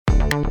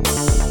Welcome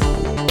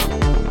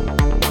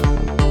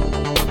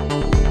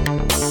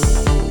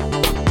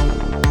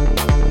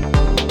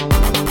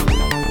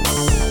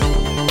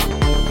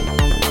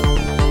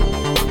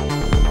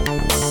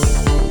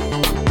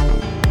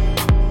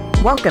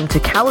to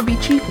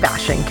Calavici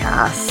Fashion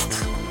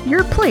Cast,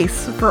 your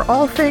place for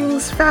all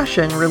things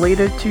fashion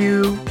related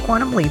to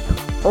Quantum Leap,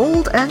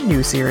 old and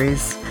new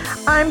series.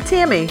 I'm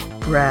Tammy.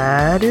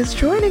 Brad is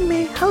joining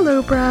me.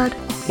 Hello, Brad.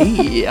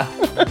 Hey.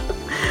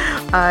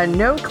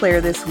 No Claire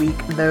this week,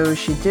 though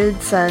she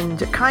did send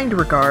kind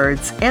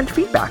regards and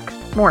feedback,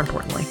 more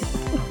importantly.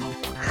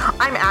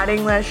 I'm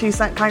adding that she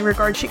sent kind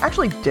regards. She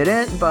actually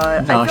didn't,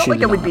 but No, I felt like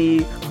did it would not.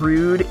 be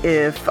rude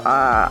if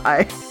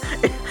I'm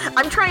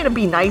trying to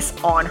be nice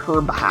on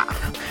her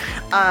behalf.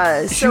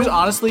 She was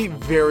honestly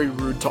very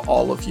rude to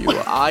all of you.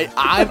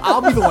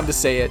 I'll be the one to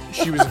say it.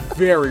 She was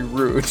very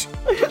rude.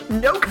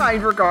 No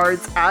kind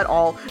regards at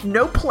all.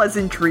 No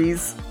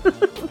pleasantries.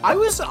 I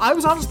was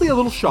honestly a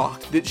little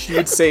shocked that she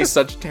would say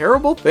such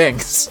terrible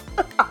things.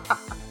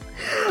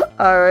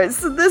 All right,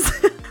 so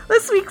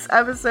this week's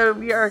episode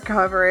we are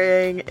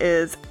covering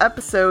is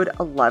episode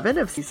 11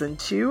 of season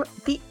 2,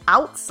 The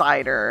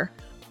Outsider.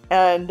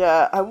 And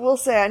I will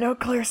say, I know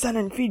Claire sent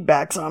in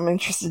feedback, so I'm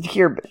interested to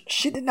hear, but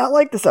she did not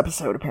like this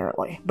episode,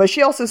 apparently. But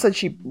she also said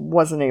she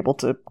wasn't able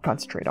to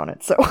concentrate on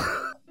it, so...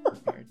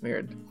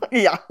 Weird.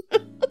 Yeah.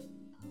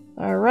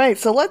 All right,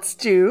 so let's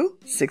do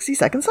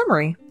 60-second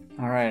summary.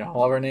 All right,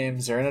 all of our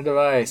names are in a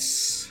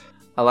device.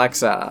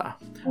 Alexa,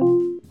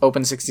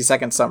 open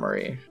 60-second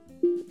summary.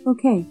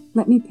 Okay,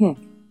 let me pick.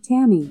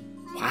 Tammy.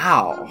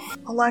 Wow.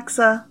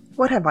 Alexa,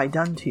 what have I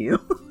done to you?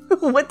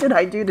 What did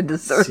I do to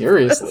deserve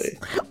Seriously.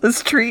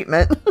 this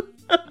treatment?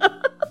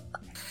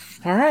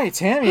 All right,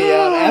 Tammy,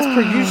 as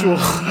per usual.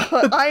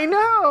 I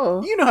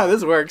know. You know how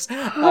this works.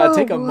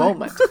 Take a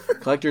moment,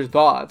 collect your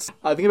thoughts.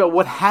 Think about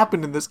what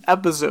happened in this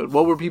episode.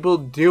 What were people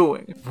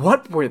doing?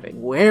 What were they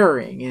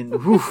wearing? And a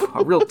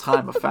real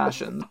time of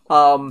fashion.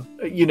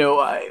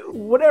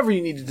 Whatever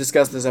you need to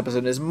discuss in this episode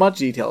in as much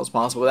detail as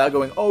possible without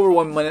going over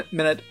 1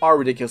 minute or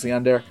ridiculously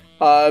under.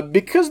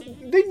 Because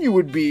then you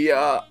would be,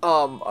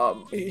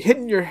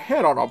 hitting your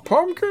head on a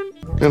pumpkin?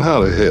 And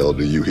how the hell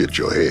do you hit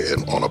your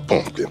head on a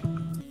pumpkin?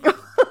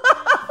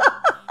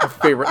 My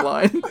favorite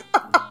line.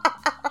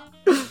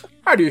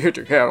 How do you hit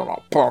your head on a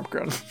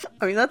pumpkin?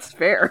 I mean, that's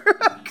fair.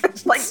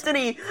 Like, did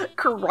he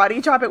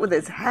karate chop it with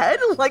his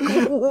head? Like,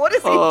 what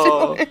is he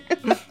doing?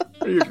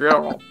 How do you hit your head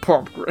on a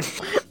pumpkin?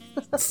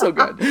 So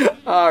good.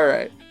 All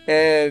right.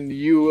 And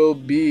you will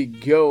be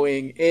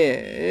going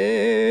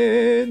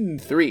in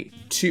 3,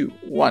 2,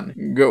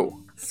 1, go.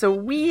 So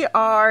we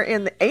are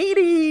in the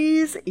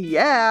 80s,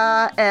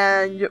 yeah,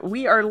 and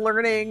we are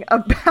learning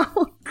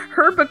about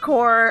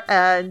herbivore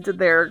and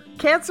their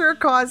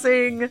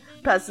cancer-causing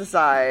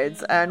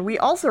pesticides, and we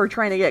also are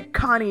trying to get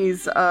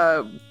Connie's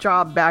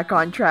job back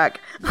on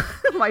track.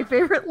 My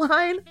favorite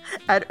line,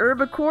 at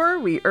herbivore,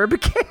 we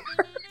herbicare.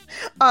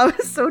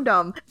 So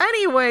dumb.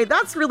 Anyway,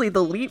 that's really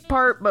the leap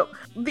part, but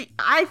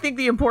I think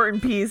the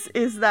important piece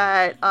is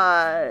that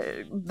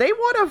they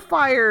want to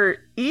fire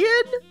Ian,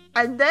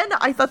 and then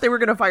I thought they were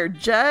going to fire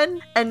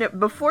Jen, and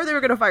before they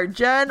were going to fire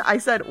Jen, I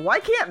said, why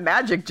can't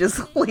Magic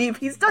just leave?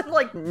 He's done,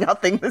 like,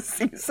 nothing this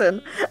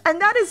season. And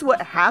that is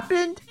what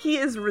happened. He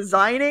is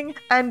resigning,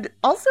 and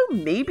also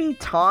maybe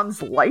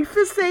Tom's life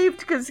is saved,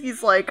 because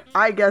he's like,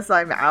 I guess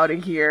I'm out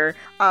of here,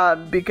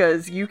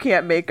 because you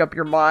can't make up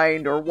your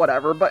mind, or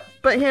whatever, but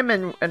him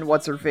and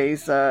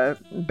what's-her-face,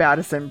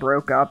 Battison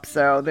broke up,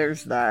 so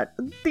there's that.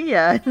 The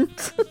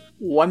end.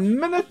 1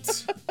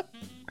 minute.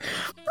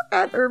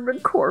 At Urban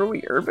Core,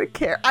 we Urban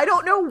Care. I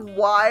don't know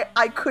why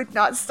I could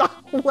not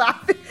stop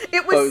laughing.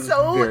 It was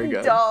so very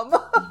good. dumb.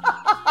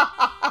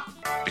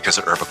 Because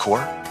at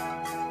Herbivore,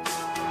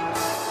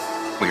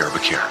 we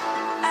Herbicare.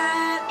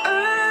 At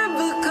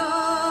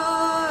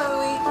Herbivore,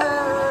 we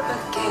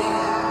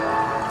Herbicare.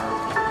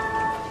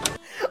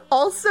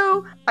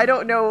 Also, I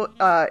don't know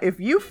if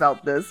you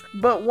felt this,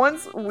 but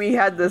once we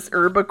had this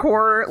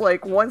Herbivore,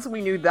 like, once we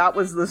knew that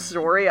was the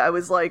story, I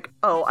was like,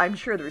 oh, I'm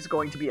sure there's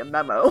going to be a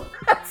memo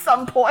at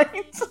some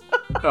point.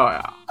 Oh,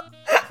 yeah.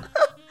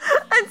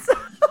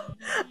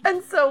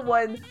 And so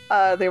when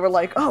they were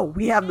like, oh,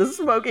 we have the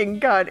smoking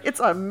gun, it's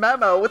a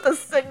memo with a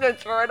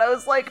signature, and I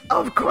was like,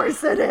 of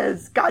course it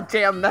is.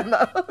 Goddamn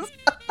memos.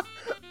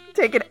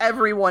 Taking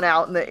everyone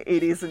out in the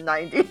 80s and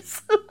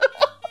 90s.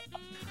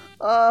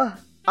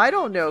 I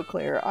don't know,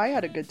 Claire. I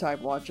had a good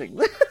time watching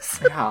this.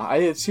 Yeah, I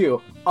did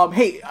too.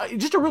 Hey,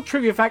 just a real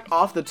trivia fact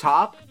off the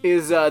top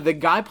is the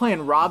guy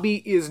playing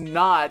Robbie is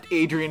not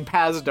Adrian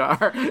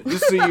Pazdar,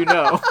 just so you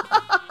know.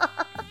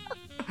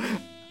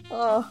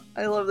 Oh,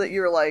 I love that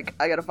you were like,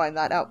 I gotta find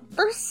that out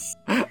first.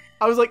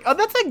 I was like, oh,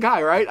 that's that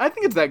guy, right? I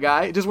think it's that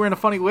guy, just wearing a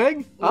funny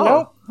wig. Oh,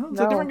 Nope. It's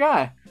a different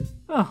guy.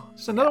 Oh,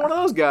 just another one of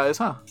those guys,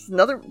 huh? Just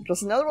another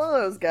one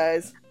of those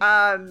guys.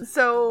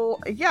 So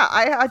yeah,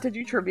 I had to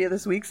do trivia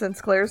this week since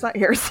Claire's not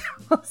here,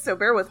 so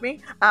bear with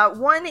me.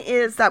 One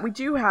is that we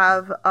do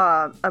have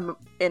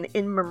an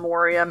in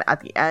memoriam at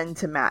the end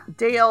to Matt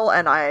Dale,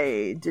 and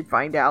I did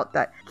find out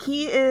that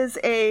he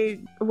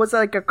was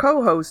like a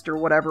co-host or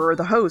whatever, or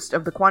the host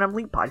of the Quantum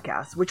Leap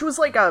podcast, which was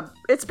like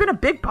it's been a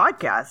big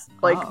podcast.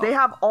 Like they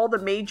have all the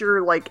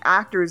major like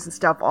actors and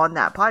stuff on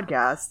that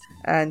podcast,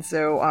 and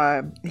so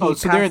so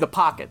they're in the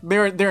pocket.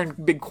 They're in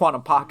big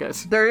quantum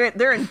pockets.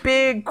 They're in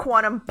big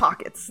quantum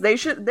pockets. They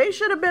should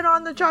have been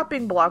on the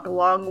chopping block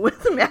along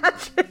with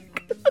Magic.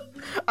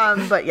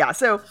 But yeah,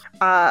 so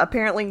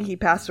apparently he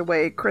passed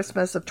away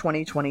Christmas of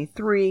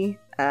 2023,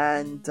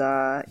 and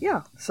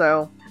yeah,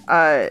 so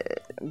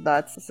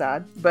that's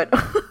sad. But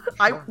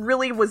I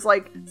really was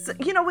like,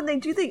 when they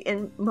do the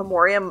in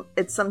memoriam,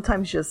 it's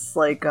sometimes just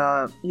like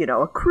a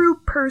crew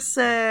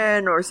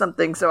person or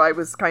something. So I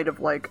was kind of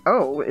like,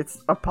 oh,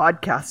 it's a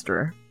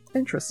podcaster.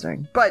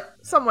 Interesting. But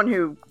someone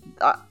who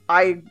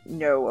I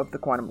know of the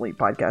Quantum Leap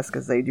podcast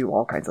because they do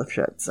all kinds of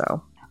shit.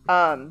 So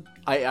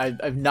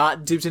I've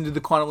not dipped into the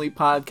Quantum Leap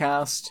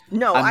podcast.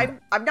 No, I've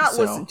not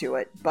listened to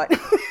it, but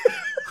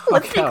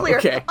let's be clear.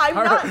 Okay.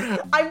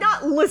 I've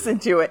not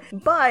listened to it,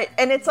 but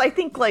it's I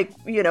think like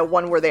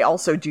one where they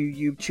also do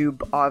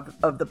YouTube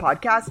of the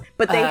podcast,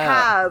 but they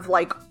have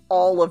like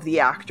all of the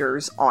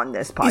actors on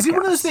this podcast. Is it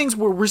one of those things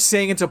where we're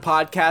saying it's a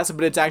podcast,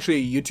 but it's actually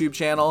a YouTube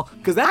channel?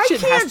 Because that shit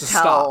has to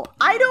stop.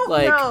 I don't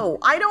know.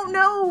 I don't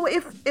know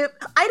if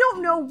I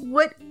don't know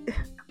what.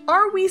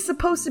 Are we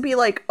supposed to be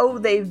like, oh,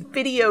 they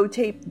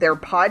videotaped their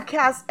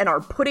podcast and are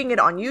putting it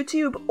on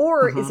YouTube?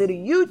 Or is it a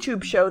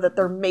YouTube show that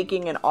they're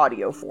making in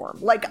audio form?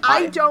 Like,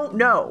 I don't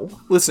know.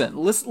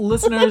 Listeners,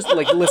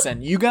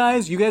 listen. You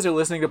guys are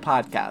listening to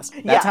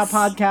podcasts. That's how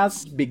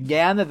podcasts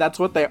began. That's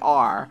what they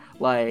are.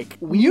 Like,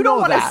 you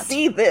don't want to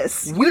see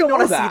this. We don't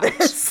want to see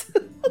this.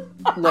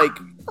 Like,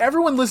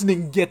 everyone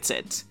listening gets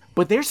it.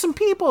 But there's some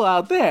people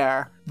out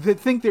there that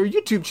think their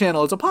YouTube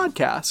channel is a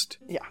podcast.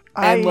 Yeah.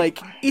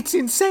 It's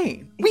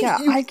insane.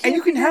 I can't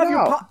you can have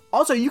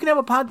you can have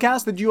a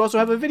podcast that you also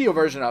have a video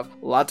version of.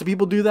 Lots of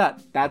people do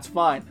that. That's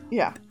fine.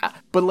 Yeah.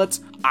 But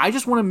I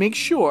just want to make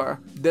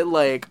sure that,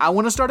 like, I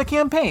want to start a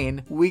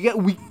campaign. We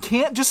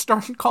can't just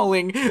start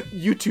calling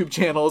YouTube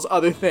channels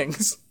other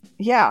things.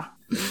 Yeah.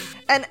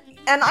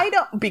 And I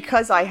don't,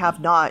 because I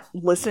have not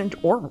listened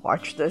or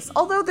watched this,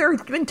 although there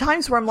have been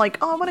times where I'm like,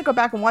 oh, I want to go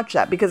back and watch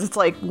that because it's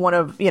like one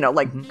of,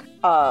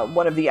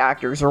 one of the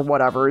actors or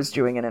whatever is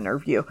doing an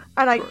interview.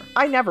 And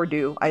I never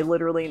do. I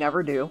literally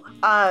never do.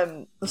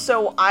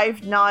 So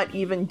I've not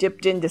even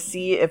dipped in to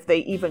see if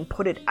they even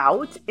put it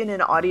out in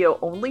an audio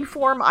only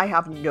form. I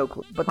have no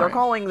clue. But they're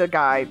calling the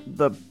guy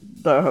the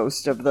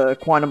host of the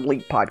Quantum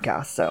Leap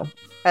podcast. So,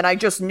 and I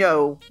just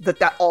know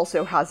that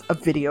also has a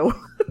video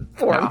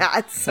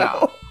format.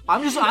 So.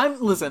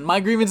 Listen,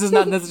 my grievance is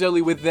not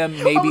necessarily with them.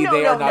 Maybe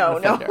they are not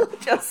an offender.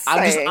 Just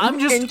saying,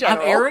 I'm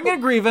airing a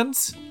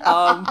grievance,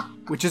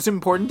 which is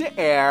important to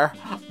air.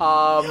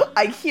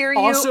 I hear you.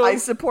 Also, I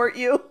support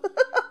you.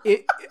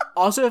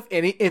 Also, if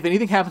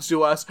anything happens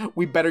to us,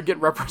 we better get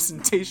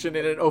representation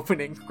in an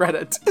opening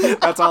credit.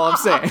 That's all I'm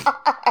saying.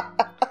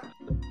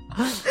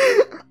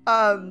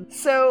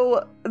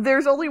 So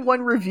there's only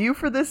one review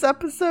for this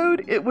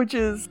episode, which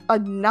is a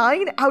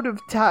 9 out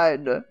of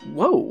 10.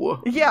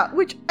 Whoa. Yeah,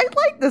 which I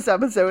like this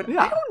episode.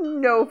 Yeah. I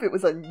don't know if it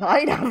was a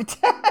 9 out of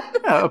 10.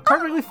 Yeah, a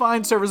perfectly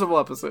fine, serviceable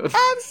episode.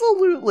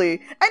 Absolutely.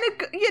 And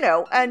it,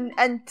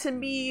 and to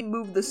me,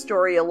 move the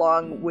story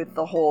along with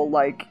the whole,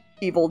 like,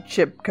 evil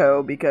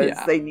Chipko because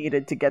they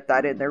needed to get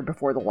that in there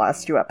before the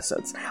last 2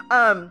 episodes.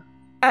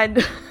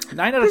 And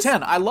 9 out of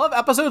 10. I love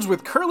episodes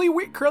with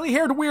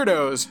curly-haired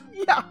weirdos.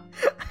 Yeah.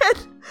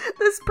 And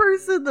this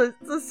person,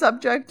 the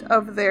subject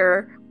of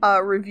their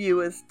review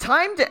is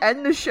time to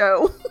end the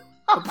show.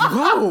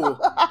 Whoa.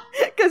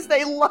 Because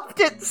they loved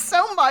it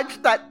so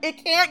much that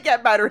it can't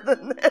get better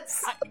than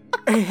this.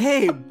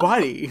 Hey,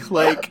 buddy.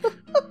 Like...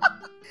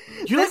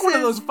 You're like one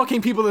of those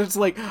fucking people that's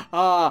like,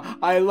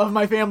 I love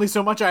my family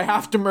so much I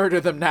have to murder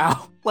them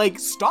now. Like,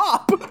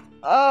 stop!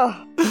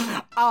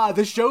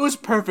 The show's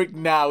perfect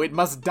now. It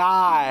must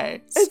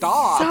die.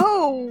 Stop. It's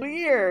so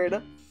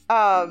weird.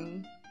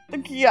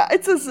 Yeah,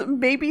 it says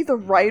maybe the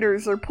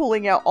writers are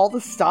pulling out all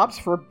the stops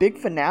for a big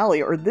finale,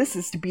 or this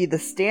is to be the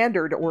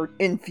standard, or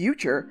in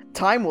future.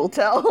 Time will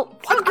tell.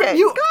 Okay,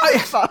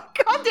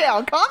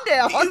 calm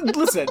down.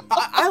 Listen,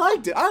 I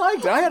liked it.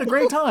 I had a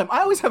great time. I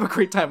always have a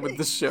great time with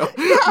this show.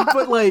 Yeah.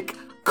 But, like,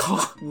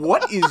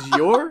 what is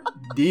your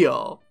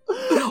deal?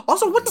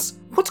 Also, what's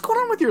going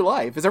on with your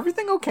life? Is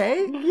everything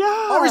okay?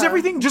 Yeah. Or is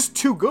everything just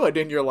too good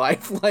in your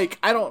life? Like,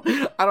 I don't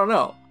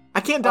know. I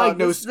can't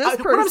diagnose.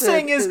 What I'm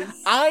saying is,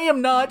 I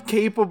am not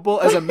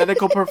capable as a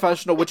medical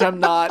professional, which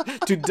I'm not,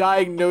 to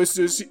diagnose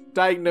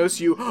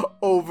you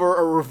over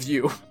a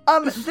review.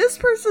 This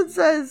person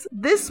says,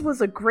 this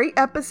was a great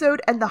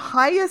episode and the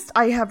highest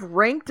I have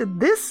ranked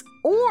this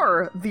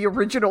or the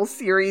original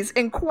series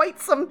in quite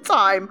some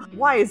time.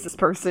 Why is this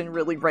person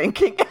really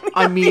ranking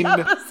any of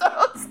the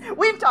episodes?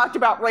 We've talked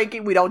about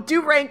ranking. We don't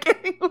do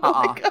ranking.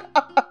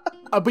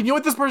 But you know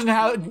what this person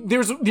has?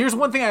 There's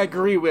one thing I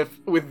agree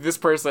with this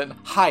person.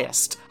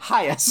 Highest.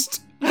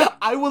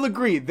 I will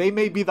agree. They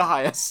may be the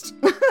highest.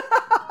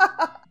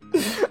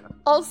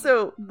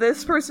 Also,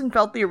 this person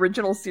felt the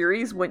original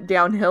series went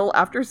downhill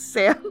after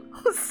Sam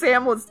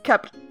was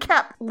kept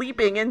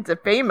leaping into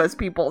famous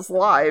people's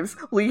lives.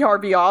 Lee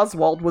Harvey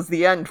Oswald was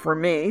the end for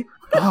me.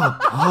 Oh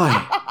boy.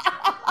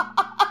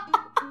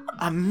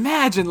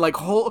 Imagine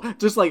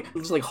just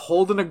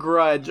holding a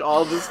grudge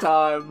all this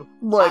time.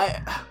 Look,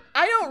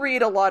 I don't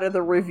read a lot of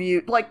the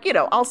review.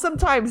 I'll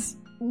sometimes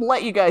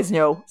let you guys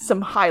know some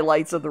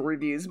highlights of the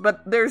reviews,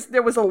 but there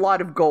was a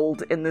lot of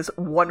gold in this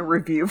one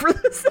review for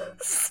this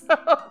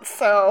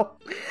episode.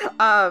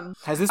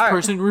 Has this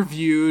person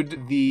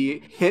reviewed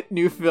the hit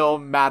new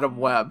film Madam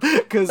Web?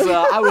 Because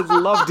I would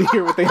love to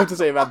hear what they have to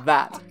say about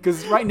that.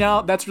 Because right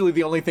now, that's really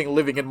the only thing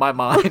living in my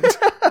mind.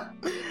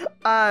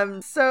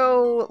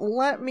 So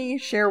let me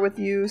share with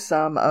you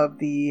some of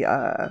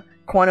the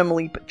Quantum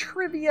Leap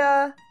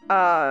trivia.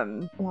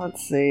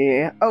 Let's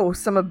see. Oh,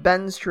 some of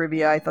Ben's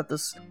trivia. I thought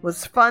this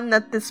was fun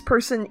that this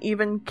person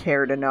even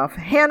cared enough.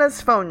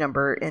 Hannah's phone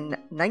number in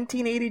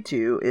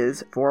 1982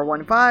 is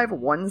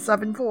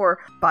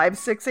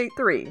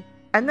 415-174-5683.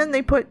 And then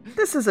they put,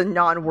 this is a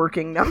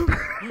non-working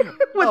number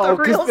with a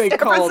real San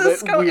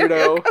Francisco area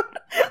code.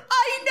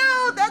 I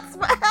know, that's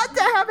what had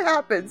to have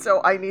happened,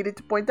 so I needed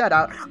to point that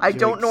out. I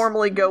don't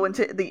normally go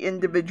into the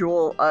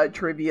individual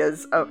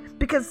trivias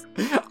because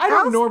I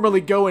don't normally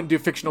go and do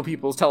fictional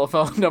people's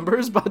telephone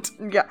numbers, but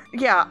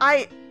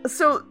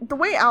so the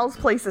way Al's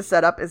Place is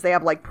set up is they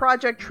have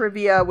project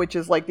trivia, which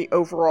is the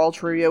overall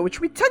trivia,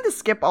 which we tend to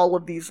skip all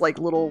of these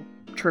little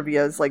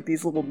trivias,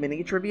 these little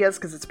mini trivias,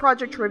 because it's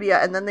project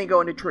trivia, and then they go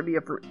into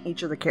trivia for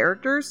each of the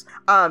characters.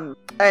 And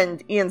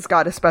Ian's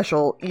got a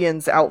special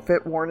Ian's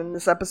outfit worn in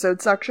this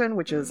episode section,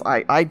 which is,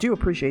 I do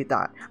appreciate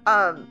that.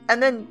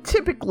 And then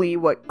typically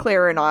what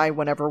Claire and I,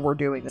 whenever we're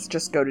doing this,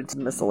 just go to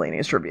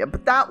miscellaneous trivia.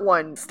 But that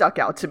one stuck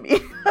out to me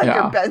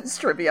under Ben's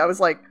trivia. I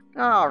was like,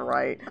 all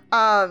right.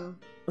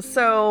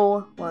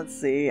 So let's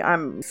see.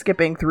 I'm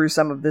skipping through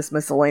some of this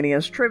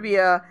miscellaneous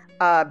trivia.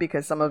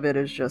 Because some of it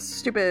is just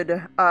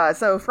stupid.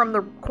 So from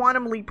the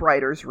Quantum Leap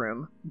writers'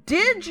 room,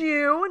 did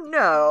you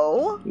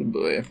know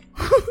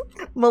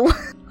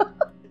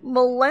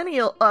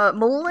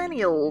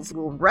millennials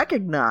will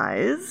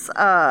recognize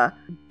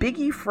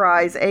Biggie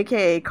Fries,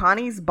 aka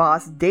Connie's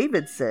boss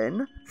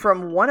Davidson,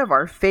 from one of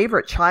our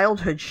favorite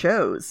childhood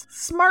shows,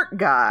 Smart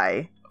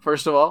Guy?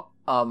 First of all,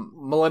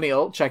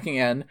 millennial checking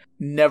in,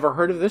 never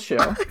heard of this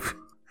show.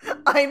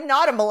 I'm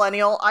not a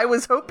millennial. I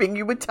was hoping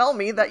you would tell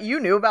me that you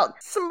knew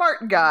about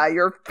Smart Guy,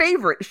 your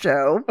favorite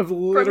show I've from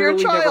your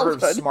literally never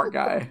childhood. heard of Smart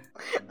Guy.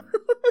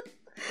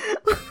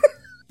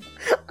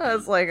 I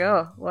was like,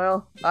 oh,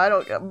 well, I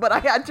don't, but I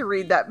had to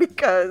read that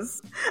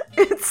because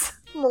it's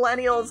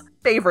millennials'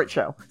 favorite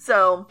show.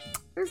 So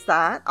there's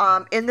that.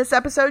 In this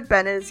episode,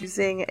 Ben is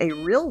using a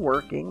real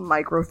working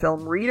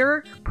microfilm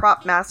reader,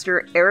 prop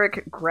master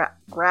Eric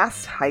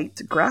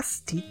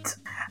Grassteet,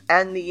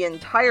 and the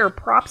entire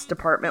props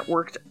department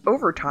worked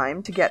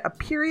overtime to get a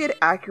period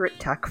accurate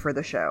tech for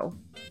the show.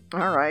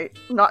 All right,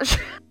 not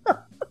sure.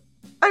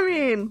 I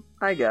mean,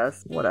 I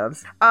guess,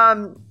 whatevs.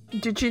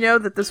 Did you know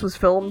that this was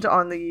filmed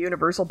on the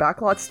Universal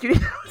Backlot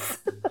Studios?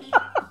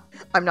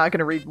 I'm not going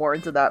to read more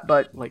into that,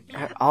 but...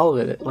 all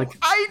of it.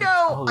 I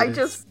know! I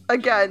just,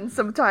 again,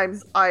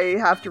 sometimes I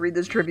have to read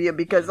this trivia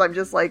because I'm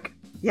just like,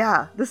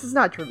 yeah, this is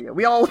not trivia.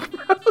 We all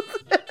know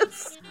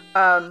this.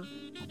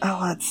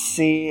 Let's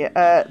see.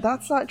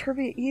 That's not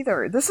trivia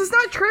either. This is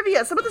not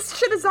trivia! Some of this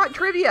shit is not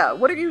trivia!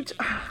 What are you...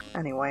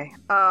 Anyway.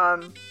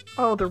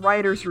 The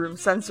writer's room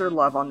censor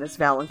love on this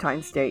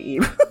Valentine's Day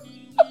Eve.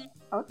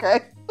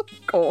 Okay.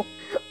 Cool.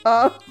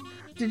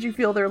 Did you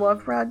feel their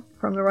love, Brad,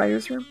 from the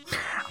writer's room?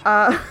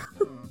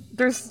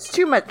 There's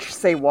too much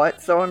say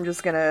what, so I'm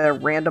just gonna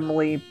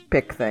randomly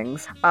pick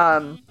things.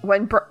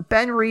 When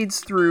Ben reads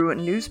through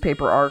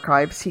newspaper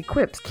archives, he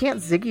quips, "Can't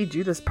Ziggy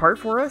do this part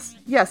for us?"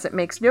 Yes, it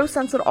makes no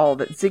sense at all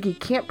that Ziggy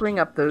can't bring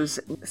up those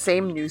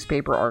same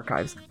newspaper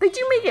archives. They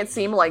do make it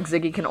seem like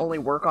Ziggy can only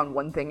work on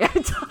one thing at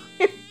a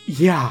time.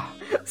 Yeah.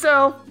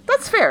 So,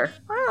 that's fair.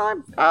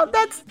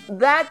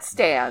 That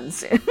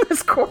stands in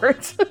this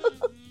court.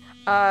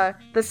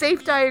 The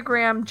safe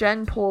diagram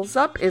Jen pulls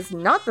up is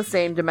not the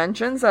same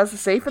dimensions as the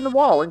safe in the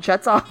wall in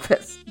Chet's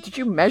office. Did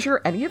you measure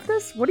any of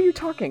this? What are you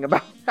talking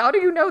about? How do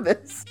you know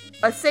this?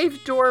 A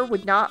safe door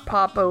would not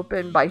pop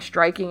open by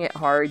striking it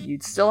hard.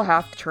 You'd still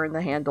have to turn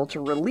the handle to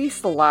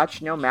release the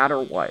latch no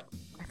matter what.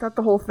 I thought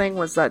the whole thing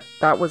was that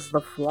was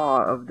the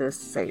flaw of this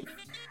safe.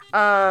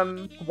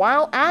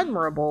 While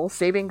admirable,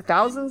 saving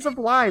thousands of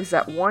lives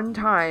at one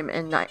time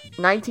in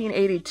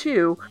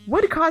 1982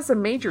 would cause a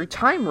major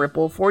time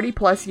ripple 40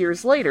 plus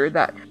years later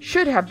that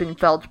should have been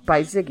felt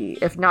by Ziggy,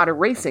 if not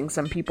erasing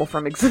some people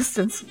from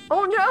existence.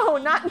 Oh no,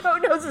 not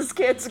No-Nose's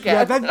kids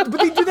again. Yeah, but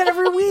they do that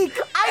every week.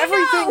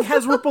 Everything know.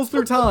 has ripples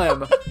through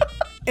time.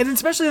 And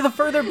especially the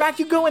further back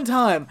you go in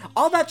time.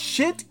 All that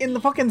shit in the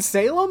fucking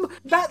Salem,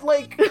 that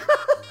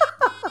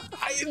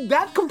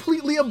that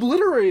completely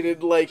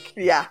obliterated,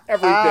 yeah,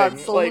 everything.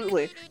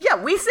 Absolutely.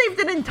 Yeah, we saved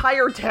an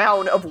entire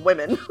town of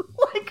women.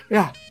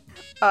 Yeah.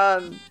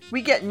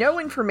 We get no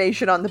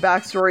information on the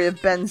backstory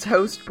of Ben's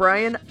host,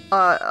 Brian.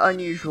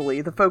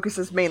 Unusually, the focus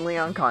is mainly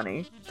on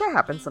Connie. That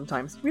happens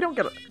sometimes. We don't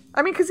get it.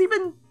 I mean, because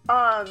even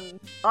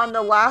on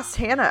the last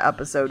Hannah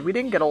episode, we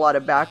didn't get a lot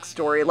of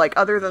backstory, like,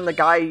 other than the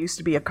guy who used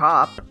to be a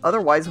cop.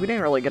 Otherwise, we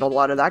didn't really get a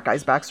lot of that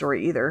guy's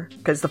backstory either,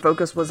 because the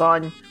focus was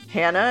on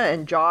Hannah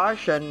and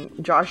Josh and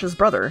Josh's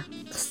brother.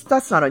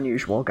 That's not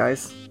unusual,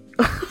 guys.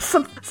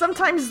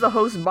 Sometimes the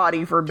host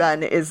body for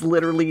Ben is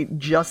literally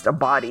just a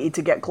body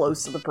to get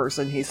close to the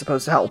person he's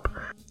supposed to help.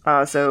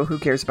 So who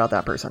cares about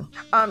that person?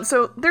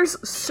 So there's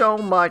so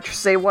much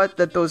say what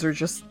that those are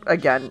just,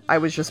 again, I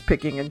was just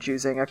picking and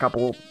choosing a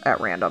couple at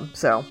random.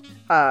 So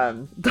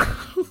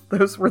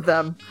those were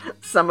them.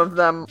 Some of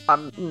them,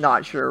 I'm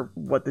not sure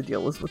what the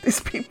deal is with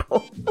these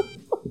people.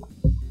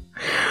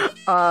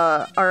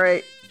 All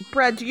right.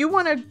 Brad, do you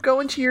want to go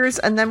into yours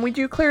and then we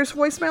do Claire's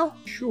voicemail?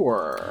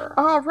 Sure.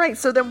 All right,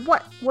 so then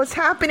what was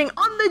happening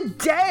on the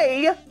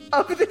day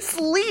of this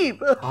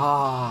leap?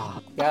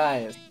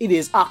 Guys, it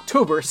is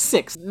October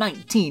 6th,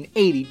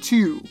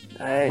 1982.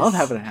 Nice. Love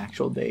having an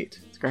actual date.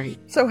 It's great.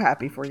 So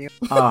happy for you.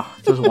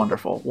 It was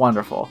wonderful.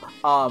 Wonderful.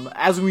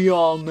 As we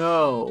all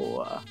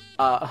know,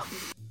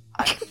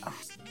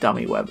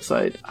 dummy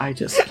website. I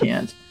just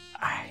can't.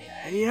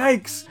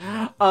 Yikes.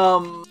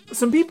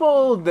 Some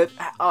people that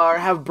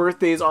have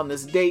birthdays on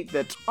this date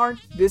that aren't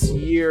this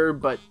year,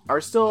 but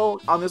are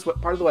still on this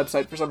part of the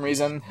website for some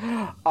reason.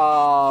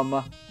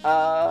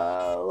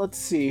 Let's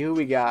see who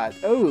we got.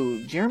 Oh,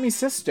 Jeremy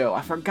Sisto.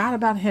 I forgot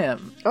about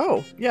him.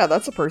 Oh, yeah,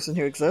 that's a person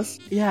who exists.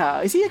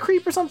 Yeah. Is he a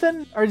creep or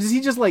something? Or does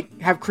he just,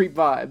 like, have creep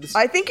vibes?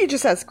 I think he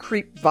just has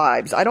creep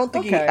vibes. I don't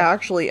think he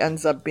actually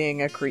ends up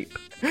being a creep.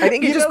 I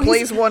think he just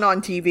plays one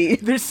on TV.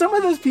 There's some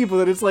of those people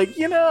that it's like,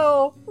 I'm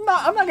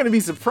not gonna be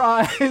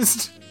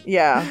surprised.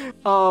 Yeah.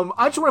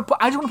 I just want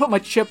to put my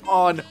chip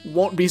on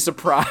won't be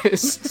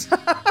surprised.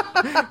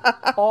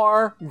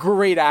 Or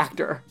great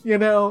actor,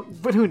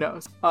 but who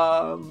knows?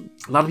 A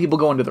lot of people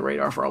go under the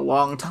radar for a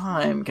long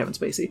time, Kevin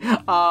Spacey.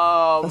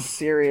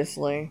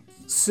 Seriously.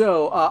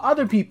 So,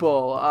 other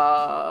people,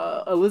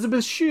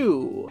 Elizabeth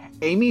Shue,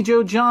 Amy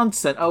Jo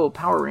Johnson. Oh,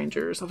 Power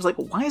Rangers. I was like,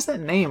 why is that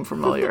name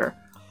familiar?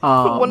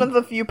 One of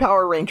the few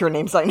Power Ranger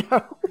names I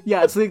know.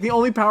 Yeah, it's like the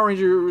only Power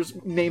Rangers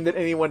name that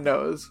anyone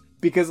knows.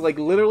 Because, like,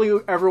 literally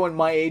everyone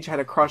my age had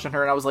a crush on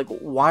her, and I was like,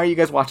 why are you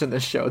guys watching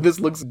this show? This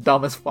looks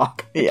dumb as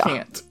fuck. I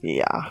can't.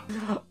 Yeah.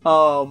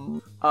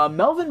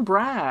 Melvin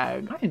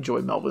Bragg. I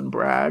enjoy Melvin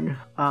Bragg.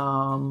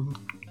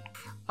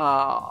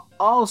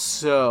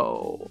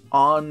 Also,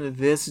 on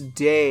this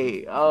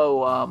day,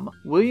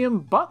 William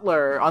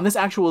Butler, on this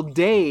actual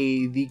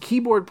day, the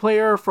keyboard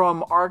player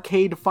from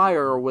Arcade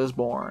Fire was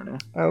born.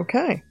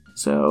 Okay.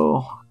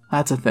 So,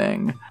 that's a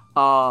thing.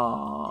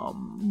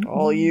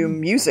 All you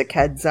music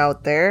heads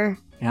out there.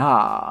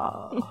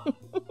 Yeah.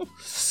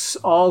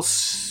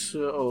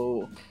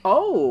 Also,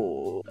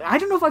 I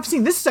don't know if I've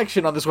seen this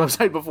section on this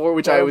website before,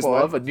 which I always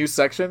love, a new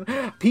section.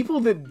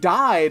 People that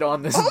died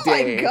on this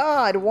day. Oh my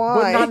god,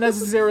 why? But not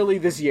necessarily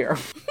this year.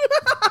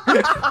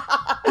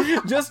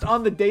 Just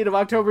on the date of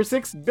October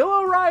 6th, Bill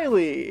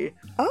O'Reilly.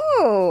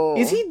 Oh.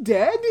 Is he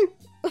dead?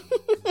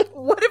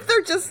 What if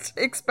they're just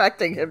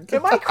expecting him to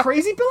Am I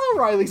crazy? Bill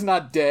O'Reilly's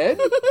not dead.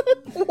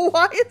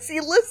 Why is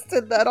he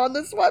listed that on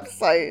this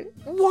website?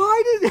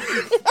 Why did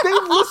they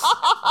list?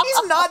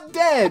 He's not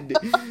dead.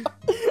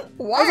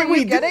 Why are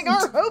we getting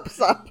our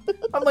hopes up?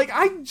 I'm like,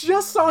 I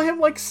just saw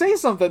him say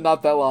something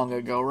not that long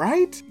ago,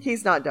 right?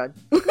 He's not dead.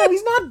 No,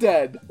 he's not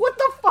dead. What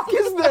the fuck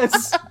is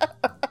this?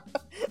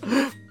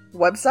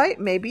 Website?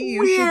 Maybe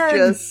you should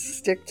just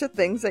stick to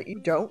things that you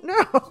don't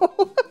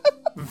know.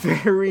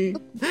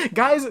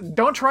 Guys,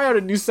 don't try out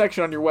a new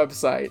section on your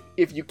website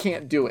if you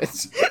can't do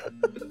it.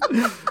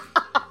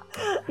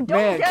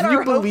 Man, can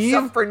you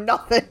believe for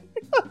nothing?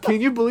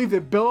 Can you believe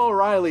that Bill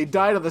O'Reilly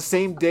died on the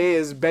same day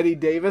as Betty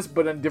Davis,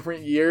 but in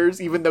different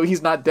years, even though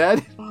he's not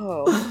dead?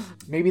 Oh.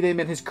 Maybe they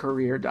meant his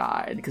career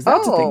died, because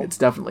that's a thing that's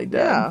definitely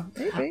dead. Yeah,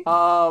 maybe.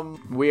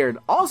 Weird.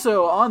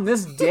 Also, on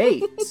this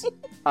date,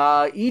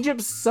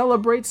 Egypt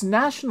celebrates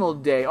National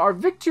Day, our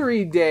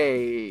Victory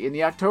Day in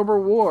the October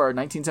War,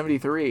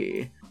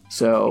 1973.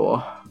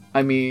 So,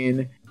 I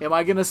mean, am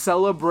I gonna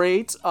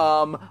celebrate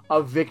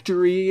a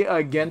victory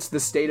against the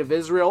state of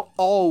Israel?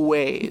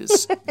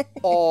 Always.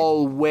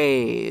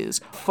 Always.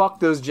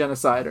 Fuck those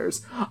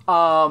genociders.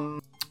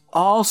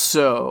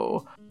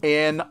 Also,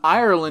 in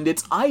Ireland,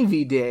 it's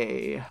Ivy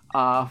Day,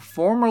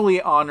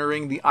 formerly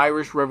honoring the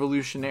Irish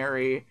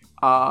revolutionary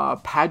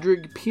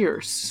Padraig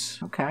Pearse.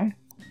 Okay.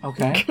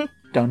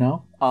 Don't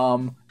know.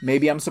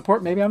 Maybe I'm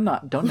support, maybe I'm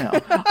not. Don't know.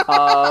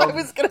 I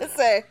was gonna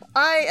say,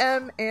 I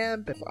am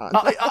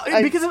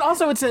ambivalent. Because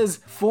it says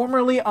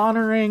formerly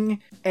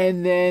honoring,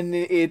 and then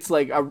it's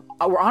like,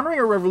 we're honoring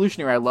a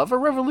revolutionary. I love a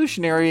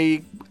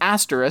revolutionary,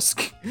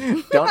 asterisk.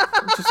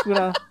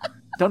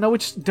 Don't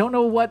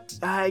know what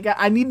I got.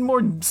 I need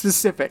more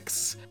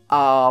specifics.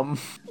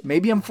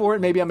 Maybe I'm for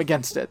it, maybe I'm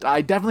against it.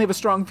 I definitely have a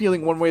strong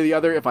feeling one way or the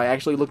other if I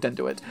actually looked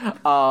into it.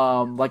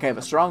 Like I have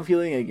a strong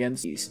feeling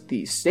against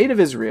the state of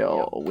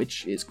Israel,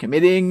 which is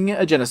committing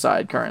a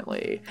genocide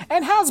currently,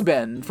 and has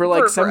been for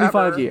like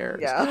 75 years.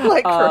 Yeah,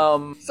 like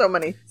for so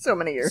many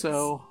years.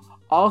 So.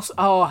 Also,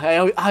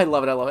 I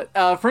love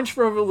it. French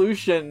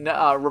Revolution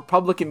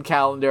Republican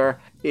calendar.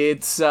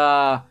 It's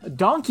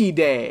Donkey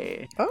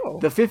Day. Oh.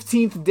 The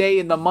 15th day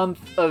in the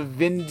month of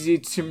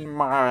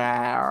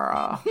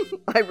Vinditimara.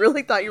 I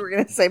really thought you were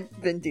going to say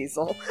Vin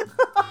Diesel.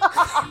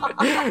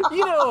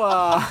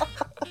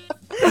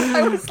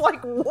 I was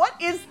like, what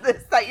is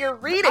this that you're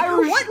reading?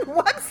 What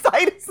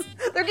website is this?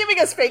 They're giving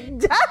us fake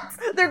deaths?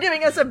 They're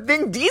giving us a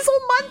Vin Diesel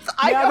month?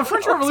 The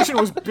French Revolution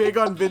was big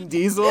on Vin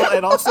Diesel,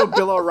 and also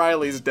Bill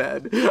O'Reilly's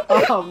dead.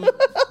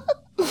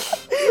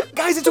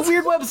 Guys, it's a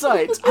weird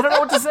website. I don't know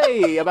what to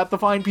say about the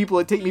fine people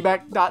at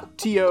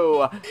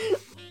takemeback.to.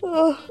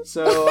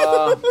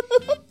 So,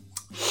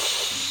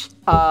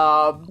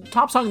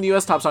 top song in the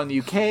US, top song in the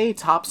UK,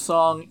 top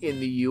song in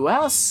the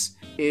US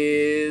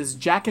is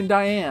Jack and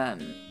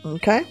Diane.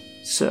 Okay.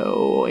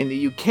 So, in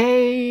the UK,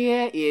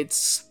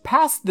 it's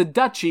Past the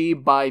Duchy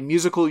by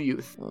Musical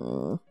Youth.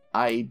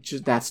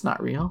 That's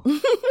not real.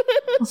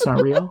 That's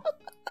not real.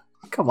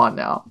 Come on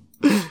now.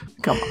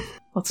 Come on.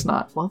 Let's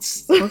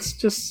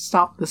just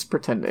stop this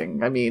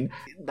pretending. I mean,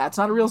 that's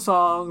not a real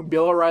song.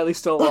 Bill O'Reilly's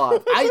still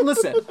alive.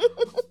 Listen,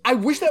 I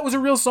wish that was a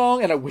real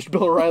song, and I wish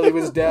Bill O'Reilly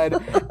was dead,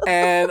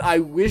 and I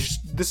wish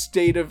the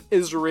state of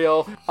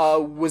Israel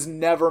was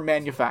never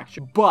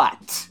manufactured.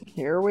 But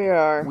here we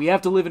are. We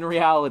have to live in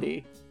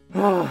reality.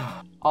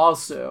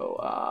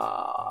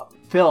 Also,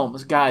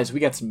 films. Guys,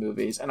 we got some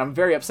movies, and I'm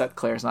very upset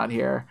Claire's not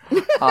here.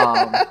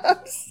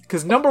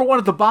 Because number one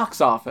at the box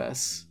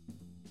office...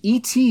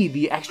 E.T.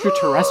 the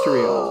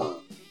Extraterrestrial.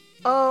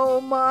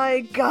 Oh my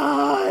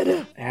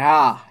god.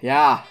 Yeah.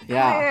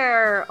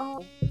 Claire.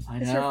 Oh,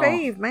 it's your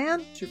fave,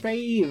 man. It's your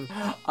fave.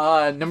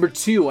 Number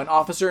 2, An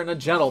Officer and a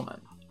Gentleman.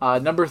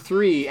 Number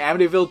 3,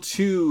 Amityville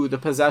 2, The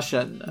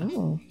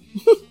Possession.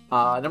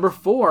 Oh. Number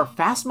 4,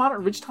 Fast Mod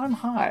at Ridgetime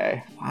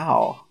High.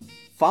 Wow.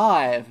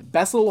 5,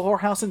 Best Little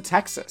Whorehouse in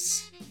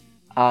Texas.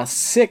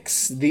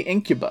 6, The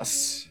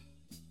Incubus.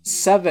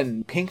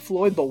 7, Pink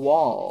Floyd The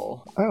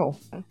Wall. Oh.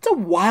 It's a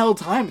wild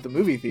time at the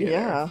movie theater.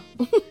 Yeah.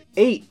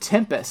 8,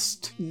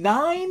 Tempest.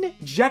 9,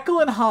 Jekyll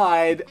and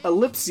Hyde,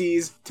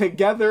 ellipses,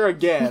 Together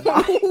Again.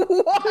 What?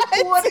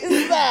 What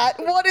is that?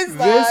 What is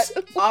that?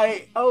 It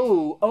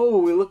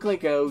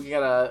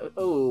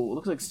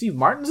looks like Steve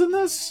Martin's in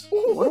this?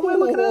 What am I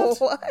looking at?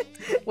 What?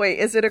 Wait,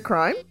 is it a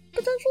crime,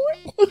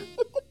 potentially?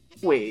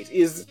 Wait,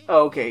 he's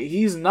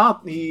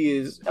not,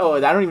 I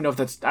don't even know if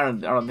that's, I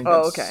don't think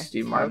that's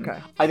Steve Martin. Okay.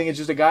 I think it's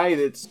just a guy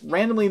that's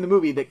randomly in the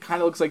movie that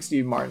kind of looks like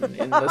Steve Martin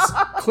in this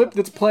clip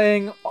that's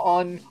playing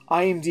on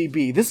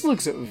IMDb. This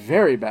looks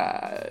very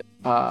bad.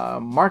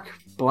 Mark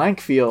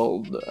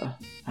Blankfield.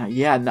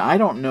 I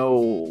don't know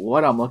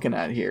what I'm looking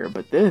at here,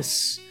 but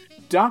this...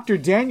 Dr.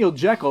 Daniel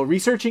Jekyll,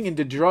 researching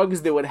into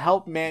drugs that would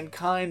help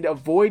mankind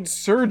avoid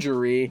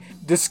surgery,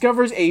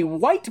 discovers a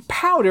white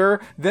powder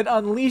that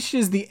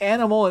unleashes the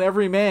animal in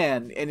every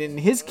man, and in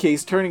his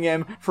case, turning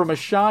him from a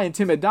shy and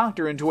timid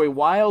doctor into a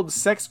wild,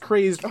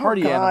 sex-crazy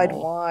party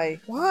animal.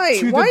 Why?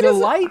 To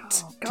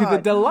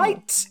the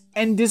delight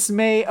and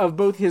dismay of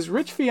both his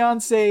rich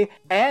fiancée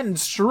and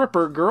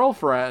stripper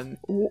girlfriend.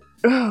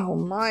 Oh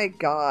my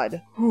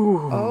god.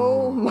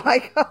 Oh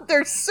my god,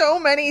 there's so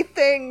many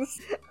things.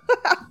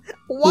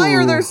 Why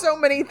are there so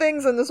many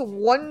things in this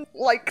one,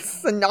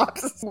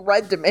 synopsis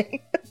read to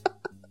me?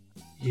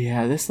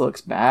 Yeah, this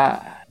looks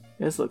bad.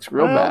 This looks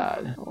real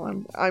bad.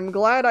 Well, I'm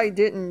glad I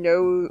didn't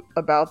know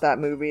about that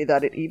movie,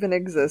 that it even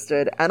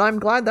existed, and I'm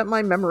glad that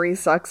my memory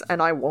sucks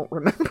and I won't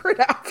remember it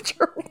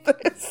after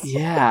this.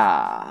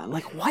 Yeah,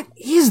 what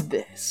is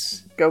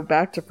this? Go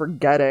back to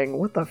forgetting.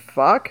 What the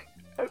fuck?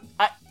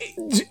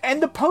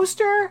 And the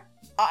poster,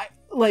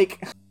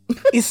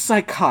 is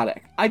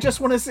psychotic. I just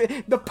want to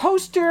say, the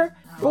poster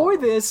for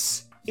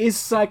this is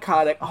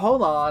psychotic.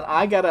 Hold on,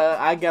 I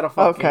gotta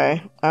fucking...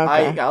 Okay.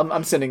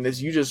 I'm sending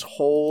this. You just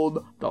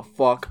hold the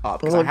fuck up,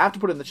 because I have to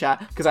put it in the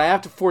chat, because I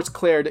have to force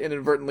Claire to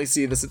inadvertently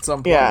see this at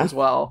some point as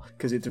well,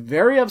 because it's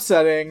very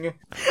upsetting.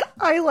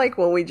 I like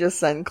when we just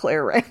send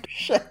Claire random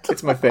shit.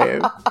 It's my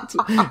fave. It's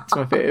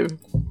my fave.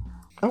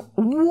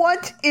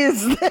 What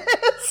is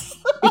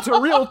this? It's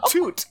a real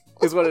toot,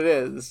 is what it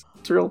is.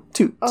 It's a real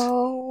toot.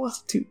 Oh,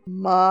 toot.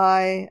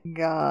 My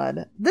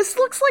god. This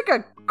looks like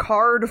a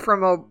card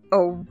from a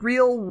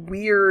real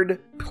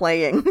weird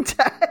playing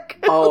deck.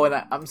 Oh,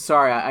 and I'm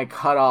sorry, I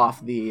cut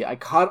off the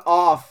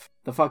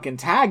fucking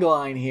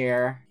tagline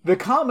here. The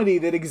comedy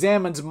that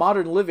examines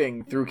modern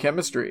living through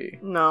chemistry.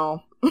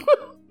 No.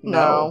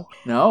 No.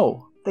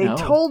 They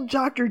told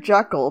Dr.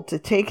 Jekyll to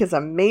take his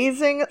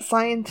amazing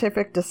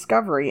scientific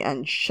discovery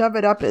and shove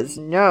it up his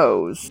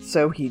nose.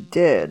 So he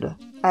did.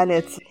 And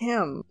it's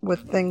him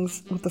with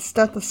a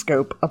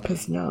stethoscope up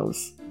his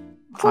nose.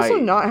 It's also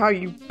not how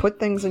you put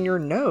things in your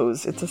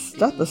nose. It's a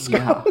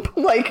stethoscope.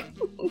 Yeah. Like,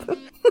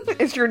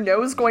 is your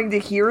nose going to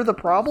hear the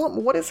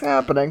problem? What is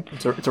happening?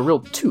 It's a real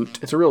toot.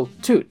 It's a real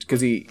toot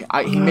because he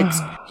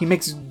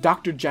makes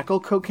Dr. Jekyll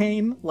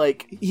cocaine.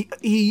 Like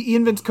he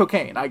invents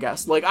cocaine. I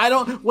guess. Like I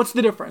don't. What's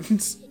the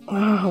difference?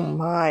 Oh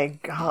my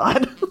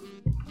god.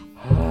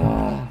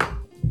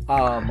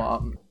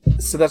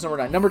 So that's number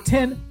 9. Number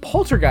 10,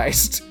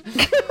 Poltergeist.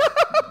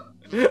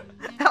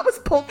 How is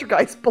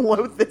Poltergeist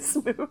below this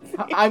movie?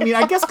 I mean,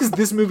 I guess because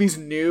this movie's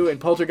new and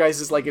Poltergeist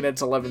is like in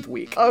its 11th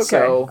week. Okay.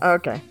 So,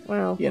 okay.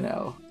 Well,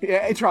 yeah,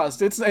 I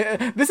trust. It's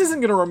this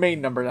isn't going to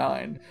remain number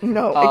 9.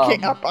 No,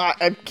 it can't.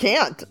 I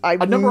can't.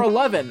 Number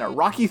 11,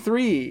 Rocky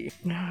 3.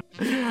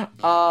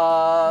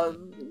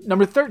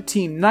 Number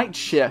 13, Night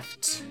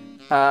Shift.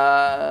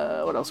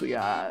 What else we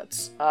got?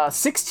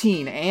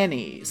 16,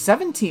 Annie.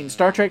 17,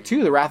 Star Trek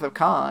II, The Wrath of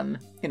Khan,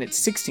 in its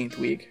 16th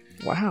week.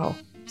 Wow.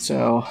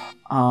 So,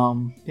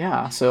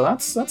 yeah, so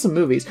that's some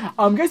movies.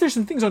 Guys, there's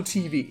some things on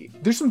TV.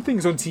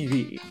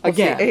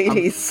 Again, the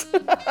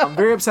 80s. I'm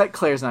very upset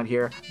Claire's not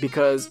here,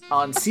 because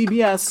on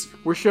CBS,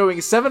 we're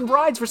showing 7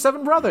 Brides for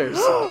 7 Brothers.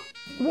 Whoa.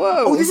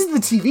 Oh, this is the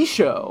TV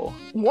show.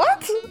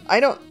 What? I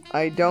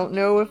don't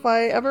know if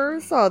I ever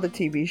saw the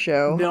TV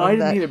show. No, I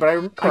didn't either, but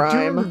I do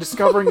remember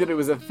discovering that it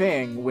was a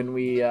thing when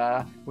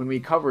we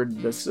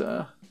covered this,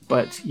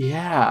 but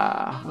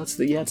yeah,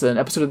 it's an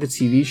episode of the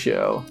TV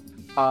show.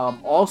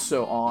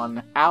 Also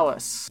on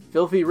Alice,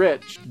 Filthy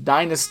Rich,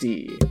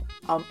 Dynasty,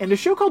 and a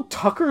show called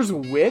Tucker's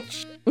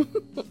Witch.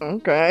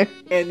 Okay.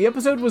 And the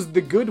episode was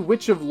The Good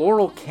Witch of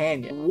Laurel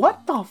Canyon.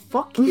 What the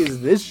fuck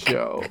is this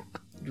show?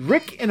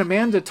 Rick and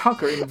Amanda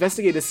Tucker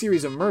investigate a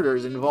series of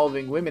murders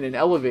involving women in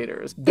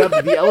elevators,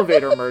 dubbed the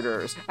Elevator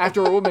Murders,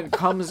 after a woman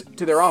comes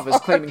to their office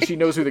claiming she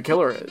knows who the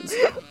killer is.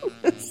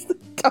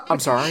 I'm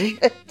sorry?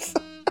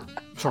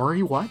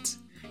 Sorry, what?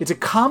 It's a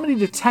comedy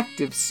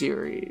detective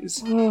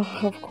series. Oh,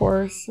 of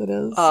course it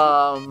is.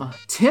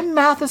 Tim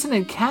Matheson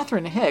and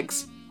Catherine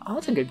Hicks. Oh,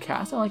 that's a good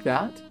cast. I like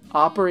that.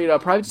 Operate a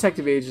private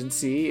detective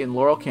agency in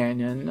Laurel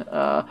Canyon.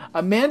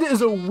 Amanda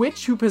is a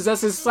witch who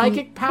possesses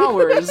psychic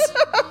powers.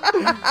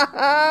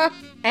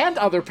 And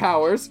other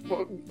powers.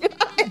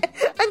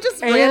 And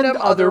just random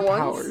other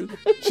powers.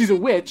 She's a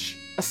witch.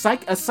 A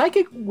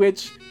psychic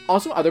witch,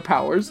 also other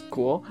powers,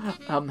 cool,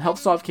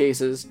 helps solve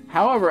cases.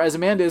 However, as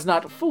Amanda is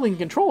not fully in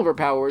control of her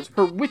powers,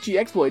 her witchy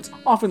exploits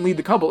often lead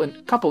the couple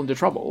into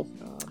trouble.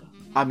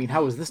 I mean,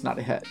 how is this not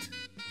a hit?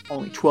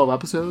 Only 12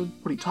 episodes?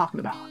 What are you talking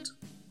about?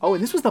 Oh,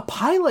 and this was the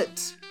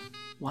pilot!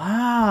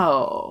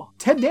 Wow.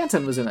 Ted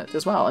Danson was in it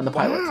as well, in the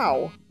pilot.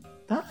 Wow.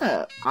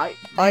 I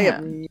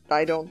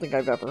don't think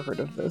I've ever heard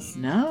of this.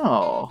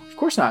 No, of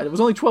course not. It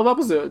was only 12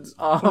 episodes.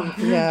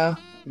 Yeah.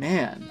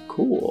 Man,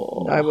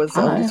 cool. I was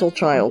a little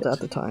child at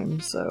the time,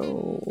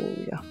 so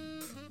yeah.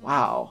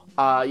 Wow.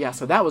 Yeah,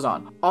 so that was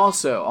on.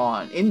 Also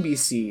on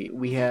NBC,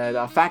 we had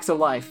Facts of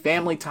Life,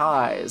 Family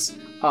Ties,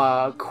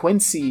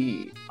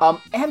 Quincy,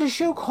 and a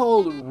show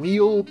called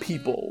Real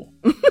People.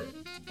 And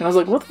I was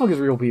like, what the fuck is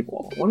Real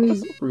People? What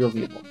is Real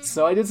People?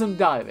 So I did some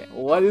diving.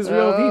 What is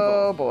Real People?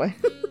 Oh, boy.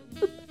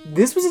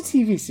 This was a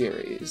TV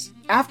series.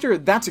 After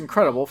That's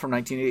Incredible from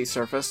 1980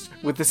 surfaced,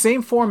 with the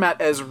same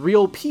format as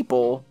Real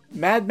People,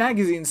 Mad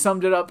Magazine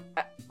summed it up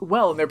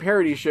well in their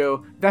parody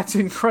show, That's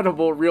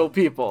Incredible Real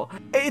People.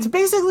 It's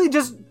basically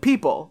just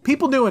people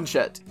doing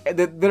shit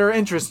that are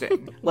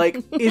interesting.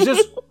 Like, it's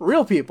just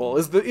real people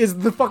is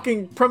the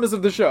fucking premise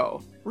of the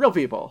show. Real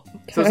people.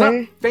 Okay. So it's not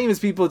famous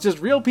people, it's just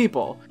real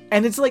people.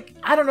 And it's like,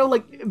 I don't know,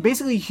 like,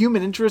 basically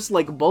human interest,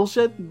 like,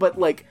 bullshit, but,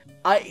 like,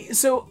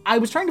 I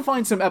was trying to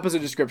find some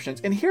episode descriptions,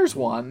 and here's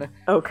one.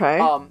 Okay.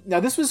 Now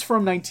this was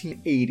from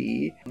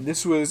 1980.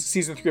 This was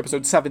season 3,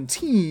 episode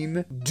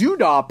 17,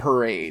 Doodah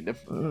Parade.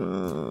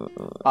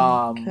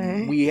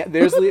 Okay.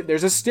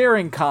 There's a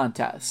staring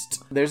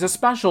contest. There's a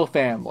special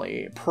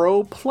family,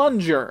 pro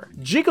plunger,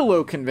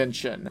 gigolo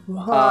convention.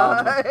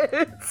 What?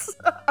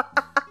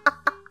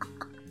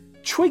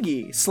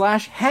 Twiggy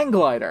 / hang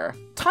glider,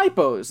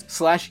 typos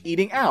 /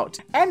 eating out,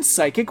 and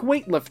psychic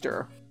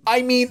weightlifter.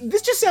 I mean,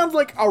 this just sounds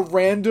like a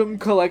random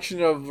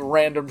collection of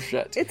random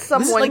shit. It's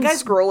someone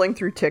scrolling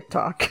through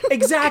TikTok.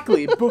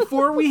 Exactly.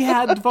 Before we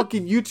had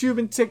fucking YouTube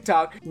and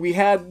TikTok, we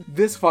had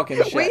this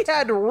fucking shit. We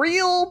had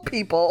Real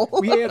People.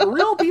 We had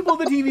Real People,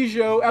 the TV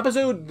show,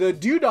 episode The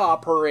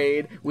Doodah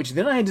Parade, which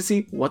then I had to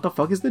see, what the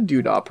fuck is the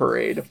Doodah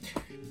Parade?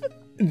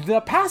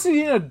 The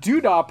Pasadena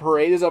Doodah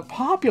Parade is a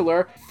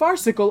popular,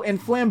 farcical, and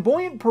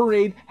flamboyant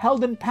parade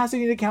held in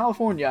Pasadena,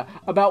 California,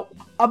 about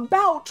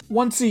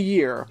once a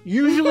year,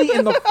 usually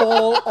in the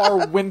fall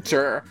or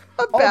winter.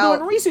 Although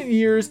in recent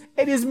years,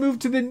 it has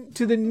moved to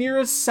the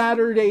nearest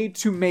Saturday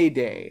to May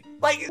Day.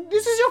 Like,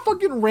 this is a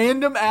fucking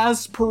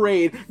random-ass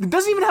parade that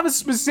doesn't even have a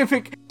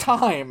specific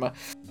time.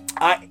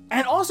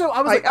 And also,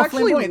 I was like,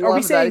 actually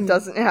love that it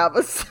doesn't have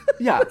a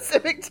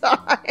specific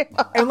time.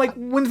 And like,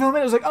 when filming it,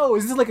 I was like, oh,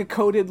 is this like a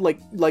coded,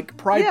 like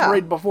Pride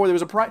Parade before there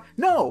was a Pride?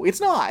 No,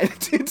 it's not.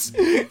 It's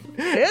a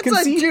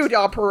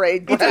Doodah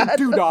Parade, Brad. It's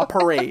a Doodah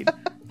Parade.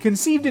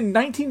 conceived in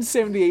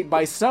 1978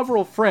 by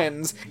several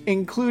friends,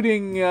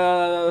 including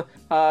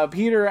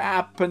Peter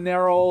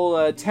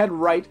Apanarol, Ted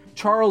Wright,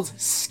 Charles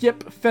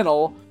Skip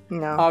Fennell,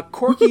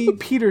 Corky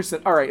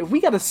Peterson. All right, if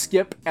we got a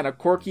Skip and a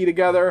Corky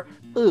together,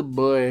 oh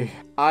boy,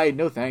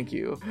 no thank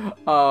you.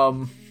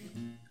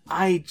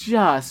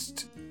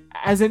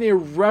 As an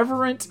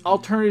irreverent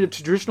alternative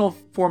to traditional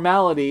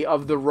formality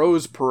of the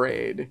Rose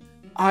Parade,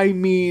 I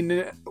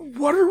mean,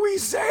 what are we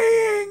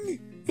saying?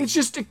 It's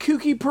just a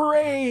kooky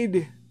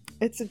parade.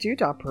 It's a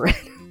doodah parade.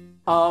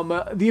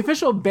 The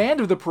official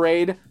band of the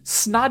parade,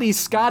 Snotty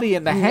Scotty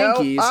and the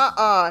Hankies.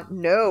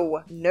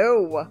 No.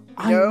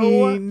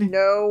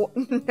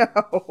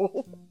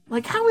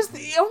 Like, are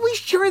we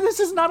sure this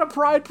is not a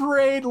pride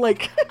parade?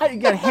 Like, you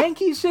got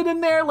Hanky shit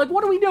in there? Like,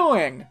 what are we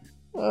doing?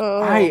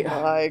 Oh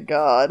my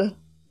god.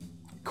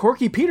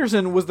 Corky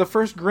Peterson was the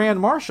first Grand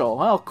Marshal.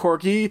 Well,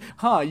 Corky,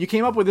 you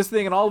came up with this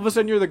thing and all of a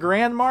sudden you're the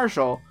Grand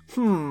Marshal.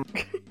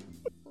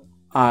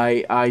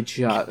 I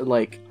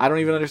don't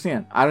even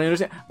understand.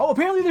 Oh,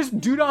 apparently there's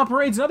doodah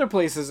parades in other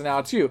places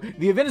now, too.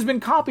 The event has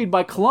been copied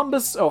by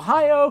Columbus,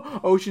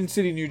 Ohio, Ocean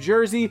City, New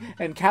Jersey,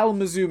 and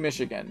Kalamazoo,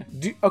 Michigan.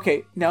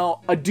 Okay,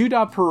 now, a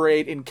doodah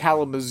parade in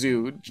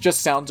Kalamazoo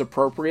just sounds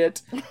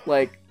appropriate.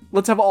 Like,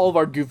 let's have all of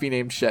our goofy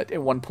name shit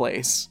in one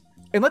place.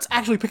 And let's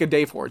actually pick a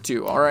day for it,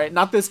 too, alright?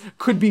 Not this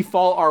could be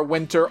fall, or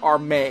winter, or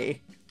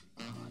May.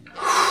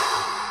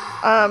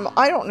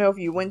 I don't know if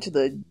you went to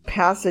the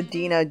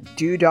Pasadena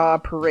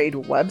Doodah Parade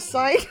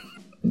website.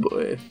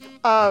 Boy.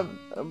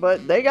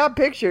 But they got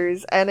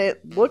pictures, and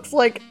it looks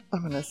like...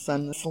 I'm gonna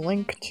send this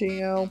link to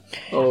you.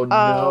 Oh,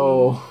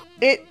 no.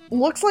 It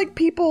looks like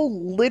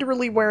people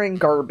literally wearing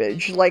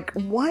garbage. Like,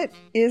 what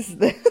is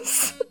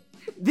this?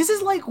 This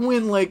is like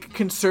when, like,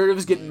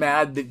 conservatives get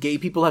mad that gay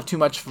people have too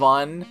much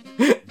fun,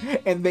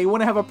 and they want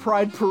to have a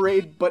pride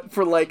parade, but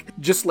for, like,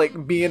 just,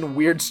 like, being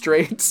weird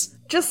straights.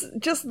 Just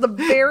the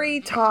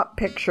very top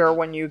picture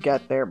when you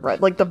get there,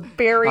 Brett. Like, the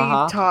very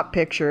top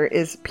picture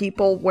is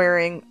people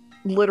wearing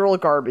literal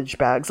garbage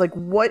bags. Like,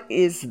 what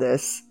is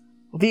this?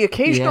 The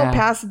occasional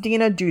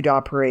Pasadena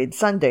Doodah Parade,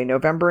 Sunday,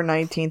 November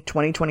 19th,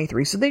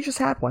 2023. So they just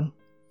had one.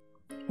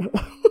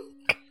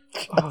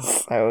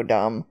 So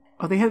dumb.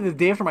 Oh, they had it the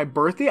day after my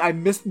birthday? I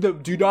missed the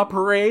doodah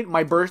parade.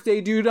 My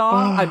birthday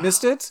doodah. I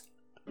missed it.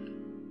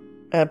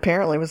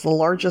 Apparently, it was the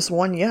largest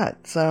one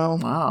yet. So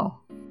wow.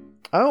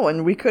 Oh, and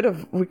you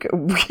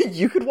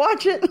could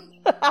watch it.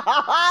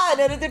 An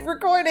edited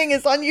recording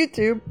is on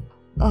YouTube.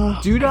 Oh,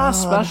 doodah God.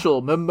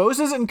 Special,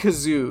 mimosas and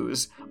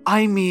kazoos.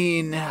 I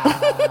mean,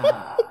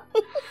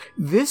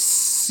 this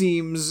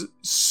seems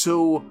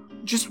so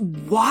just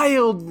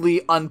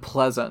wildly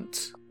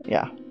unpleasant.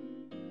 Yeah.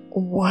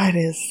 What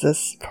is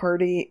this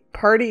party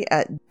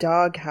at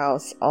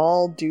Doghouse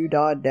all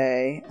doodah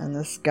day, and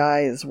this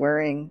guy is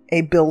wearing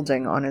a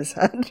building on his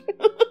head.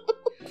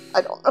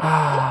 I don't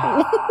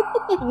know.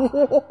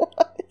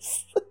 What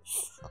is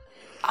this?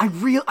 I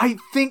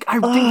think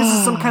this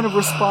is some kind of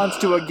response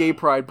to a gay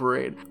pride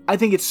parade. I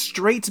think it's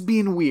straights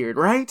being weird,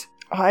 right?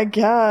 I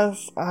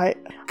guess.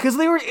 Because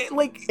they were,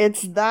 like...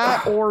 It's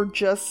that or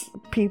just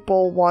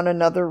people want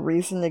another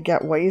reason to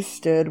get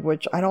wasted,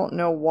 which I don't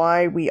know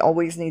why we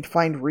always need to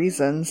find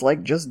reasons.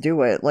 Like, just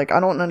do it. Like, I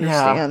don't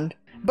understand. Yeah.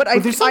 But I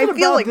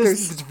feel like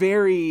there's... It's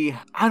very...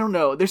 I don't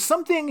know. There's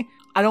something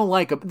I don't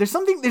like. There's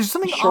something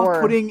sure.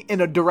 off-putting in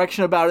a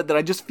direction about it that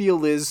I just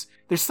feel is...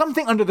 There's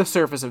something under the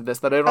surface of this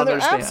that I don't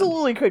understand. There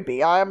absolutely could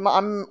be. I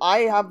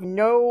have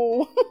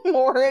no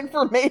more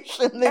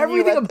information than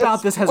everything you at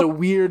about this point. has a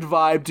weird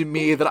vibe to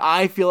me that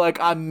I feel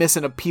like I'm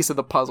missing a piece of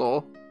the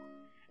puzzle.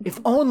 If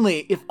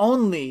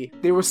only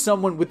there was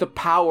someone with the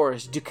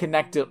powers to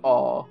connect it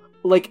all,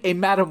 like a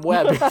Madam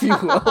Web, if you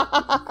will.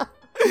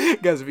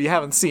 Guys, if you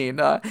haven't seen,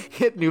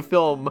 hit new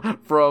film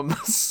from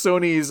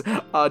Sony's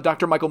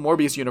Dr. Michael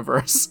Morbius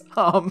universe.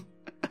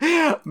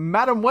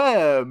 Madam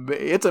Web,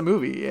 it's a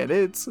movie, and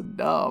it's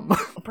dumb.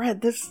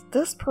 Brad,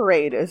 this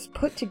parade is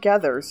put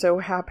together so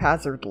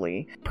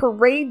haphazardly.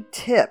 Parade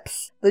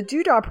tips. The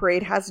Doodah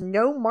Parade has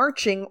no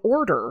marching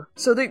order.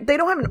 So they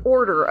don't have an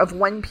order of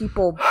when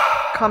people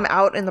come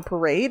out in the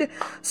parade.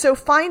 So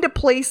find a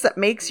place that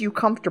makes you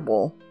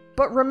comfortable.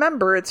 But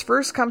remember, it's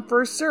first come,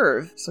 first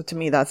serve. So to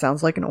me, that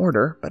sounds like an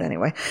order. But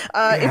anyway,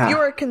 if you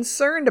are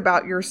concerned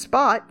about your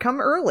spot,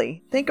 come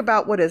early. Think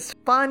about what is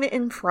fun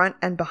in front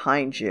and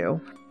behind you.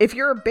 If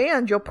you're a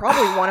band, you'll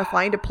probably want to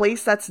find a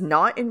place that's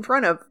not in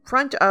front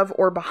of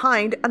or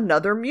behind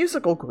another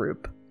musical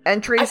group.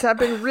 Entries have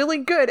been really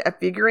good at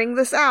figuring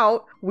this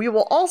out. We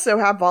will also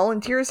have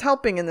volunteers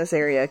helping in this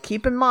area.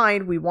 Keep in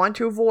mind, we want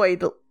to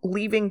avoid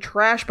leaving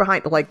trash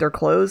behind, like their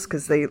clothes,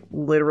 because they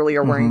literally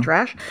are wearing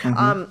trash.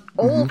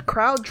 Old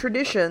crowd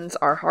traditions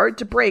are hard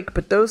to break,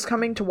 but those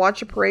coming to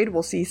watch a parade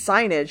will see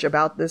signage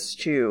about this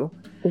too.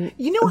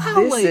 You know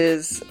how this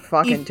is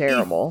fucking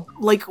terrible.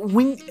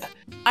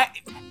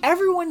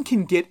 Everyone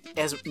can get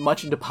as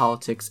much into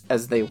politics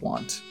as they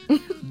want.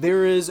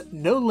 There is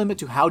no limit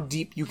to how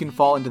deep you can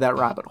fall into that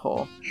rabbit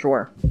hole.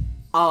 Sure.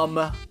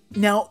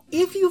 Now,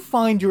 if you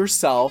find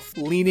yourself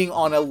leaning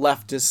on a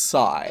leftist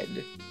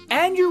side,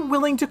 and you're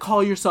willing to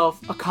call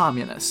yourself a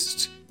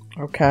communist.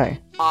 Okay.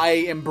 I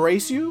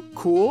embrace you.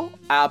 Cool.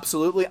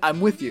 Absolutely. I'm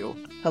with you.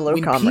 Hello,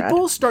 when comrade.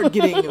 People start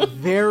getting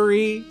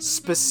very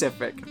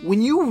specific,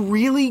 when you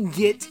really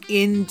get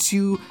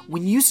into,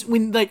 when you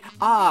start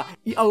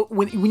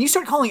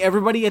calling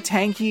everybody a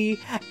tanky,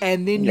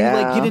 and then you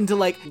like get into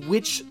like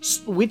which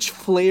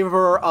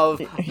flavor of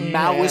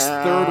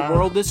Maoist third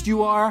worldist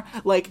you are,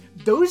 like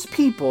those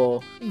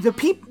people, they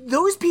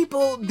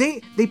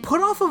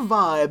put off a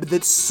vibe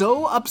that's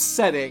so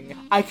upsetting.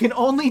 I can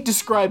only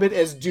describe it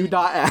as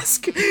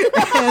Doodah-esque,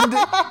 and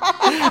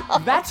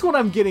that's what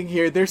I'm getting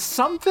here. There's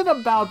something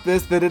about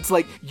this that it's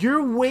like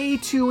you're way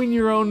too in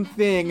your own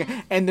thing,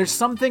 and there's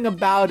something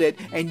about it,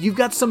 and you've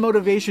got some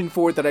motivation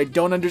for it that I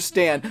don't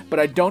understand, but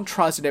I don't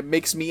trust, and it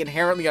makes me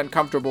inherently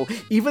uncomfortable,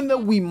 even though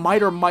we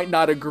might or might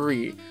not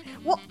agree.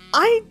 Well,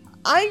 I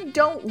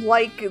don't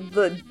like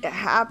the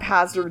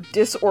haphazard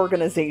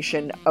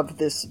disorganization of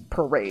this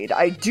parade.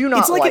 I do not like it.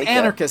 It's like an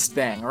anarchist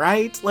thing,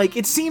 right? Like,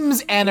 it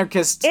seems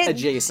anarchist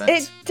adjacent.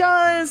 It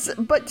does,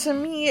 but to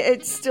me,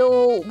 it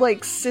still,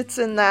 like, sits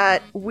in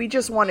that we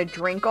just want to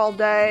drink all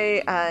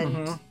day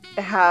and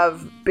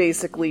have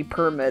basically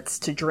permits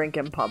to drink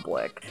in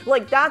public.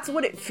 Like, that's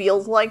what it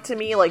feels like to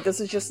me. Like, this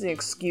is just an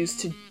excuse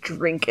to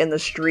drink in the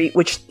street,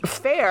 which,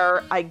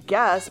 fair, I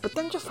guess, but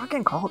then just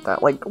fucking call it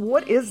that. Like,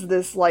 what is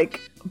this,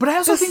 like... But I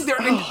also think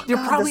they're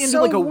probably into,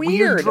 like, a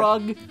weird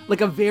drug, like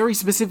a very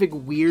specific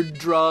weird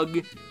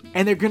drug,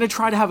 and they're gonna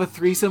try to have a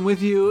threesome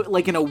with you,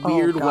 like, in a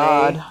weird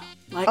way.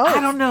 Like,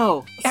 I don't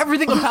know.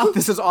 Everything about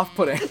this is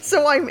off-putting.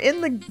 So I'm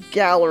in the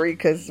gallery,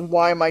 because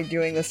why am I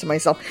doing this to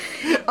myself?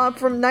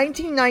 From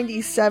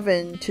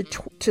 1997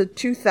 to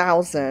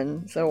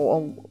 2000,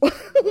 so a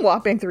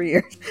whopping 3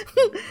 years,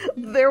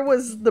 there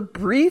was the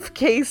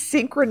briefcase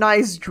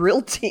synchronized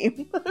drill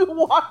team who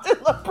walked in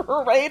the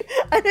parade,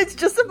 and it's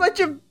just a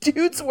bunch of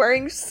dudes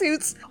wearing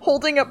suits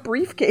holding up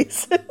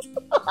briefcases.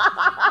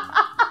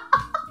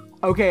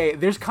 Okay,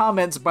 there's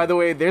comments, by the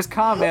way, there's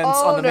comments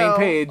on the main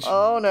page.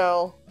 Oh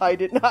no. I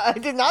did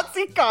not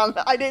see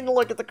comment. I didn't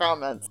look at the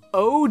comments.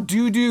 Oh,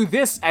 do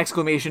this!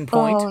 Exclamation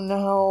point. Oh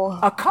no.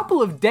 A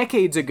couple of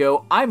decades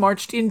ago, I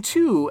marched in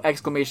too!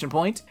 Exclamation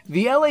point.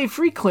 The LA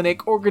Free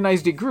Clinic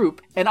organized a group,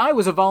 and I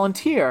was a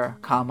volunteer,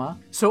 comma.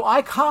 So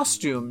I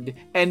costumed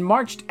and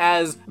marched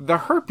as the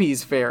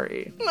Herpes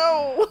Fairy.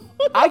 No.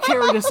 I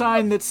carried a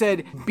sign that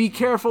said, "Be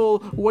careful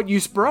what you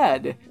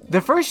spread."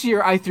 The first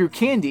year I threw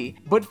candy,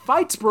 but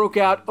fights broke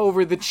out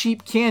over the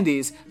cheap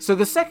candies, so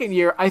the second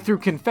year I threw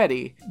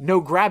confetti. No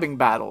grabbing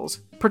battles.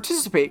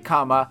 Participate,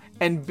 comma,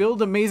 and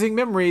build amazing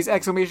memories!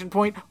 Exclamation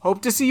point.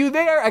 Hope to see you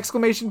there!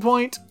 Exclamation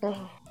point.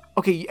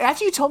 Okay,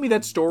 after you told me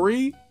that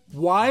story,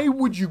 why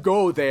would you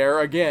go there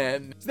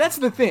again? That's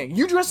the thing.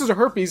 You dressed as a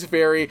herpes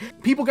fairy,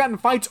 people got in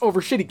fights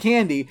over shitty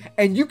candy,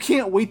 and you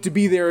can't wait to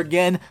be there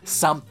again.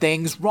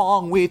 Something's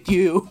wrong with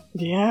you.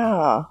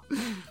 Yeah.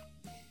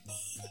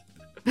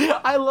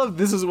 I love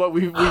this is what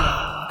we've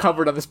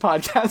covered on this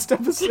podcast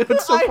episode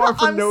so far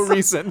for no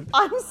reason.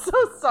 I'm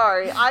so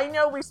sorry. I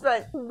know we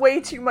spent way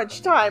too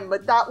much time,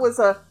 but that was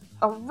a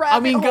rabbit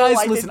I mean, hole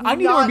guys, listen, I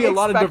knew there would be a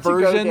lot of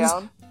diversions.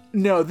 Down.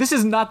 No, this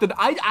is not that.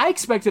 I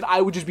expected I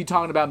would just be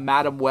talking about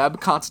Madam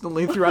Web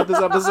constantly throughout this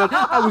episode.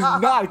 I was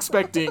not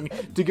expecting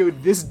to go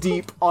this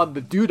deep on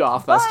the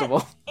Doodah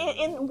Festival.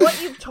 In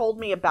what you've told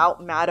me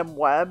about Madam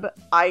Web,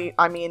 I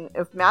mean,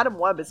 if Madam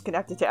Web is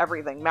connected to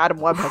everything,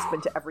 Madam Web has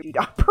been to every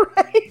Doodah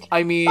parade.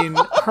 I mean,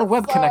 her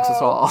web connects us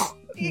all.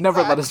 Exactly.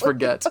 Never let us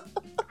forget.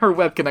 Her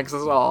web connects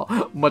us all,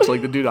 much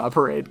like the Doodah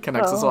parade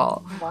connects us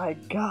all. Oh my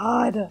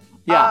god.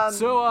 Yeah,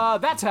 so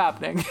that's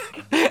happening.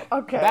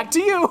 Okay. Back to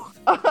you.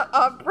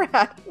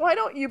 Brad, why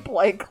don't you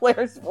play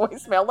Claire's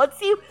voicemail? Let's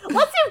see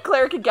if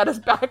Claire can get us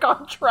back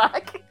on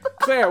track.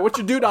 Claire, what's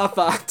your Doodah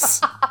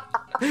thoughts?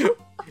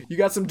 You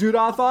got some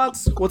Doodah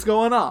thoughts? What's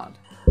going on?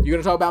 You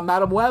gonna talk about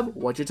Madam Web?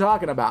 What you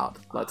talking about?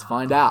 Let's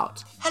find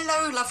out.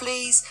 Hello,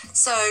 lovelies.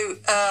 So,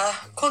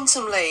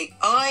 Quantum Leap,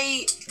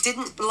 I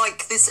didn't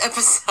like this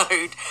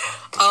episode.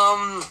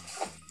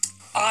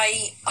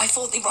 I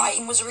thought the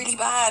writing was really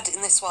bad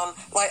in this one.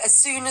 Like, as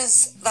soon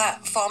as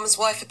that farmer's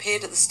wife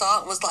appeared at the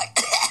start and was like,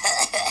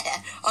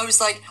 I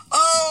was like,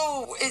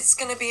 oh, it's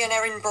going to be an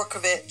Erin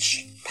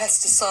Brockovich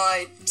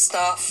pesticide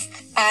stuff.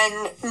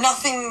 And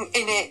nothing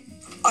in it,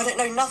 I don't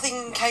know,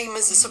 nothing came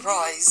as a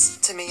surprise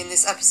to me in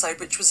this episode,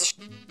 which was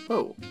a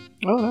Oh.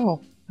 Oh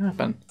no. What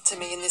happened? To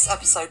me in this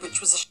episode, which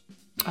was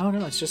a Oh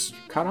no, it's just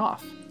cut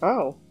off.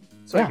 Oh.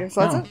 So Yeah, I guess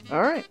that's no. it?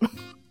 Alright.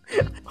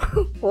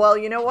 Well,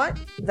 you know what?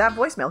 That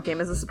voicemail came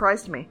as a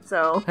surprise to me,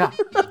 so... Yeah.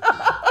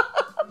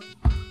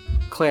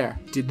 Claire,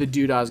 did the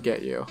Doodahs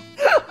get you?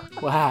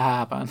 What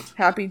happened?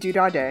 Happy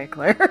Doodah Day,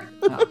 Claire.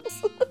 No.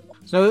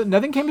 So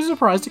nothing came as a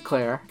surprise to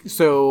Claire.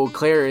 So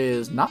Claire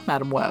is not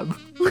Madam Web.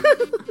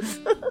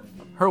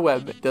 Her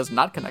web does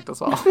not connect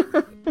us all.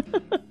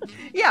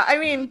 Yeah, I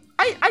mean,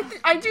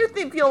 I do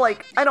feel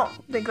like, I don't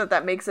think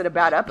that makes it a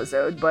bad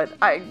episode, but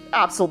I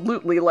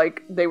absolutely,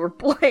 like, they were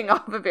playing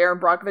off of Erin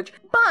Brockovich,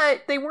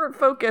 but they weren't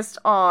focused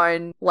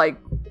on, like,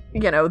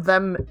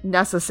 them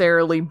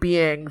necessarily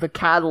being the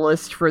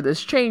catalyst for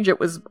this change. It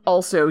was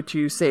also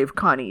to save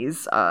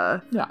Connie's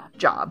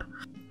job.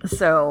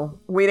 So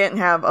we didn't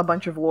have a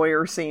bunch of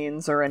lawyer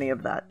scenes or any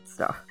of that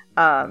stuff.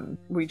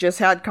 We just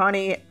had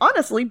Connie,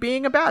 honestly,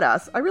 being a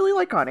badass. I really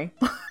like Connie.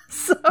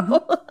 So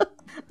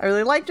I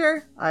really liked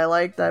her. I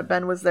liked that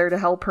Ben was there to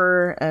help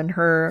her and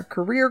her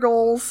career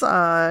goals,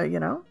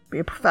 be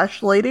a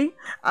professional lady.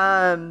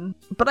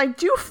 But I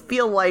do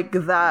feel like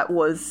that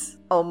was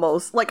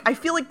almost, I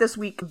feel like this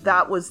week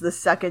that was the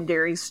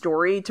secondary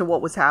story to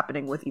what was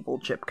happening with Evil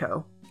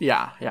Chipko.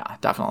 Yeah,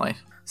 definitely.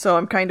 So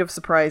I'm kind of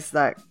surprised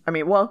that,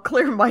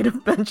 Claire might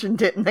have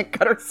mentioned it and then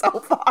cut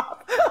herself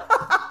off.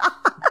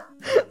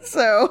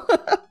 So,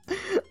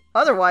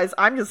 otherwise,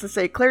 I'm just to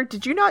say, Claire,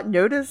 did you not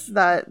notice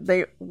that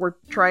they were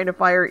trying to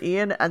fire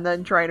Ian and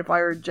then trying to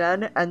fire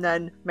Jen and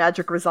then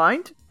Magic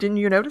resigned? Didn't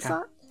you notice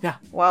that? Yeah.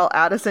 While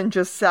Addison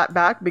just sat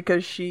back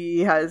because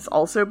she has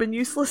also been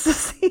useless this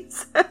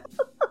season.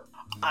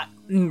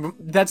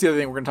 That's the other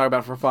thing we're going to talk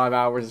about for 5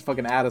 hours is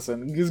fucking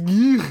Addison.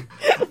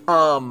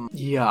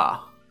 Yeah.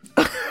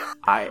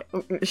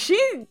 She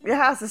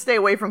has to stay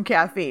away from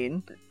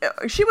caffeine.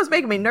 She was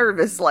making me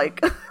nervous,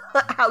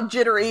 how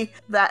jittery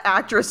that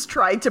actress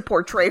tried to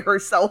portray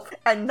herself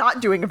and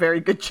not doing a very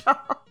good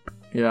job.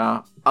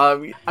 Yeah.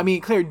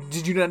 Claire,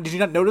 did you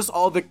not notice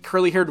all the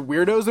curly-haired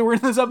weirdos that were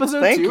in this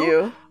episode, Thank too?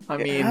 you.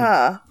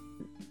 Yeah.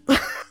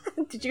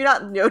 Did you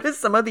not notice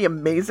some of the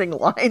amazing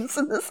lines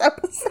in this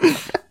episode?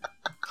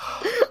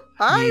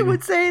 I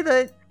would say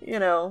that,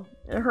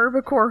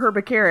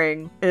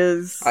 herbicaring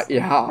is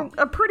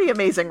a pretty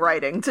amazing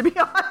writing, to be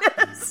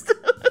honest.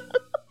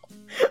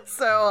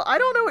 So, I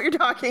don't know what you're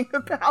talking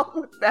about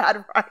with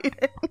bad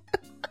writing.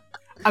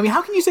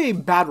 How can you say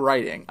bad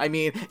writing?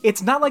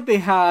 It's not like they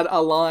had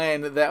a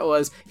line that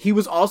was, he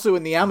was also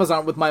in the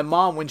Amazon with my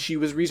mom when she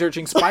was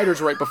researching spiders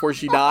right before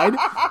she died.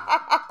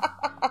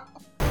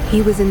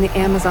 He was in the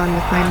Amazon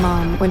with my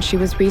mom when she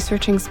was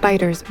researching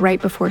spiders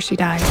right before she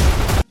died.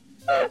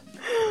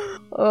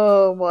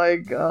 Oh my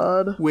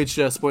god. Which,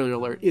 spoiler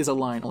alert, is a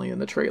line only in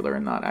the trailer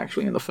and not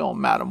actually in the film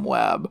Madam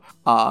Web.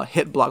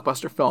 Hit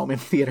blockbuster film in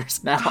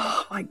theaters now.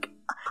 Oh my god.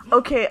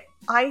 Okay,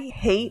 I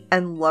hate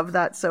and love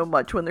that so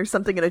much when there's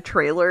something in a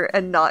trailer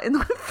and not in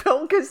the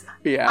film, because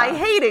I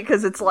hate it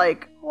because it's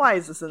like, why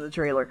is this in the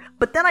trailer?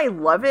 But then I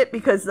love it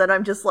because then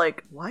I'm just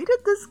like, why did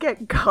this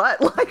get cut?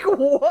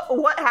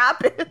 What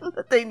happened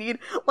that they need?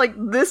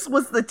 This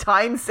was the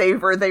time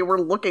saver they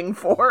were looking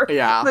for.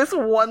 Yeah. This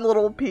one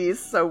little piece,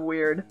 so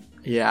weird.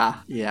 Yeah.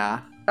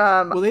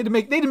 Well, they had to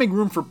make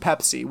room for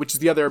Pepsi, which is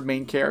the other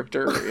main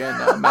character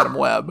in Madam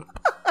Web.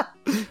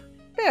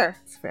 Fair.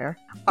 It's fair.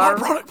 Our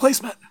product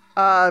placement.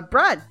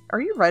 Brad, are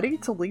you ready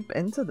to leap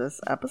into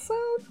this episode?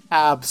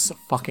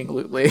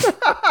 Abso-fucking-lutely.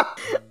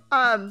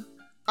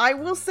 I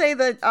will say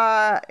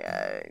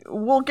that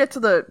we'll get to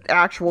the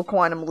actual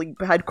Quantum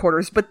Leap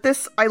headquarters, but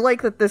I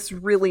like that this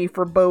really,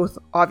 for both,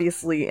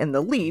 obviously in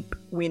the leap,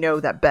 we know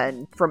that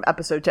Ben, from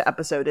episode to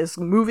episode, is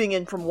moving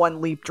in from one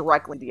leap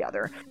directly to the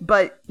other.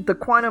 But the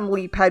Quantum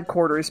Leap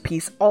headquarters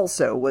piece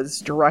also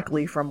was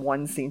directly from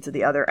one scene to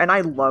the other, and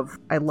I love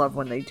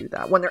when they do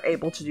that, when they're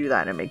able to do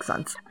that, and it makes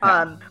sense.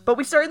 Yeah. But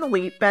we start in the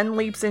leap. Ben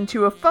leaps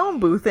into a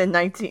phone booth in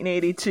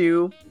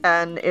 1982,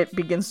 and it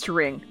begins to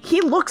ring. He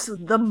looks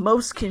the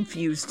most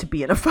confused to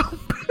be in a phone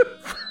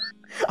booth.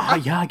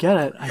 Yeah, I get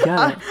it.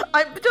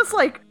 I'm just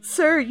like,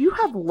 sir, you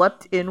have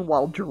leapt in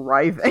while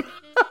driving.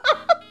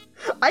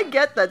 I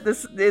get that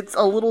it's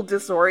a little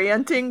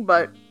disorienting,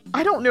 but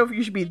I don't know if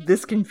you should be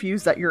this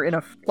confused that you're in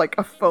a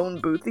phone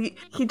booth.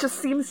 He just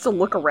seems to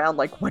look around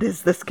like, what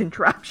is this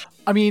contraption?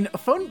 A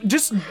phone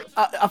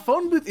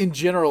booth in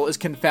general is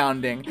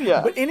confounding.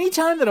 Yeah. But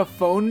anytime that a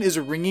phone is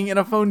ringing in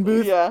a phone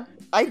booth, yeah,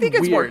 I think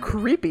it's weird. More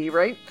creepy,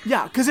 right?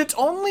 Yeah, because it's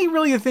only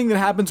really a thing that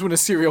happens when a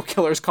serial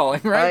killer's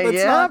calling, right?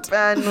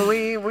 And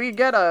we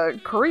get a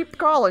creep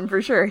calling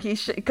for sure.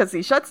 Because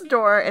he shuts the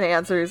door and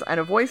answers, and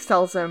a voice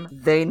tells him,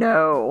 they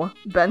know.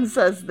 Ben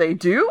says, they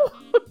do?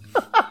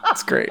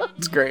 It's great.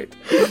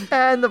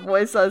 And the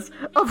voice says,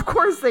 of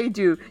course they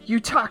do. You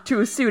talked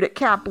to a suit at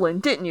Kaplan,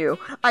 didn't you?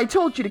 I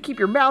told you to keep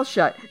your mouth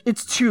shut.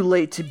 It's too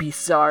late to be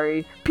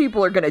sorry.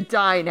 People are gonna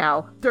die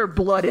now. Their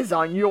blood is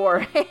on your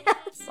hands.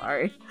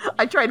 Sorry.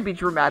 I tried to be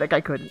dramatic.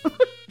 I couldn't.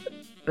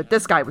 But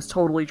this guy was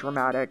totally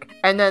dramatic.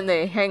 And then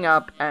they hang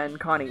up and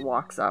Connie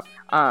walks up.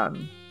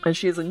 And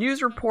she's a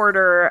news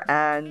reporter,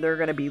 and they're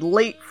going to be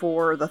late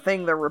for the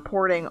thing they're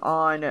reporting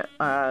on.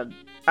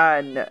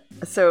 And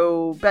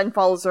so Ben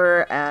follows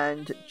her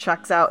and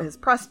checks out his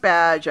press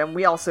badge, and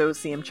we also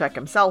see him check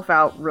himself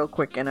out real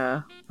quick in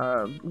a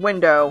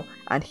window,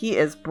 and he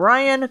is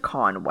Brian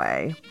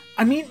Conway.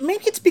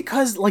 Maybe it's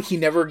because, he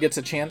never gets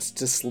a chance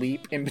to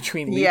sleep in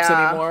between leaps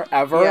anymore,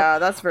 ever. Yeah,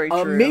 that's very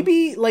true.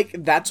 Maybe,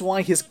 that's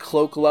why his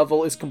cloak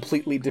level is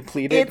completely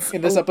depleted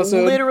in this episode.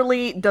 It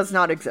literally does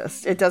not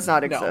exist. It does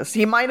not exist. No.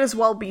 He might as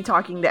well be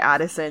talking to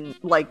Addison,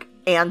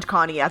 and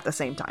Connie at the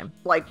same time.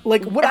 Like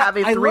what have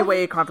a I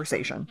three-way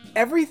conversation.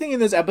 Everything in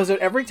this episode,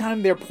 every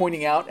time they're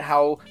pointing out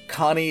how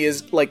Connie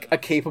is like a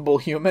capable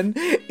human,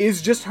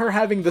 is just her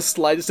having the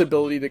slightest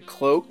ability to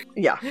cloak.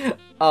 Yeah.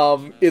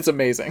 It's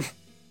amazing.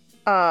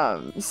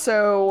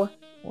 So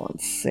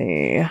let's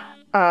see.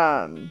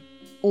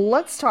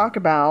 Let's talk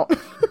about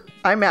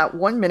I'm at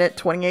 1 minute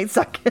 28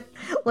 seconds.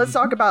 Let's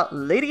talk about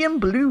Lady in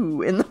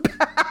Blue in the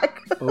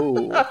back.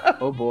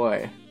 Oh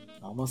boy.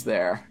 Almost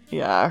there.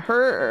 Yeah,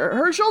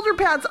 her shoulder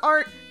pads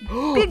aren't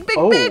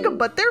big,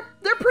 but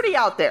they're pretty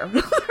out there.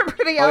 They're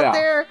pretty out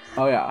there.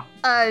 Oh yeah.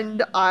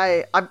 And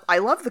I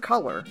love the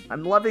color.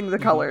 I'm loving the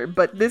color,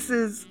 but this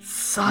is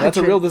such That's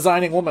a real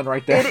designing woman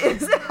right there. It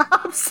is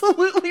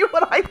absolutely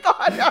what I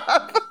thought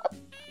of.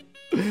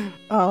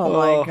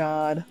 Oh my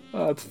god.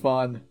 That's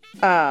fun.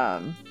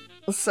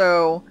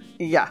 So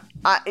yeah,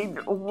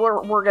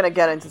 we're gonna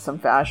get into some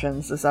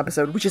fashions this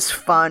episode, which is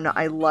fun.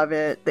 I love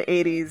it. The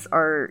 80s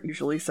are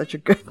usually such a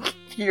good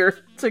year.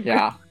 It's a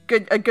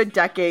good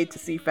decade to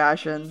see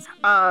fashions.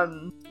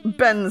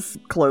 Ben's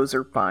clothes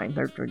are fine.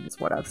 They're just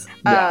whatevs.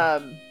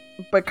 Yeah.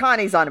 But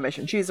Connie's on a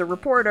mission. She's a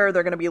reporter.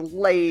 They're going to be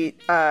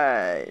late.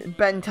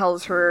 Ben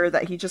tells her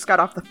that he just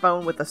got off the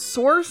phone with a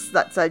source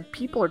that said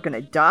people are going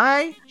to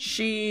die.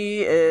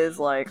 She is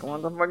like,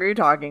 what the fuck are you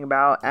talking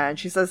about? And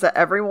she says that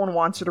everyone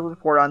wants her to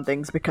report on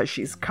things because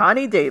she's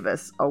Connie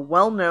Davis, a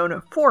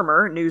well-known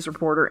former news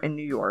reporter in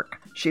New York.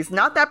 She's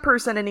not that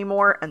person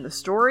anymore, and the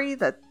story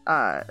that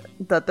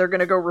they're going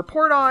to go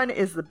report on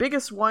is the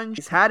biggest one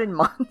she's had in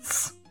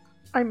months.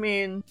 I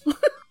mean,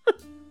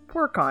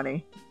 poor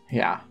Connie.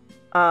 Yeah.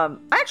 I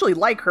actually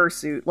like her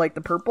suit. Like,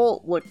 the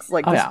purple looks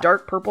like this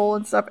dark purple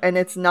and stuff, and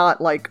it's not,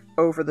 like,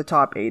 over the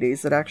top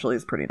 80s. It actually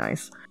is pretty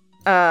nice.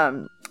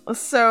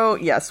 So,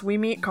 yes, we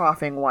meet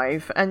Coughing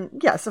Wife, and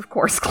yes, of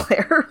course,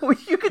 Claire.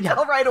 You can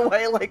tell right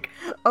away, like,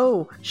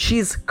 oh,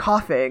 she's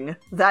coughing.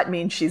 That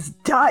means she's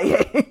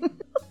dying.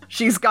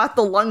 She's got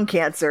the lung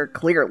cancer,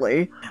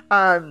 clearly.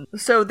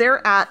 So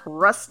they're at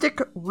Rustic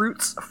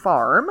Roots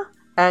Farm,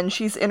 and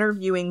she's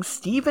interviewing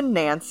Steve and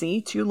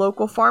Nancy, two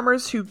local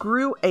farmers who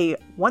grew a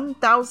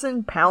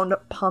 1,000-pound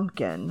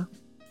pumpkin.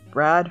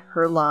 Brad,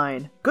 her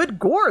line. Good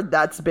gourd,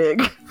 that's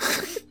big.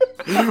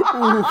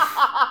 Oof.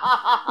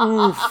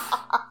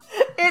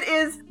 It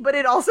is, but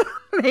it also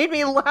made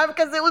me laugh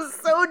because it was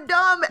so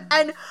dumb.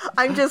 And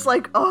I'm just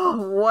like,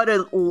 oh, what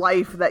a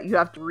life that you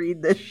have to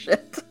read this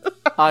shit.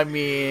 I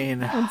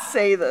mean... and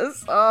say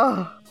this.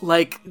 Oh.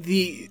 Like,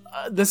 the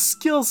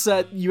skill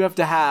set you have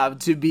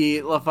to be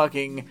a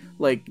fucking,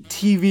 like,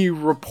 TV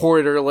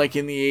reporter, like,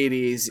 in the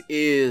 80s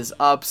is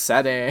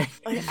upsetting.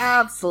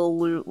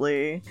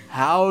 Absolutely.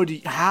 How do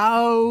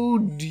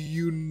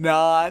you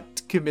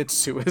not commit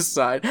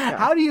suicide? Yeah.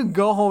 How do you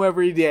go home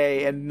every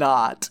day and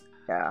not?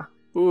 Yeah.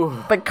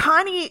 Ooh. But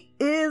Connie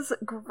is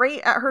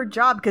great at her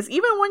job, because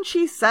even when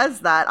she says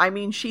that, I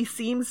mean, she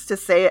seems to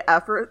say it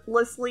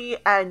effortlessly,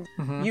 and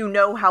you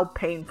know how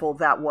painful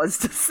that was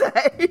to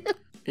say.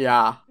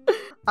 Yeah.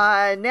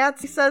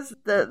 Nancy says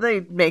that they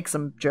make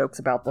some jokes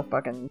about the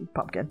fucking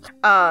pumpkin.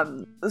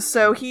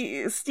 So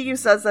Steve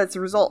says that's a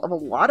result of a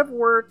lot of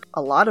work,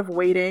 a lot of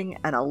waiting,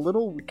 and a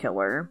little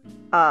killer.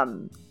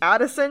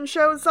 Addison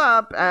shows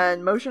up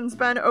and motions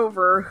Ben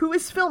over, who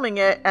is filming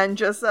it, and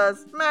just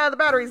says, the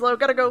battery's low,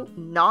 gotta go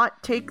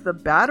not take the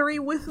battery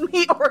with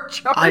me or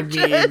charge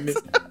it.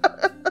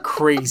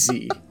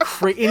 Crazy.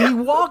 And he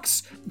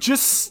walks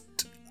just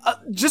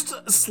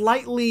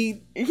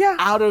slightly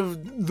out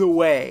of the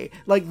way.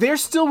 Like, they're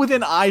still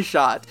within eye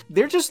shot.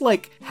 They're just,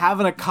 like,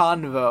 having a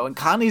convo, and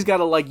Connie's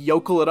gotta, like,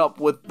 yokel it up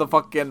with the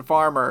fucking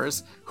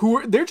farmers,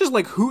 they're just,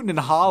 like, hooting and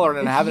hollering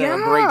and having a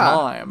great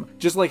time.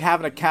 Just, like,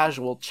 having a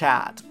casual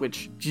chat,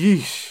 which,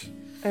 geesh.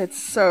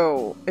 It's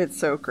so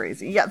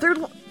crazy. Yeah, they're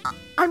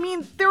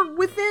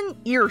within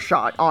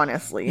earshot,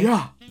 honestly.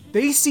 Yeah.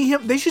 They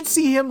should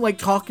see him, like,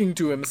 talking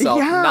to himself,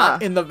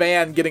 not in the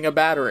van getting a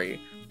battery.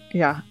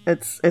 Yeah,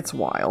 it's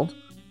wild.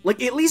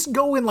 Like, at least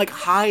go and, like,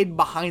 hide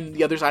behind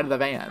the other side of the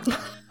van.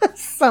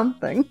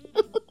 Something.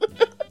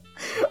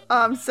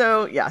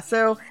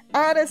 So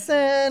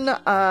Addison,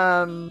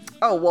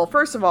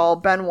 first of all,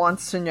 Ben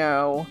wants to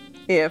know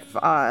if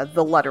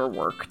the letter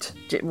worked.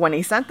 When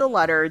he sent the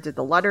letter, did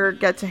the letter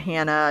get to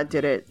Hannah?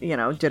 Did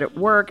it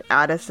work?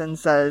 Addison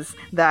says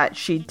that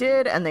she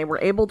did, and they were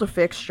able to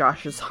fix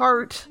Josh's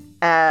heart.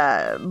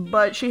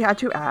 But she had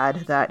to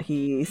add that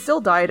he still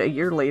died a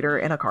year later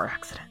in a car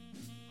accident.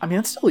 I mean,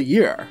 that's still a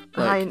year.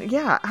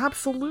 Yeah,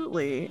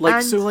 absolutely. Like,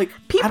 and so, like,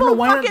 people I don't know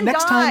why fucking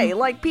next die. time...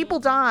 Like, people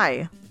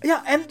die.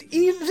 Yeah, and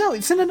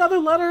send another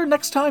letter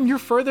next time you're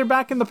further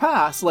back in the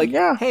past. Like,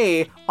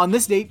 hey, on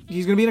this date,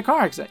 he's gonna be in a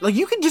car accident. Like,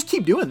 you can just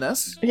keep doing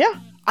this.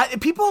 Yeah.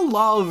 People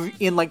love,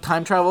 in, like,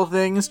 time travel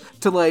things,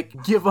 to,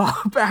 like, give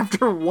up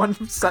after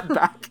one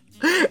setback.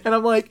 And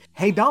I'm like,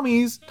 hey,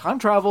 dummies, time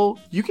travel,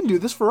 you can do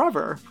this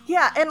forever.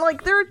 Yeah, and,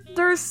 like,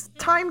 there's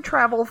time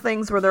travel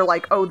things where they're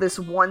like, oh, this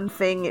one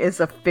thing is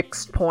a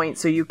fixed point,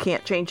 so you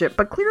can't change it.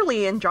 But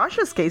clearly, in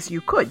Josh's case, you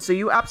could. So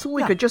you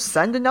absolutely could just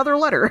send another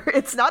letter.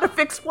 It's not a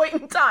fixed point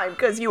in time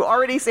because you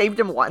already saved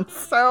him once.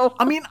 So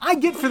I mean, I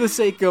get for the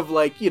sake of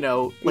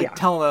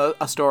telling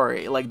a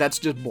story. Like, that's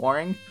just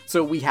boring.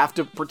 So we have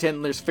to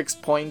pretend there's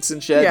fixed points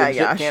and shit. And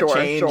shit can't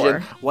change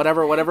and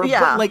whatever. Yeah.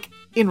 But like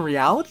in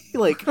reality,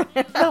 like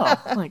no,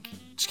 like.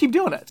 Just keep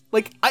doing it.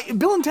 Like,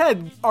 Bill and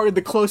Ted are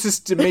the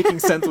closest to making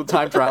sense with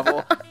time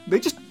travel. They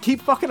just keep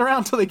fucking around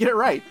until they get it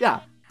right. Yeah.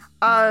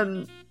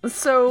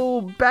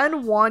 So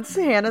Ben wants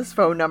Hannah's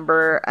phone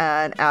number,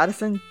 and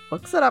Addison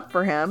looks it up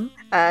for him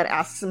and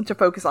asks him to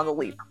focus on the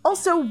leap.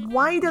 Also,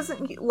 why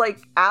doesn't he,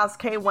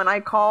 ask, hey, when I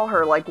call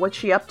her, what's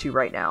she up to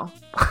right now?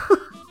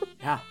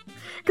 Yeah.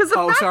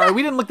 Sorry,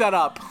 we didn't look that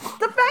up.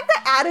 The fact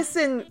that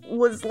Addison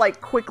was,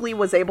 quickly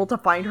was able to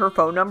find her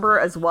phone number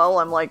as well,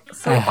 I'm like,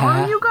 so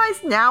are you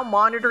guys now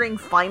monitoring,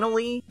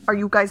 finally? Are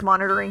you guys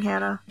monitoring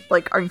Hannah?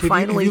 Are you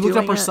finally have you looked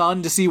doing up her it?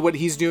 son to see what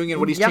he's doing and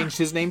what he's changed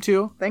his name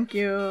to? Thank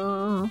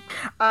you.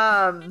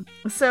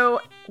 So,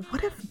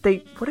 what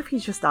if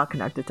he's just not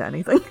connected to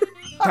anything?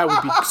 That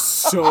would be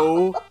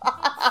so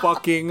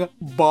fucking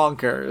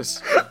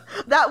bonkers.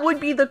 That would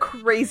be the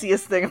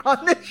craziest thing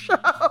on this show.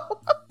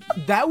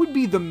 That would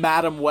be the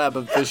Madam Web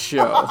of this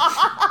show.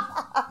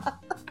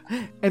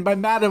 And by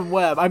Madam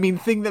Web, I mean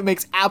thing that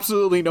makes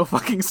absolutely no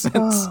fucking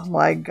sense. Oh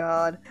my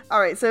god.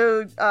 Alright,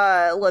 so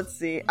let's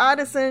see.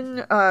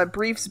 Addison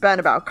briefs Ben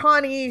about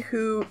Connie,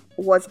 who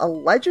was a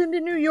legend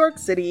in New York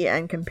City,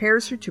 and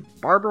compares her to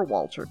Barbara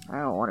Walters. I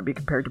don't want to be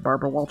compared to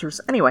Barbara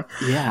Walters. Anyway,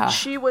 yeah.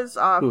 She was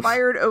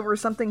fired over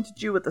something to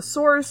do with the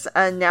source,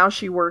 and now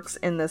she works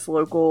in this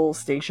local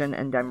station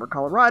in Denver,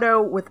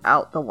 Colorado,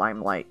 without the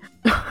limelight.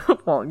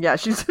 Well, yeah,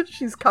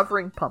 she's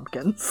covering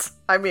pumpkins.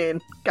 I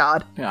mean,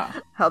 God. Yeah.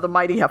 How the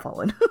mighty have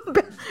fallen.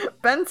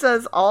 Ben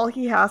says all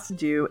he has to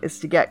do is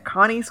to get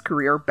Connie's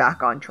career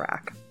back on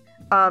track.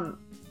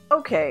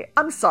 Okay,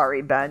 I'm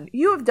sorry, Ben.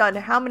 You have done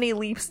how many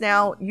leaps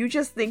now? You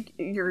just think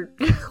your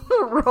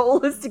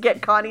role is to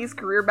get Connie's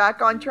career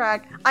back on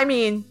track? I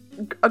mean,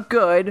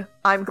 good.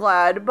 I'm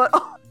glad, but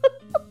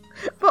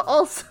but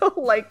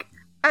also,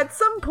 at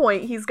some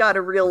point, he's got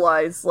to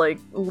realize,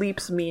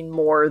 leaps mean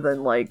more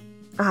than,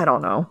 I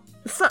don't know.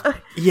 So,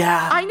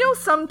 yeah. I know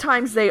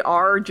sometimes they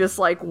are just,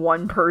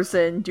 one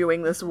person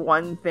doing this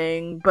one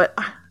thing, but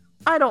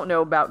I don't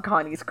know about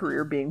Connie's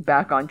career being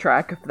back on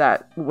track if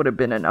that would have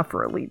been enough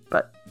for a leap,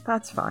 but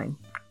that's fine.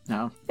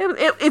 No.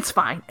 It's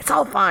fine. It's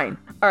all fine.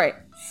 All right.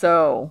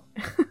 So,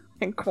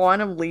 in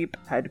Quantum Leap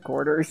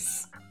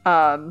headquarters,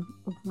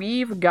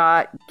 we've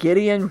got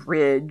Gideon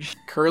Ridge.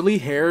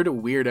 Curly-haired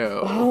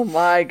weirdo. Oh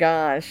my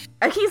gosh.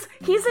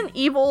 He's an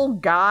evil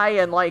guy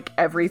in,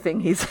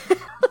 everything he's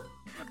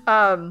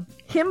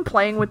him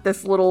playing with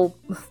this little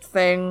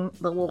thing,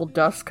 the little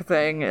dusk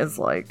thing, is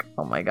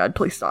oh my god,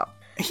 please stop.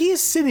 He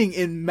is sitting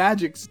in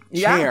Magic's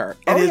chair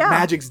at his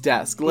Magic's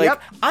desk.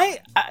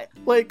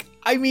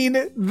 I mean,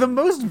 the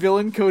most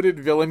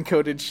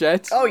villain-coded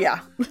shit. Oh yeah.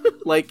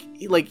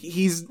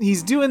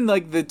 he's doing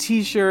the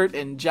t-shirt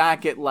and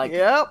jacket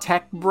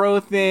tech bro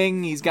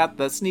thing. He's got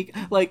the sneak.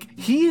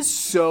 He is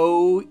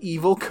so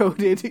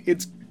evil-coded.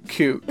 It's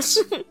cute.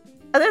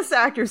 And this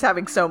actor's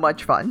having so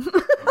much fun.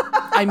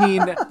 I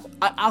mean,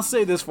 I'll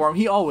say this for him.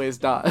 He always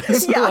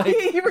does. Yeah,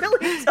 he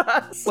really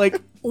does.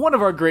 One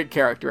of our great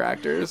character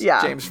actors,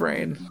 James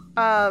Frain.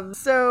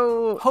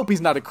 So... Hope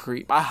he's not a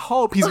creep. I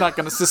hope he's not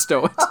going to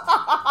cysto it.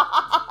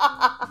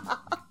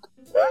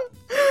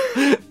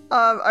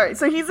 Alright,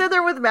 so he's in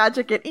there with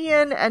Magic and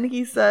Ian, and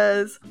he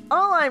says,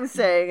 all I'm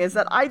saying is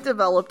that I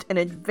developed an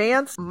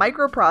advanced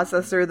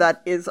microprocessor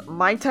that is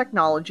my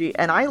technology,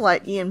 and I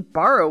let Ian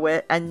borrow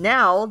it, and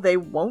now they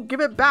won't give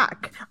it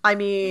back. I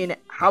mean,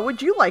 how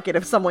would you like it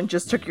if someone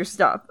just took your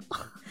stuff?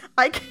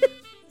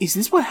 Is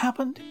this what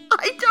happened?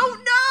 I don't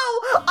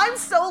know! I'm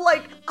so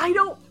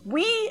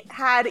we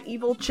had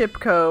Evil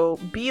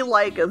Chipko be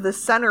the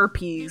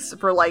centerpiece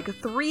for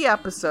 3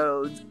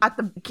 episodes at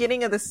the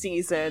beginning of the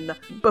season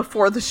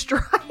before the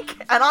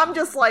strike. And I'm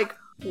just what?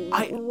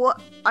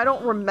 I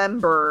don't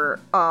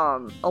remember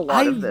a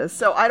lot of this,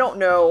 so I don't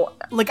know.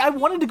 I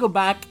wanted to go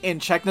back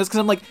and check this because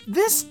I'm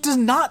this does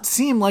not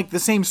seem like the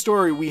same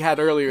story we had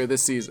earlier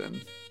this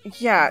season.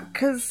 Yeah,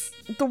 because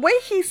the way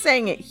he's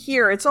saying it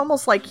here, it's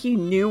almost like he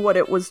knew what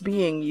it was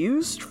being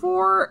used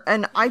for,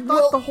 and I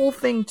thought the whole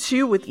thing,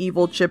 too, with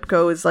Evil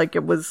Chipko is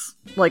it was,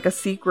 a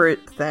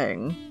secret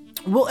thing.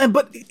 Well,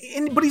 but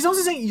he's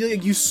also saying,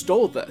 you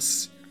stole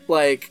this.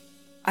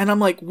 And I'm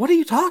what are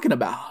you talking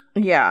about?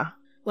 Yeah.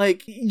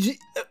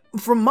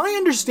 From my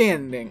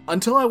understanding,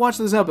 until I watched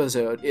this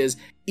episode, is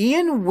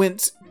Ian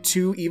went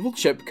to Evil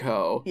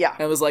Chipko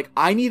and was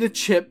I need a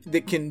chip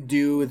that can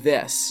do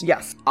this.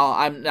 Yes.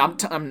 I'm not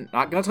going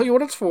to tell you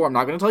what it's for. I'm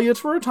not going to tell you it's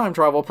for a time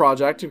travel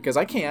project because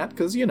I can't,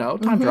 because,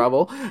 time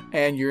travel,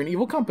 and you're an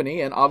evil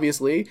company, and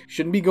obviously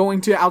shouldn't be going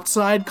to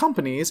outside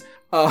companies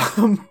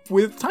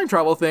with time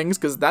travel things,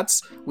 because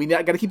we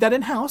got to keep that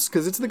in-house,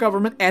 because it's the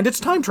government, and it's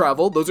time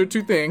travel. Those are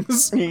two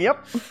things.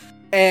 Yep.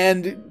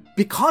 And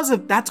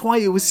that's why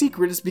it was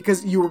secret, is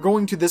because you were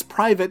going to this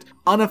private,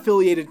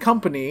 unaffiliated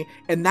company,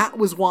 and that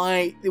was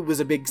why it was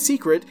a big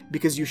secret,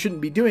 because you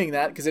shouldn't be doing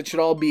that, because it should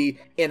all be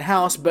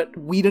in-house, but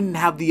we didn't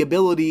have the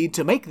ability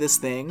to make this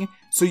thing,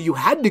 so you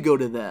had to go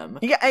to them.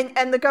 Yeah,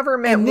 and the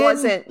government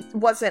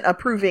wasn't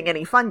approving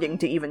any funding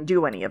to even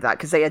do any of that,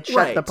 because they had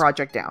shut the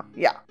project down.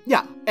 Yeah.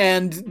 Yeah,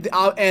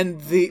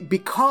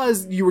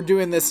 because you were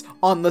doing this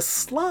on the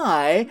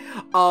sly,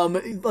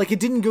 like, it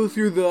didn't go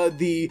through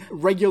the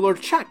regular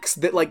checks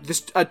that, like,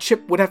 just a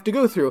chip would have to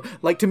go through,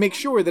 like, to make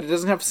sure that it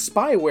doesn't have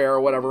spyware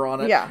or whatever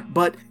on it. Yeah.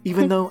 But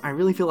even though I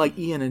really feel like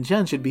Ian and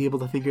Jen should be able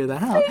to figure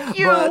that out. Thank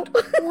you.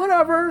 But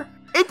whatever.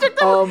 It took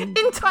them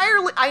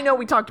entirely... I know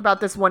we talked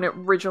about this one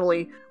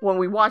originally when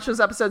we watched those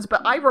episodes,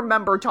 but I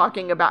remember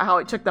talking about how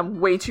it took them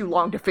way too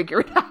long to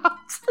figure it out.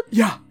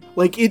 Yeah.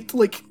 Like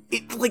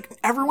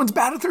everyone's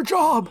bad at their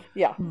job.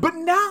 Yeah. But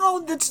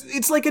now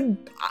it's like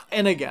and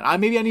again,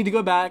 maybe I need to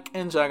go back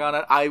and check on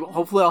it.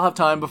 Hopefully I'll have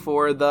time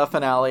before the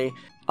finale.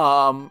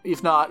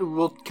 If not,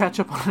 we'll catch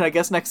up on it, I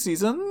guess, next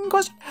season?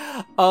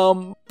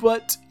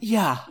 But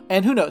yeah,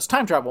 and who knows?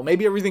 Time travel.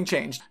 Maybe everything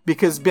changed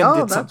because Ben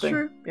did something.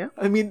 True. Yeah.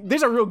 I mean,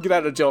 there's a real get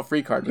out of jail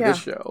free card with this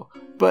show.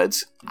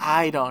 But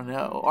I don't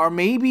know. Or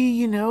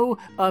maybe,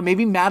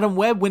 maybe Madam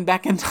Web went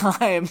back in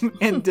time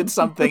and did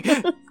something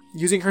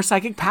using her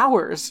psychic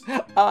powers.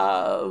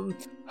 I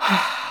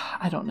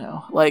don't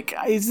know. Like,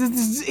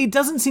 it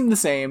doesn't seem the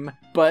same,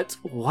 but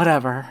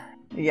whatever.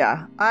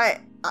 Yeah.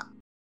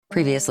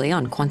 Previously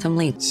on Quantum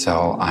Leap.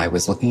 So I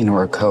was looking into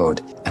her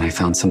code, and I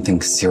found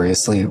something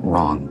seriously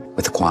wrong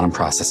with the quantum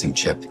processing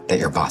chip that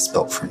your boss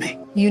built for me.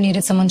 You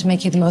needed someone to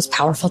make you the most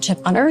powerful chip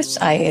on Earth.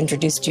 I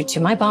introduced you to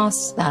my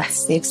boss.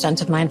 That's the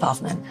extent of my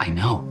involvement. I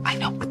know,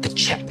 but the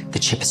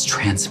chip is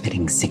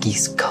transmitting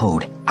Ziggy's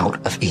code out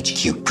of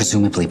HQ,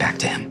 presumably back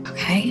to him.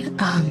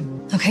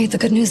 Okay, the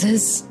good news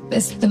is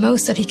the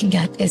most that he can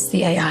get is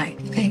the AI,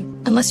 okay?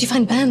 Unless you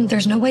find Ben,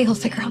 there's no way he'll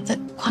figure out that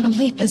Quantum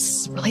Leap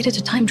is related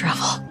to time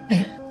travel.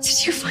 Wait,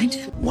 did you find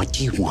him? What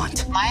do you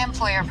want? My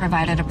employer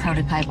provided a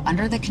prototype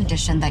under the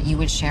condition that you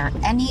would share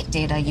any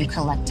data you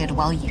collected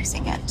while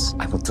using it.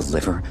 I will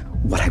deliver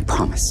what I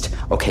promised,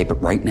 okay? But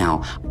right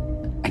now,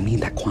 I need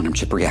that quantum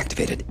chip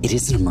reactivated. It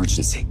is an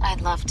emergency.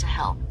 I'd love to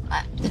help,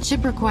 but the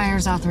chip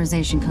requires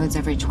authorization codes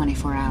every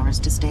 24 hours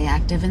to stay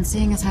active, and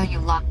seeing as how you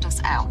locked us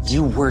out.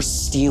 You were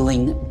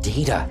stealing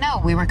data.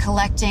 No, we were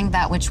collecting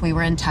that which we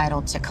were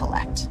entitled to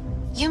collect.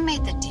 You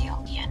made the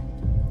deal, Ian.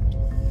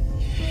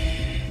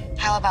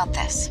 How about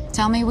this?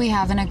 Tell me we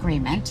have an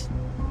agreement,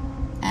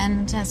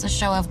 and as a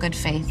show of good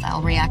faith,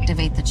 I'll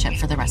reactivate the chip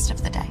for the rest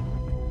of the day.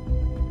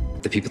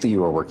 The people that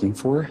you are working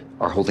for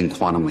are holding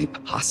Quantum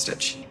Leap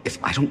hostage.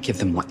 If I don't give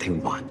them what they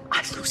want,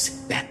 I lose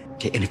it, Ben.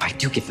 Okay, and if I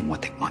do give them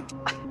what they want,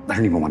 I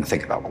don't even want to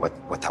think about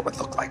what that would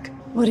look like.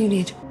 What do you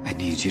need? I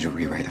need you to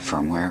rewrite the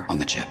firmware on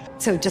the chip.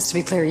 So just to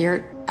be clear,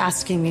 you're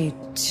asking me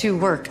to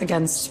work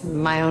against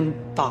my own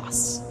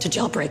boss, to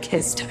jailbreak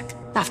his tech.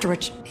 After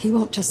which, he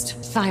won't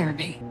just fire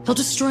me. He'll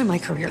destroy my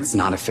career. It's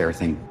not a fair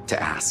thing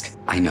to ask.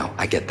 I know,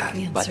 I get that.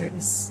 The answer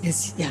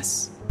is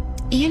yes.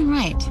 Ian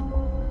Wright,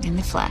 in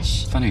the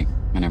flesh. Funny,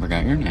 I never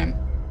got your name.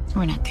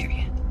 We're not there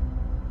yet.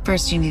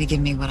 First, you need to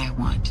give me what I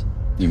want.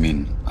 You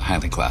mean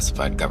highly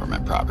classified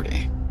government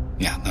property?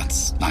 Yeah,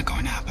 that's not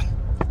going to happen.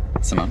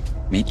 Simone,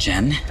 meet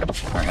Jen,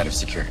 our head of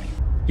security.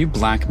 You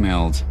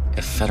blackmailed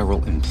a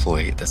federal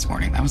employee this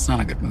morning. That was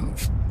not a good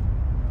move.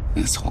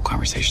 And this whole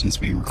conversation's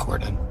being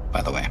recorded,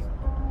 by the way.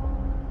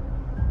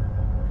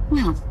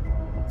 Well,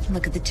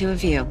 look at the two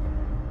of you.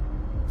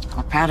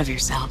 All proud of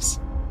yourselves.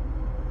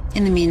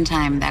 In the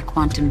meantime, that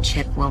quantum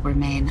chip will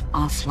remain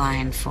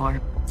offline for,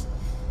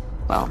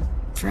 well,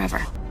 forever.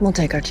 We'll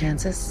take our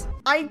chances.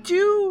 I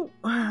do...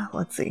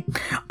 Let's see.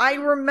 I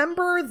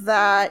remember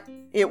that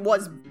it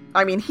was...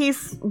 I mean,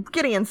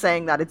 Gideon's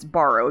saying that it's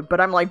borrowed, but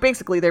I'm like,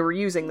 basically they were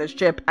using this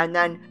chip, and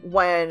then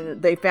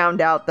when they found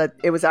out that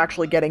it was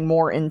actually getting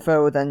more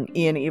info than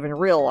Ian even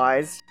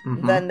realized,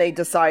 then they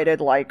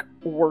decided, like,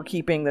 we're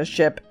keeping this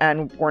chip,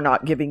 and we're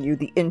not giving you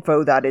the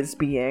info that is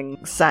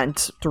being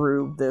sent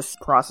through this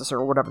processor,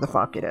 or whatever the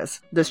fuck it is.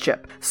 This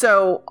chip.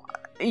 So...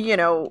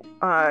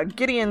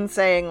 Gideon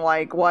saying,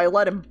 like, well, I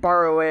let them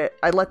borrow it,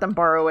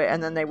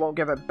 and then they won't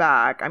give it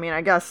back. I mean,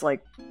 I guess,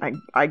 like,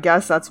 I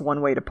guess that's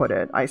one way to put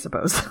it, I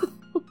suppose.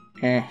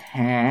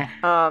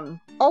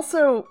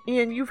 Also,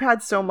 Ian, you've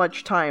had so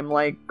much time,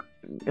 like,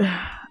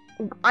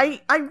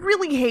 I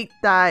really hate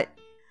that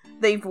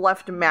they've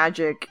left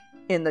magic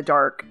in the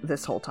dark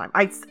this whole time.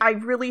 I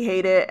really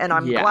hate it, and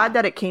I'm glad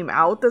that it came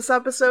out this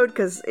episode,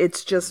 because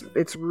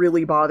it's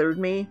really bothered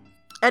me.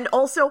 And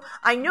also,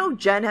 I know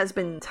Jen has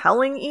been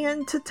telling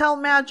Ian to tell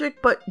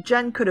Magic, but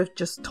Jen could have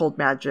just told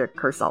Magic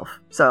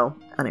herself. So,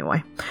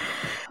 anyway.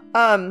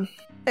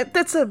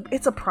 It's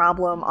a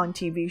problem on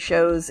TV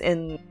shows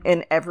in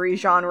every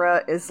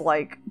genre, is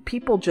like,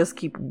 people just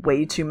keep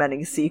way too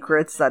many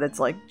secrets that it's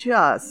like,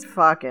 just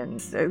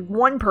fucking,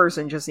 one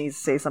person just needs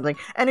to say something.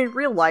 And in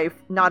real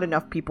life, not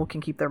enough people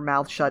can keep their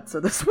mouth shut, so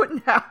this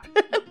wouldn't happen.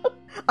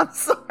 I'm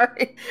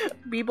sorry.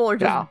 People are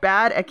just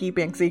bad at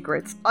keeping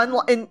secrets.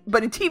 But in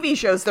TV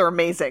shows, they're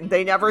amazing.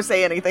 They never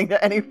say anything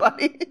to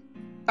anybody.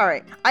 All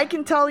right. I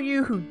can tell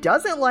you who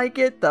doesn't like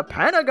it, the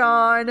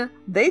Pentagon.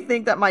 They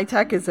think that my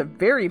tech is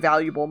very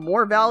valuable,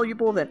 more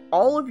valuable than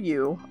all of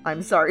you,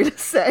 I'm sorry to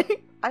say.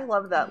 I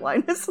love that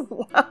line as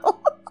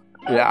well.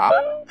 Yeah.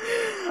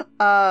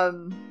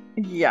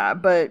 Yeah,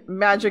 but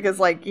Magic is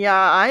like, yeah,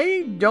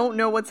 I don't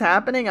know what's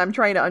happening. I'm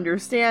trying to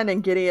understand.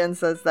 And Gideon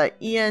says that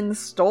Ian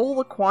stole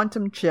the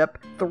quantum chip,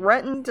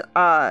 threatened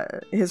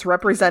his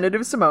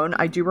representative Simone.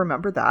 I do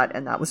remember that,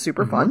 and that was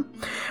super fun.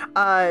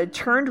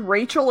 Turned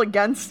Rachel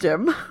against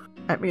him.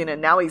 I mean,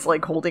 and now he's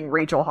like holding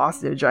Rachel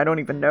hostage. I don't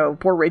even know.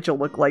 Poor Rachel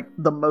looked like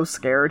the most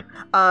scared.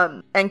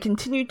 And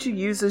continued to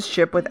use his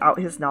chip without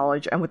his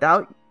knowledge and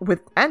without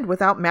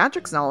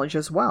Magic's knowledge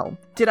as well.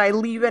 Did I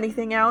leave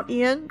anything out,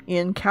 Ian?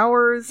 Ian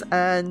cowers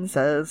and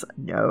says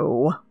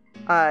no.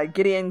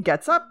 Gideon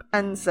gets up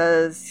and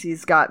says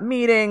he's got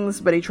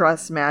meetings, but he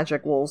trusts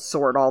Magic will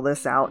sort all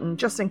this out, and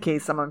just in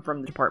case someone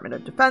from the Department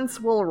of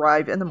Defense will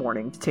arrive in the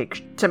morning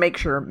to make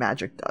sure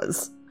Magic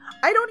does.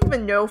 I don't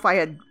even know if I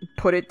had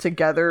put it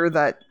together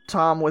that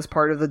Tom was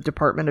part of the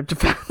Department of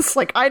Defense.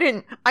 Like, I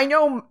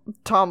know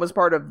Tom was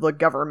part of the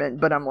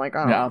government, but I'm like,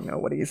 I don't know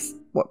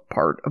what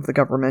part of the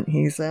government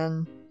he's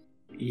in.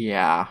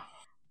 Yeah.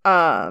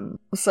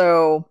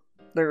 So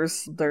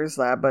there's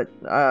that, but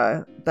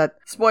that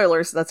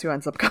spoilers, that's who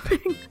ends up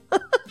coming.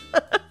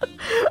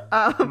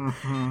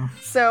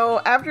 So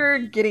after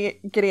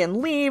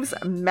Gideon leaves,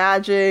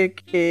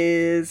 Magic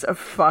is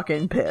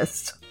fucking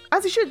pissed.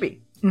 As he should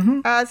be.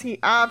 As he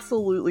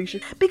absolutely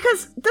should.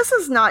 Because this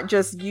is not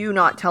just you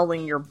not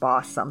telling your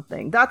boss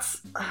something.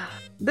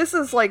 This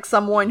is like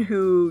someone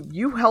who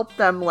you help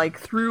them like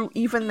through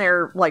even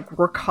their like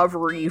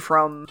recovery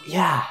from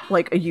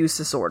like a use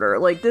disorder.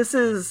 Like this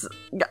is,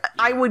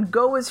 I would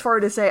go as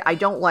far to say I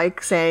don't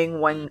like saying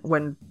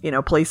when you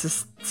know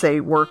places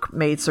say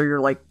workmates or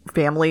you're like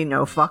family.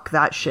 No, fuck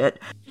that shit.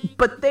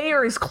 But they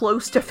are as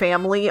close to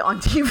family on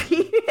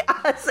TV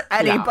as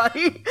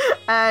anybody. Yeah.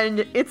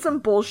 And it's some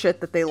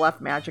bullshit that they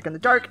left Magic in the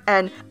dark.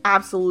 And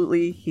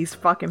absolutely, he's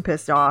fucking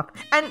pissed off.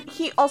 And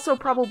he also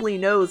probably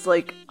knows,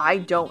 like, I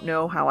don't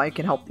know how I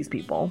can help these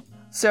people.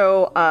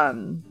 So,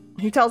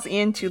 he tells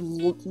Ian to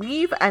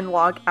leave and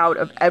log out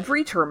of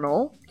every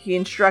terminal. He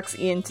instructs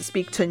Ian to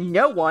speak to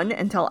no one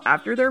until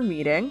after their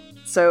meeting.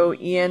 So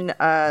Ian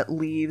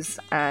leaves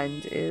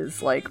and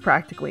is like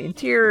practically in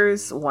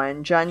tears.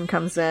 When Jen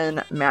comes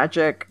in,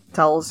 Magic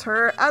tells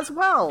her as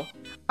well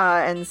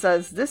and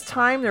says this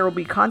time there will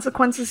be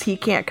consequences he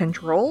can't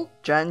control.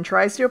 Jen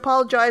tries to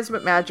apologize,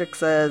 but Magic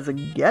says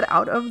get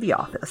out of the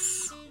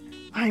office.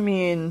 I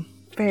mean,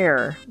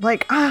 fair.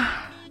 Like,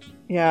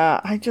 yeah,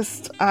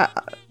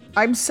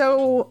 I'm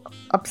so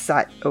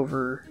upset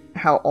over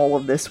how all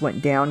of this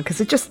went down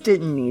because it just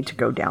didn't need to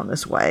go down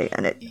this way,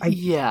 and I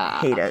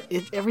hate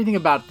it. Everything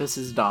about this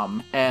is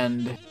dumb,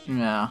 and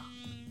yeah.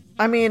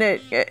 I mean,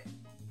 it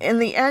in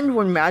the end,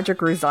 when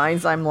Magic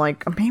resigns, I'm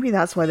like, maybe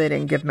that's why they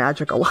didn't give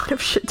Magic a lot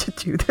of shit to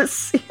do this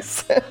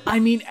season. I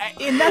mean,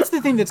 and that's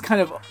the thing that's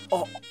kind of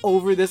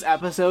over this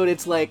episode.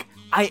 It's like,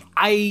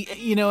 I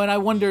you know, and I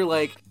wonder,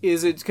 like,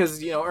 is it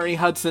because, you know, Ernie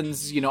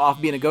Hudson's, you know,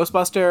 off being a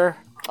Ghostbuster?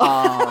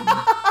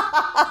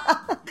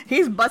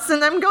 He's busting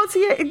them ghosts.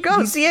 He ain't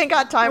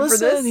got time for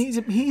this.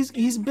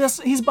 He's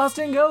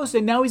busting ghosts,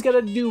 and now he's got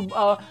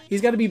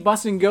to be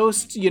busting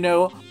ghosts. You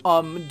know,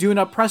 doing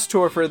a press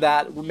tour for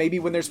that. Maybe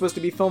when they're supposed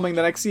to be filming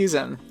the next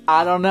season.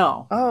 I don't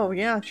know. Oh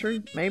yeah,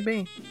 true,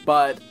 maybe.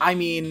 But I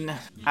mean,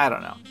 I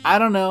don't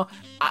know.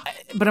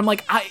 But I'm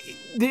like,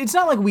 it's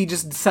not like we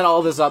just set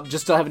all this up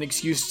just to have an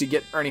excuse to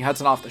get Ernie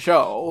Hudson off the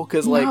show,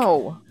 because like,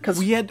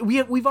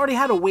 we've already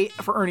had to wait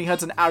for Ernie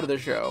Hudson out of the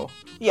show.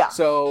 Yeah.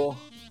 So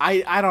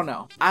I don't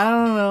know.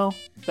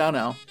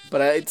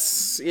 But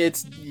it's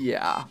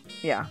yeah.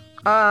 Yeah.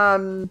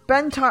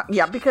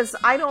 Because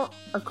I don't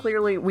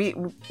clearly we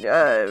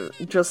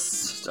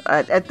just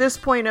at this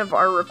point of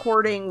our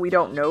recording, we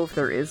don't know if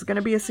there is going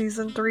to be a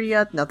season 3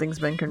 yet. Nothing's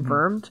been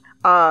confirmed.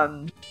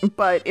 But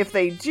if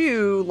they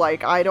do,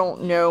 like, I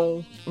don't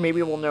know,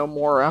 maybe we'll know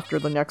more after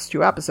the next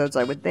 2 episodes,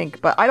 I would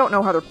think, but I don't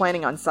know how they're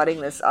planning on setting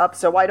this up,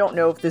 so I don't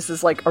know if this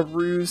is like a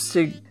ruse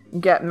to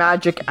get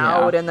Magic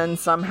out and then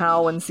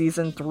somehow in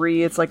season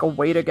 3 it's like a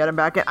way to get him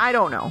back in. I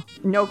don't know.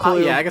 No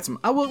clue. I got some.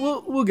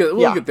 We'll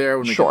get there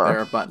when we get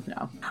there, but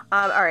yeah.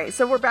 Alright,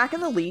 so we're back in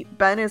the Leap.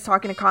 Ben is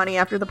talking to Connie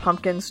after the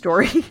pumpkin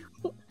story.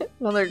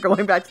 When they're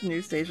going back to the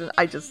news station.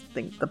 I just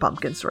think the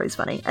pumpkin story is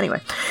funny.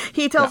 Anyway,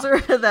 he tells her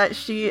that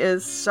she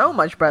is so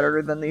much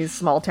better than these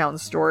small town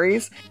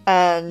stories,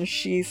 and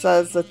she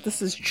says that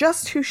this is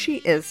just who she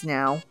is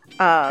now.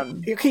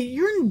 Okay,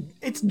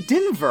 it's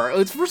Denver.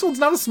 First of all, it's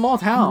not a small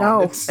town.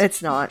 No,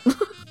 it's not.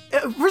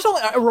 First of all,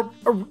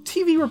 a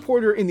TV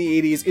reporter in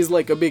the 80s is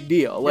like a big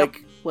deal.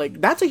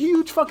 Like that's a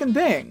huge fucking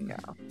thing.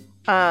 Yeah.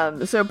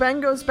 So Ben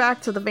goes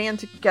back to the van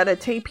to get a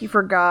tape he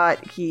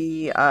forgot.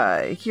 He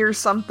hears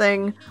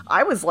something.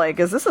 I was like,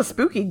 is this a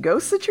spooky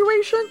ghost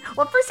situation?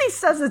 Well, at first he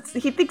says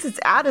he thinks it's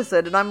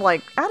Addison, and I'm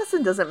like,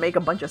 Addison doesn't make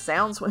a bunch of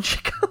sounds when she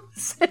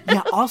comes in.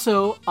 Yeah,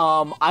 also,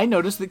 I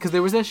noticed that because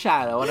there was a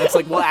shadow, and it's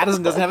like, well,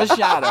 Addison doesn't have a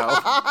shadow.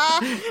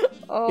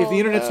 If the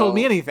internet told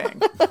me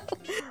anything.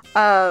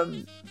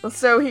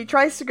 So he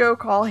tries to go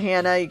call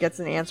Hannah. He gets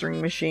an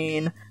answering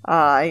machine.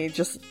 He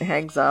just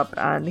hangs up,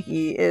 and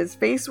he is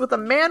faced with a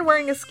man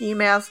wearing a ski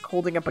mask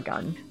holding up a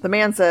gun. The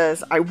man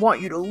says, I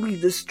want you to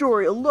leave this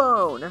story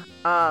alone.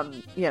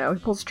 He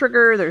pulls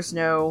trigger. There's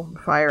no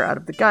fire out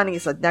of the gun. He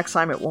said next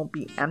time it won't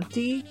be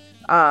empty.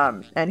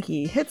 And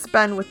he hits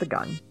Ben with the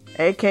gun,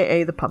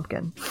 aka the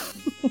pumpkin.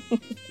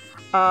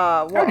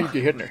 How do you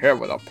get hit in the head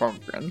with a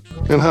pumpkin?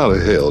 And how the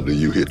hell do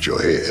you hit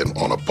your head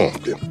on a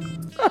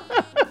pumpkin?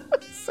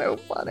 So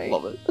funny.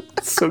 Love it.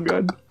 It's so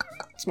good.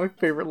 It's my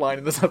favorite line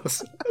in this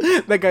episode.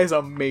 That guy's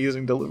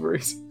amazing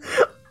deliveries.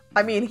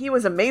 I mean, he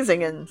was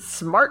amazing in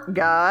Smart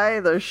Guy,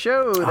 the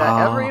show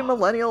that every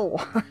millennial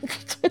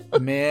watched.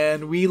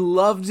 Man, we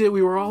loved it.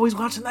 We were always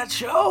watching that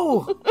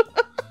show.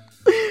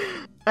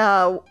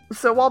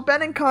 So while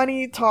Ben and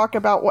Connie talk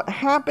about what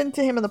happened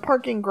to him in the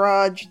parking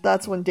garage,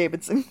 that's when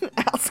Davidson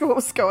asks what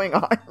was going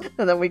on.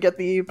 And then we get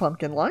the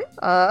pumpkin line.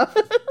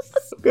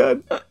 So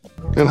good.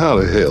 And how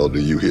the hell do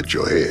you hit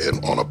your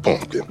head on a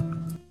pumpkin?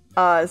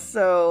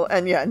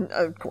 And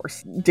of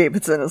course,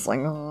 Davidson is like,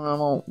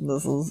 oh,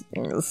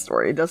 this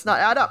story does not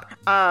add up.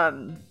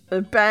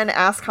 Ben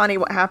asks Connie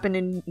what happened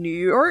in New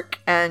York,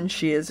 and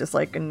she is just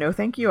like, no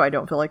thank you, I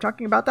don't feel like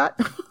talking about that.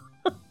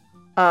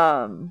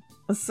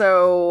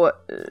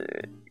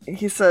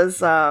 He says,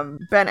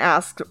 Ben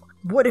asked,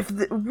 what if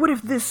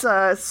this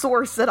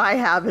source that I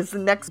have is the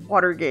next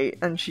Watergate?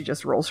 And she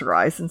just rolls her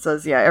eyes and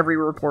says, yeah, every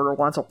reporter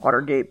wants a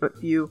Watergate, but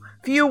few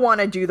want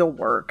to do the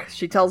work.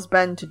 She tells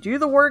Ben to do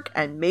the work,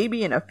 and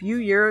maybe in a few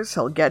years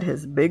he'll get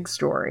his big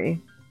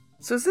story.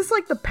 So is this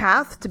like the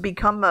path to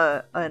become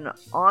an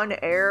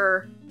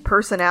on-air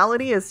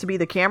personality, is to be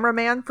the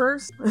cameraman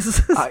first?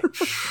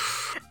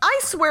 I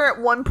swear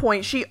at one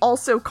point she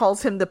also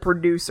calls him the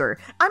producer.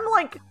 I'm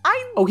like,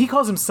 he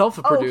calls himself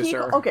a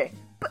producer. Okay.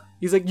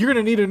 He's like, you're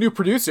gonna need a new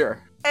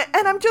producer.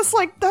 And I'm just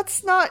like,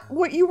 that's not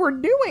what you were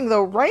doing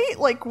though, right?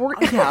 Like,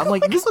 I'm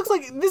like,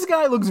 this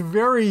guy looks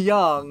very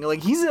young.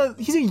 Like, he's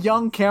a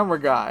young camera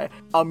guy.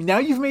 Now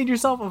you've made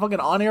yourself a fucking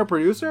on-air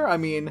producer? I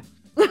mean,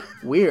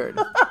 weird.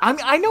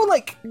 I know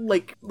like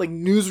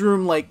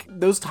newsroom, like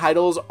those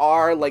titles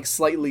are like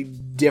slightly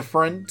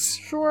different.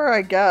 Sure,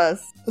 I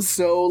guess.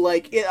 So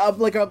like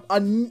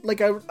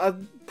a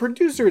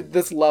producer at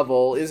this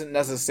level isn't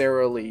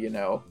necessarily,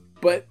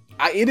 but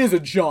it is a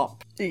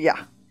jump.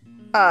 Yeah.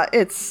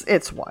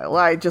 It's wild.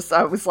 I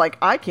was like,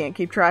 I can't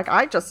keep track.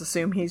 I just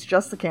assume he's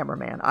just the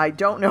cameraman. I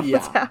don't know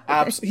what's happening.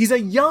 Absolutely. He's a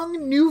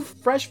young, new,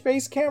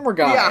 fresh-faced camera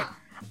guy.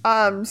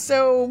 Yeah.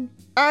 So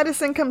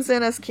Addison comes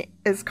in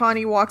as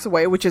Connie walks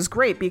away, which is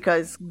great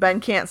because Ben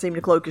can't seem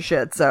to cloak his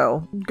shit.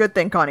 So good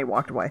thing Connie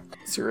walked away.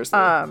 Seriously.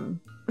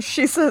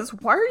 She says,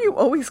 why are you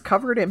always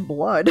covered in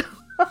blood?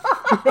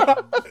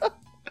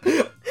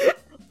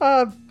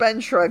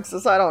 Ben shrugs,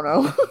 says, I don't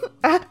know.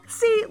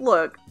 See,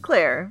 look,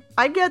 Claire,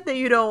 I get that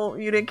you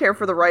didn't care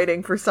for the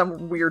writing for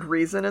some weird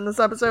reason in this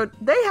episode.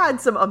 They had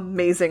some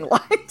amazing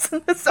lines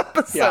in this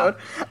episode.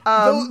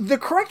 Yeah. The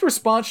correct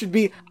response should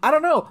be, I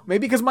don't know,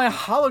 maybe because my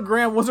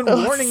hologram wasn't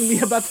warning me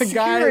about the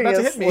guy about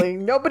to hit me.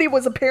 Nobody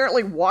was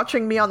apparently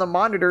watching me on the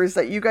monitors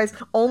that you guys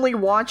only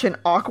watch in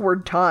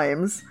awkward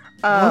times.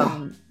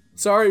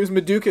 Sorry, it was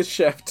Meduca's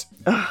shift.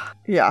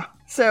 Yeah.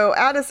 So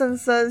Addison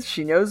says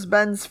she knows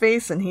Ben's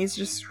face and he's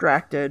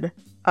distracted.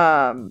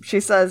 She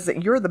says,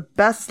 you're the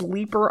best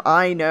leaper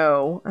I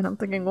know. And I'm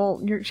thinking, well,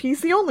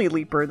 he's the only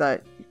leaper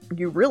that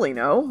you really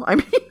know. I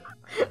mean...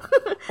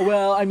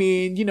 Well, I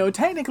mean,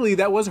 technically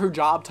that was her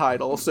job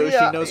title. So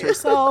she knows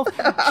herself.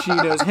 She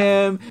knows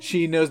him.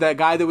 She knows that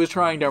guy that was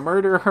trying to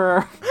murder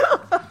her.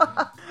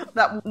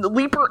 That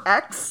Leaper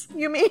X,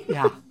 you mean?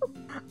 Yeah.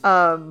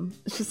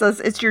 She says,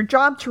 it's your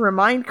job to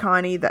remind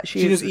Connie that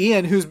she knows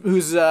Ian,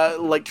 who's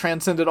like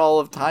transcended all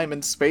of time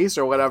and space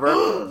or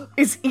whatever.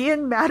 Is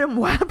Ian Madam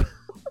Web?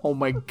 Oh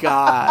my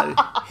god.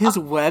 His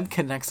web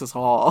connects us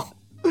all.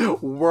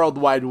 World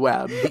Wide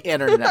Web, the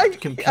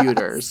internet,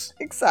 computers.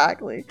 Yes,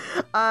 exactly.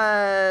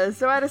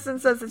 So Addison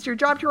says it's your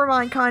job to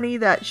remind Connie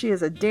that she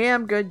is a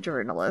damn good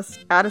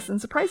journalist. Addison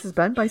surprises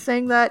Ben by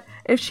saying that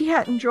if she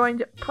hadn't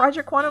joined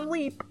Project Quantum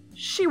Leap,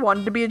 she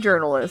wanted to be a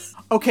journalist.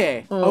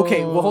 Okay, well,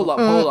 hold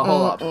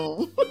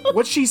up.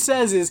 What she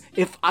says is,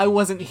 if I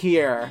wasn't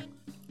here,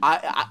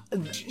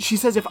 she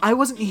says, if I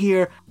wasn't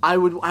here, I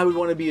would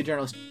want to be a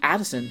journalist.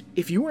 Addison,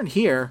 if you weren't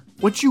here,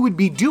 what you would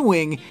be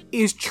doing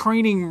is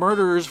training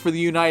murderers for the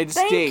United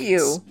States. Thank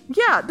you.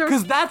 Yeah.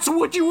 Because that's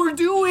what you were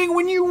doing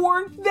when you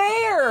weren't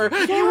there.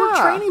 Yeah. You were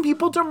training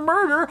people to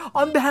murder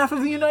on behalf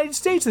of the United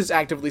States that's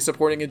actively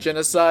supporting a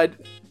genocide.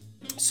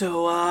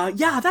 So,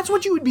 that's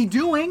what you would be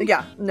doing.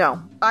 Yeah, no.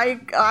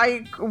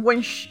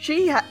 When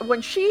she said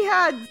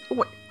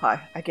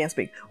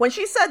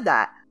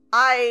that,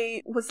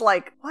 I was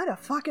like, what a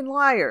fucking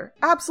liar.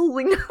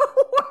 Absolutely no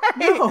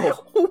way.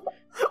 No.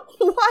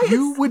 Why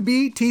You would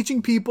be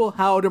teaching people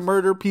how to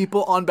murder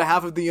people on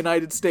behalf of the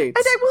United States.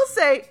 And I will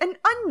say, an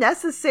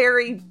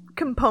unnecessary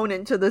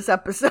component to this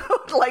episode,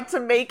 like to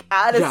make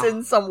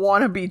Addison some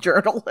wannabe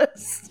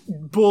journalist.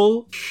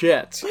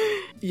 Bullshit.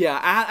 Yeah,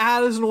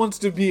 Addison wants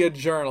to be a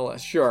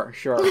journalist. Sure.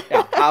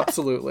 Yeah,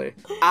 absolutely.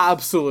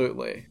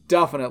 Absolutely.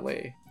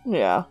 Definitely.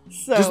 Yeah.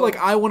 So just like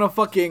I want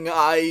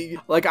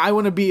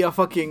to be a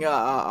fucking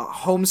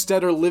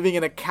homesteader living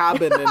in a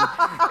cabin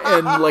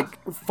and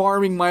like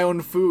farming my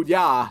own food.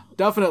 Yeah,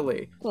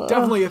 definitely.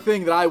 Definitely a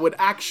thing that I would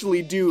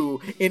actually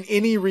do in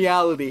any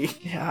reality.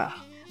 Yeah.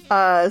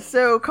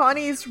 So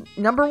Connie's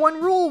number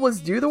one rule was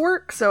do the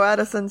work. So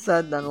Addison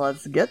said, then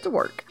let's get to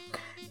work.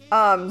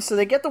 So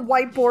they get the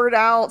whiteboard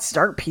out,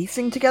 start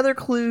piecing together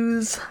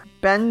clues.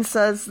 Ben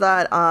says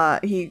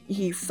that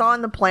he saw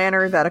in the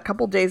planner that a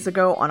couple days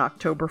ago on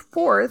October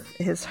 4th,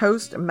 his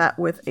host met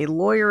with a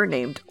lawyer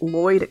named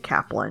Lloyd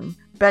Kaplan.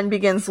 Ben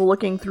begins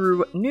looking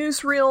through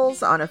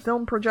newsreels on a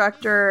film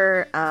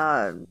projector.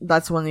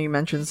 That's when he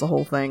mentions the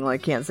whole thing,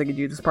 like, can't Ziggy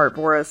do this part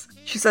for us?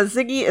 She says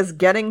Ziggy is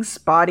getting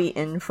spotty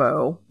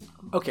info.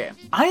 Okay,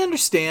 I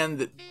understand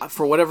that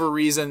for whatever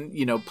reason,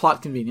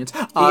 plot convenience,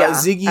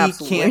 Ziggy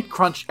absolutely can't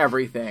crunch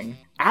everything.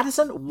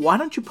 Addison, why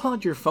don't you pull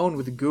out your phone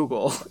with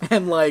Google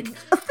and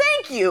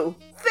Thank you!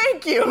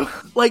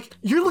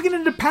 You're looking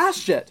into past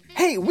shit.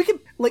 Hey, we could,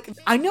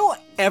 I know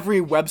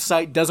every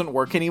website doesn't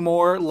work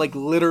anymore,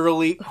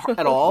 literally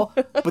at all,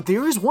 but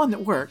there is one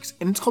that works,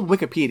 and it's called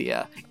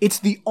Wikipedia. It's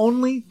the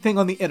only thing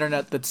on the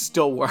internet that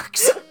still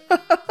works.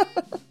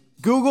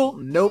 Google,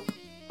 nope.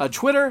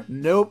 Twitter,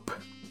 nope.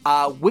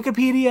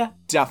 Wikipedia,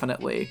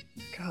 definitely.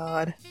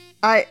 God.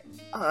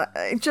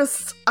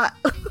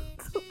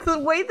 The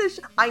way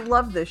I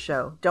love this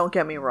show, don't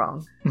get me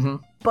wrong. Mm-hmm.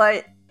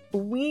 But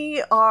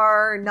we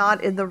are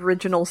not in the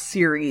original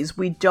series.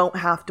 We don't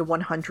have to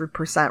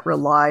 100%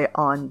 rely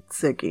on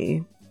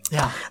Ziggy.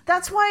 Yeah.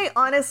 That's why,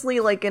 honestly,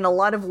 in a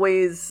lot of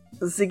ways,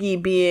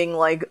 Ziggy being,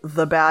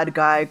 the bad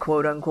guy,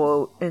 quote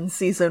unquote, in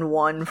season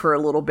 1 for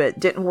a little bit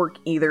didn't work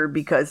either,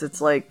 because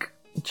it's using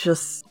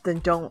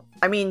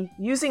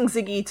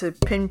Ziggy to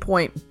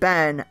pinpoint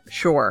Ben,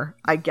 sure,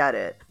 I get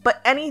it.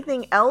 But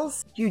anything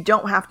else, you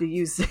don't have to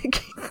use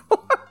Ziggy for.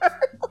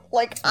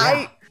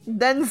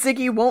 Then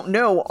Ziggy won't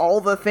know all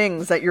the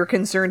things that you're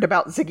concerned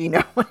about Ziggy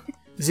knowing.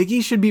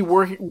 Ziggy should be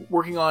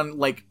working on,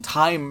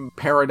 time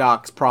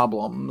paradox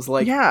problems.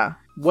 Yeah.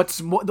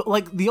 What's more,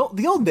 the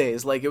old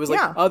days, it was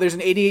there's an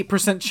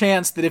 88%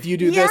 chance that if you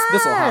do this will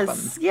happen.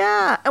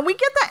 Yeah, and we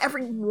get that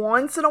every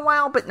once in a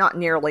while, but not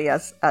nearly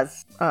as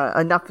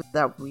enough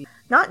that we...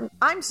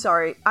 I'm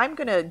sorry, I'm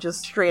gonna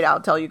just straight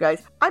out tell you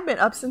guys, I've been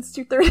up since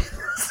 2:30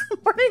 this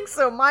morning,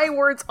 so my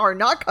words are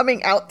not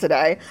coming out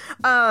today.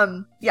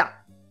 Yeah.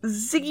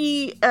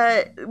 Ziggy,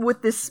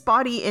 with this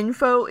spotty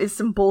info is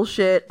some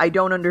bullshit. I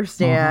don't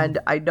understand.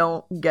 I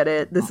don't get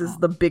it. This is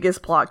the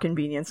biggest plot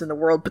convenience in the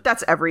world, but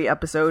that's every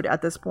episode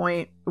at this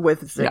point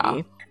with Ziggy.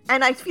 Yeah.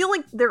 And I feel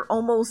like they're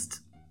almost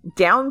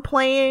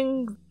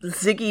downplaying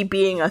Ziggy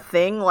being a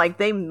thing.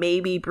 They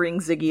maybe bring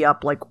Ziggy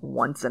up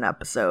once an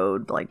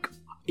episode.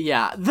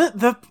 Yeah,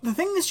 the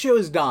thing this show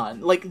has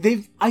done,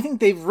 I think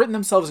they've written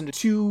themselves into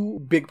two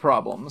big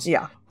problems.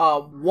 Yeah.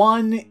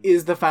 One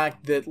is the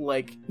fact that,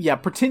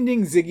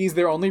 pretending Ziggy's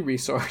their only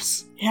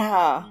resource.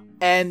 Yeah.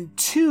 And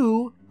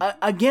two,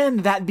 again,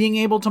 that being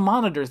able to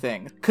monitor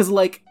things. Because,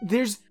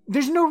 there's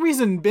no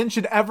reason Ben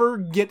should ever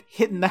get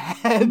hit in the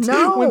head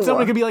when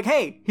someone could be like,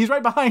 hey, he's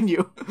right behind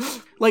you.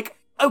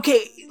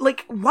 Okay,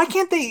 why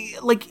can't they,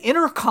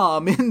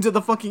 intercom into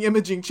the fucking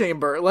imaging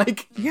chamber?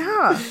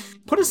 Yeah.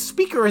 Put a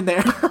speaker in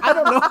there. I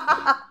don't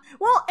know.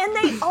 Well, and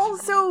they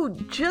also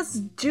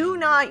just do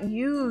not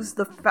use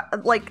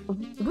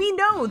we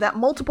know that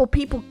multiple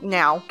people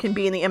now can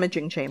be in the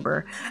imaging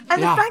chamber.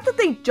 And the fact that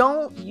they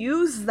don't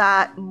use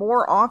that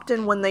more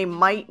often when they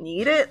might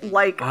need it,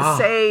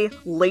 say,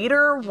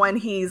 later when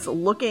he's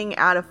looking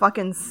at a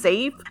fucking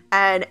safe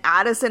and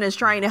Addison is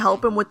trying to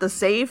help him with the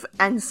safe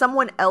and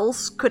someone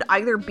else could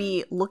either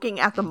be looking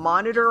at the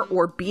monitor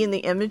or be in the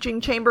imaging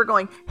chamber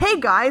going, hey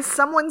guys,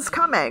 someone's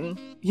coming.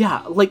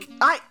 Yeah,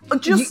 I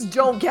just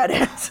don't get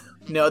it.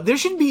 No, there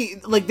should be,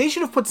 they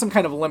should have put some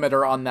kind of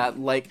limiter on that,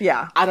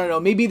 yeah. I don't know,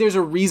 maybe there's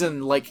a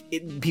reason,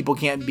 people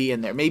can't be in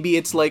there. Maybe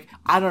it's,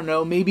 I don't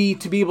know, maybe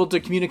to be able to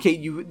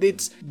communicate,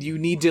 you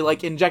need to,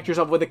 inject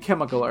yourself with a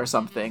chemical or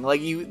something.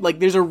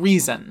 There's a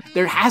reason.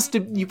 There has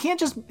to, you can't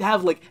just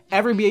have,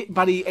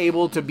 everybody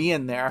able to be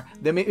in there,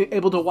 them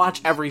able to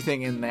watch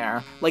everything in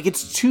there.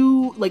 It's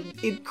too,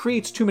 it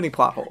creates too many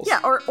plot holes.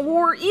 Yeah,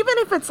 or even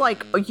if it's,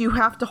 you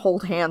have to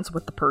hold hands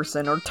with the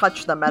person or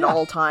touch them at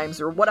all times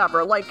or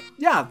whatever,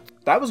 Yeah.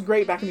 That was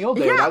great back in the old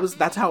days. Yeah.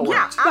 That's how it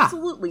worked. Yeah,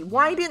 absolutely.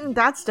 Why didn't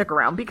that stick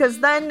around? Because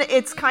then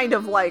it's kind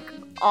of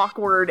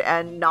awkward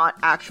and not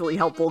actually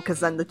helpful because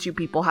then the two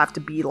people have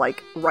to be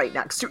right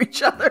next to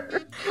each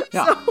other.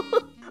 Yeah.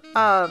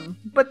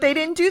 But they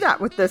didn't do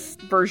that with this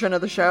version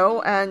of the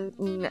show,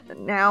 and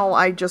now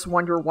I just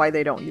wonder why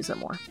they don't use it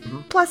more.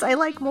 Mm-hmm. Plus, I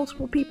like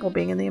multiple people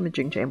being in the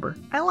imaging chamber.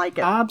 I like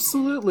it.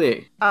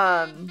 Absolutely.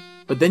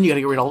 But then you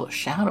gotta get rid of all the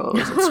shadows.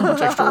 It's so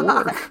much extra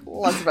work.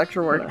 Lots of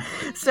extra work.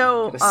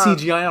 So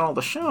CGI on all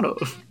the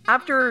shadows.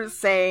 After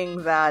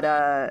saying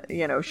that,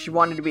 she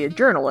wanted to be a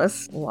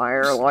journalist,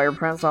 liar,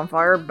 pants on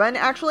fire, Ben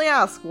actually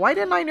asks, why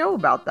didn't I know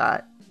about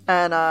that?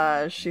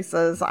 And she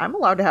says, I'm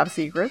allowed to have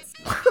secrets.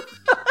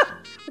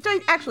 Which I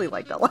actually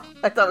liked that line.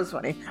 I thought it was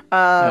funny.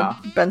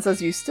 Ben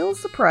says, you still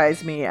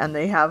surprise me, and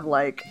they have,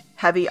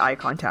 heavy eye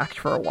contact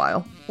for a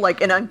while.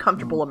 An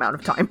uncomfortable amount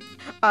of time.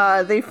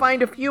 They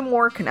find a few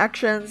more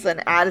connections,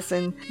 and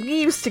Addison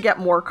leaves to get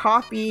more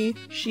coffee.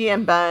 She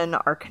and Ben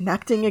are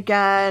connecting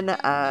again,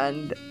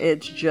 and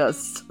it's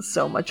just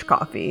so much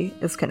coffee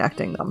is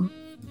connecting them.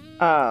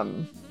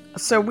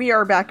 So we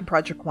are back in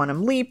Project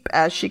Quantum Leap.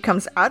 As she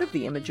comes out of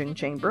the imaging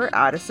chamber,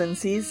 Addison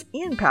sees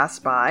Ian pass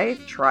by,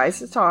 tries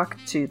to talk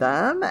to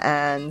them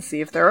and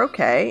see if they're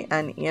okay,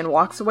 and Ian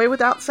walks away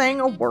without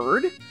saying a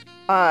word.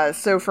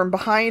 So from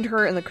behind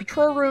her in the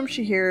control room,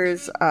 she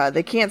hears,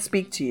 they can't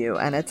speak to you,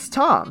 and it's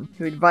Tom,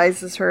 who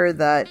advises her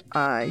that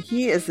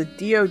he is the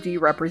DoD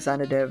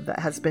representative that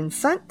has been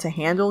sent to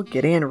handle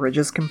Gideon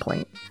Ridge's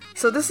complaint.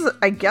 So this is,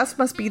 I guess,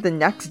 must be the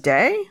next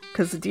day?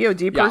 Because the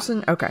DoD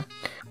person? Yeah. Okay.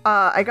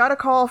 I got a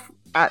call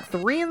at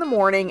 3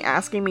 a.m.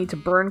 asking me to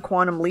burn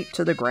Quantum Leap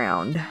to the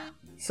ground.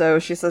 So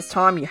she says,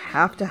 Tom, you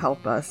have to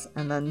help us.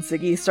 And then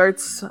Ziggy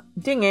starts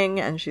dinging,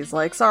 and she's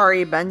like,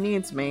 sorry, Ben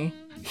needs me.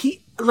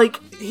 He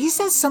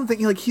says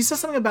something about, she's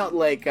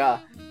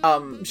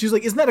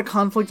like, isn't that a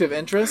conflict of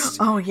interest?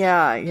 Oh,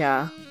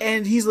 yeah.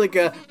 And he's like,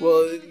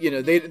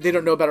 they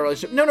don't know about our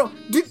relationship. No.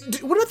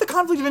 What about the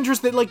conflict of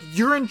interest that,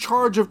 you're in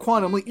charge of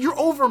Quantum Leap? You're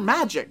over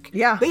magic.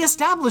 Yeah. They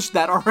established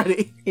that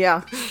already.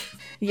 Yeah.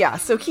 Yeah,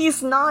 so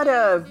he's not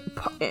a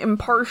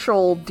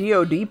impartial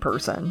DoD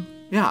person.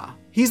 Yeah.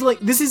 He's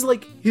this is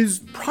his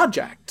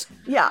project.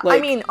 Yeah, I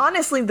mean,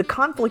 honestly, the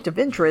conflict of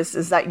interest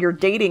is that you're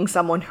dating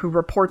someone who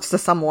reports to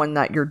someone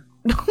that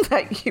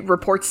he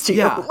reports to you.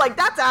 Yeah.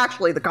 That's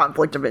actually the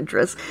conflict of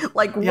interest.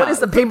 What is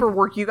the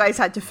paperwork you guys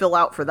had to fill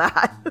out for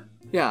that?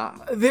 Yeah.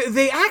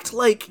 They act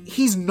like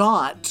he's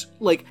not.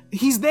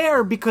 He's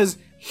there because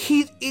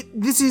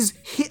this is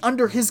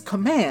under his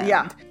command.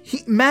 Yeah.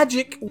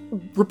 Magic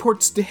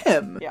reports to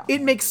him. Yeah.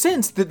 It makes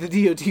sense that the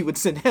DoD would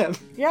send him.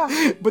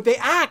 Yeah. But they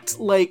act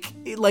like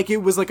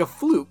it was a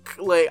fluke.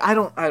 I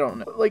don't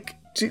know.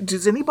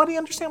 Does anybody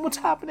understand what's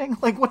happening?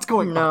 What's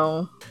going on?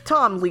 No.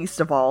 Tom least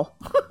of all.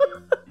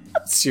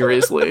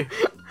 Seriously.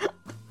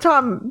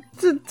 Tom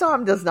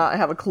does not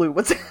have a clue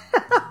what's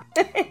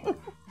happening.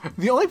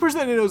 The only person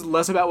that knows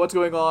less about what's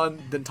going on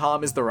than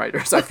Tom is the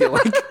writers, I feel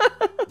like.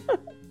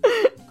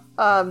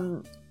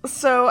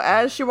 So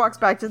as she walks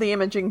back to the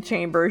imaging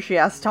chamber, she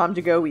asks Tom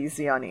to go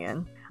easy on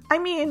Ian. I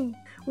mean,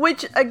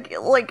 which,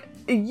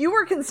 you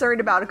were concerned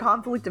about a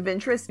conflict of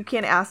interest. You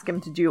can't ask him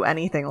to do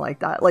anything like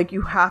that.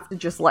 You have to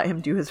just let him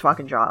do his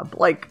fucking job.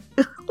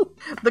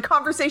 The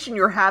conversation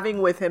you're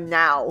having with him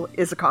now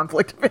is a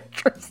conflict of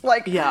interest.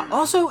 Yeah.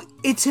 Also,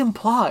 it's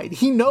implied.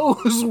 He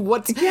knows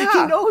what's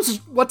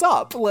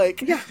up.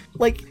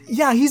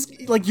 He's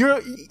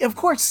you're. Of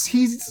course,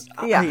 he's.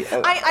 Yeah.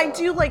 I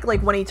do like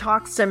when he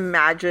talks to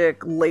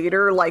Magic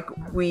later.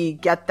 We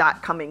get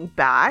that coming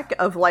back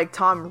of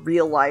Tom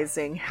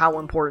realizing how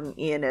important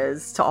Ian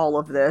is to all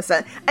of this,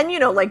 and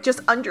just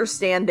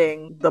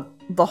understanding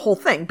the whole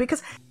thing,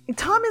 because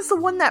Tom is the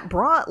one that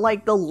brought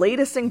the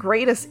latest and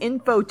greatest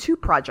info to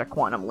Project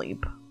Quantum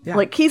Leap.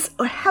 Yeah. He's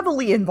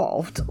heavily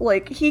involved.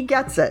 He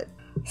gets it.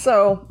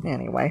 So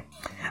anyway,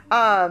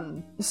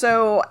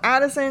 so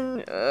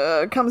Addison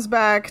comes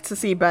back to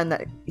see Ben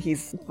that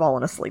he's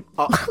fallen asleep.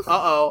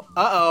 Uh-oh.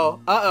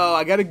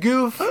 I got a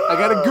goof.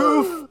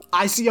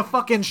 I see a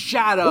fucking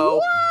shadow.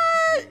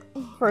 What?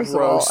 First Gross.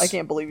 of all, I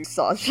can't believe you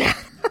saw a shadow.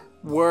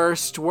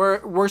 Worst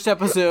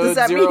episode,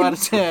 0 out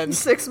of 10.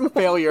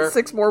 Failure.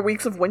 6 more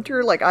weeks of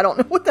winter? I don't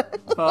know what that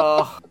is.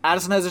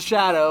 Addison has a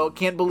shadow.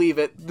 Can't believe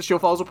it. The show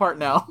falls apart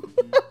now.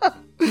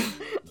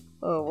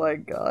 Oh my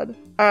god.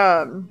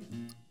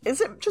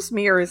 Is it just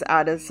me, or is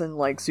Addison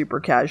super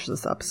cash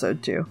this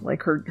episode too?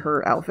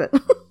 Her outfit.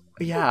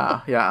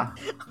 Yeah.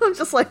 I'm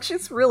just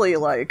she's really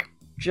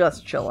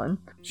just chilling.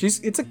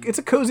 It's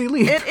a cozy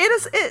leap.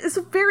 It's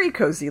a very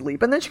cozy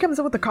leap. And then she comes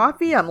in with the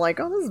coffee. I'm like,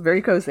 oh, this is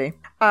very cozy.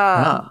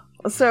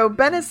 So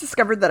Ben has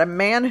discovered that a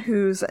man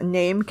whose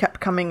name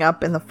kept coming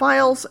up in the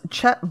files,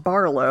 Chet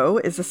Barlow,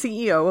 is the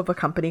CEO of a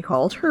company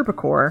called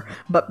Herbivore.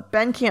 But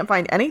Ben can't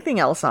find anything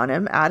else on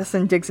him.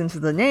 Addison digs into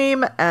the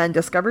name and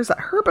discovers that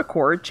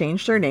Herbivore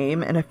changed their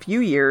name in a few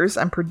years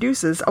and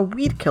produces a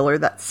weed killer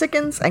that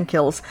sickens and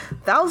kills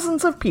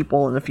thousands of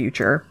people in the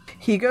future.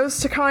 He goes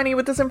to Connie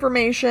with this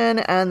information,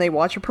 and they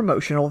watch a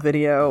promotional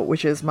video,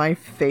 which is my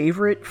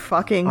favorite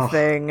fucking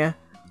thing.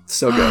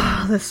 So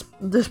good.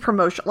 This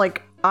promotion,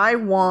 I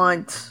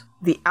want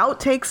the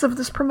outtakes of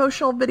this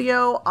promotional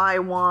video. I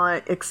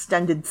want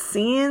extended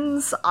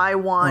scenes. I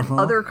want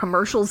other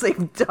commercials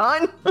they've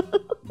done.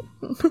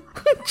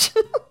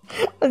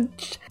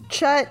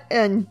 Chet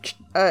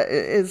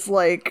is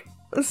like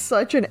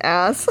such an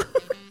ass.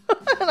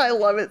 And I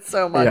love it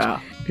so much. Yeah,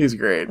 he's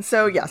great.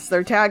 So yes,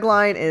 their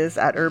tagline is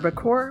at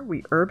Herbacor,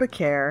 we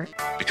Herbacare.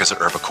 Because at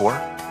Herbacor,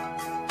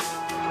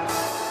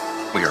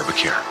 we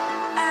Herbacare.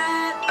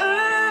 At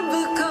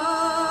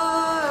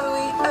Herbacor,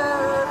 we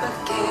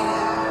Herbacare.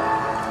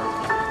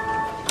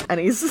 And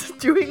he's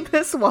doing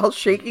this while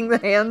shaking the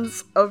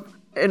hands of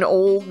an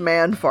old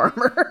man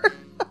farmer.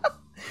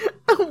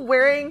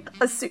 Wearing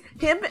a suit.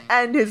 Him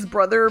and his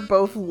brother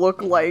both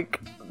look like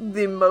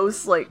the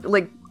most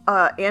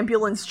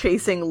ambulance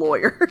chasing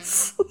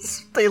lawyers.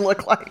 They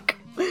look like.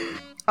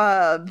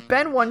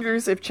 Ben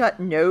wonders if Chet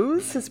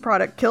knows his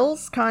product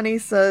kills. Connie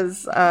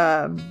says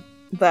well,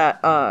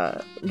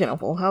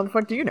 how the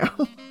fuck do you know?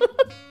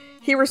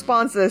 He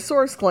responds that his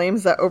source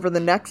claims that over the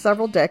next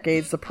several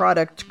decades, the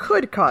product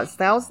could cause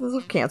thousands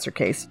of cancer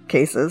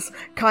cases.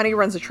 Connie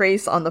runs a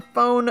trace on the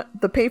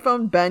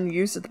payphone Ben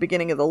used at the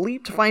beginning of the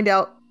leap to find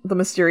out the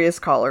mysterious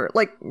caller.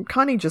 Like,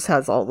 Connie just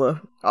has all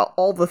the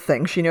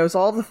things. She knows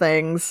all the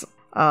things.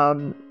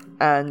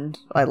 And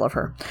I love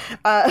her.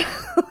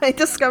 I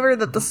discovered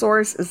that the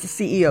source is the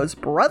CEO's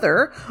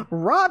brother,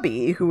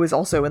 Robbie, who is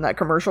also in that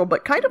commercial,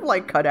 but kind of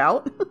like cut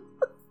out.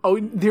 Oh,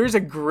 there's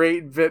a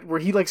great bit where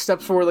he like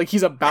steps forward like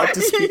he's about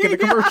to speak in the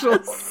commercial.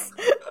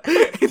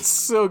 It's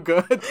so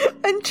good.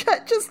 And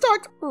Chet just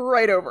talked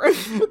right over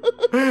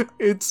it.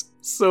 It's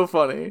so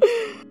funny.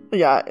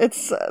 Yeah,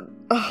 it's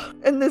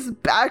in this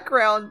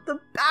background.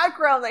 The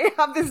background, they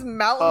have these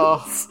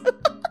mountains.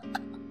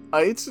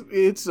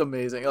 It's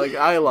amazing. Like,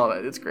 I love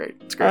it. It's great.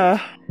 It's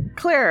great.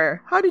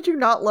 Claire, how did you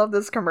not love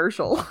this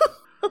commercial?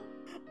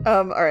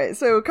 Alright,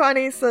 so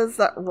Connie says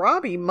that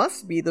Robbie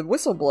must be the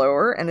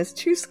whistleblower and is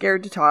too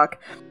scared to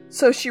talk.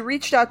 So he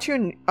reached out to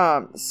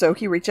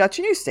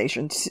news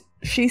stations.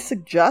 She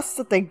suggests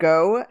that they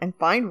go and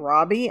find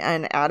Robbie,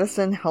 and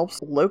Addison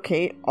helps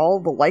locate all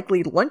the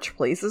likely lunch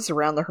places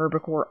around the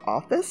Herbacor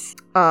office.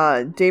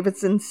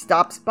 Davidson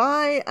stops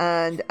by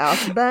and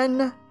asks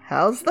Ben,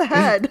 how's the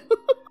head?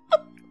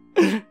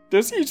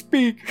 Does he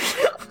speak?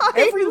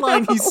 Every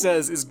line he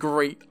says is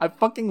great. I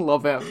fucking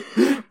love him.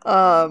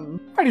 How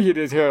do you get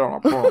his head on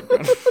a pole?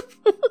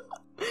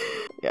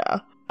 Yeah.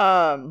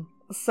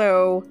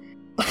 So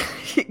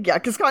yeah,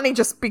 because Connie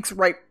just speaks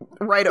right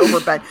over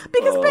Ben.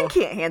 Because Ben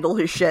can't handle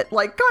his shit.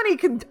 Like, Connie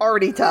can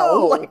already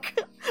tell. No. Like,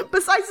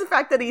 besides the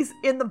fact that he's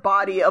in the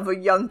body of a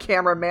young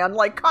cameraman,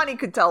 like, Connie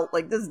could tell,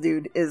 like, this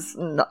dude is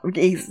not,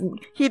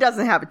 he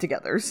doesn't have it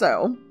together.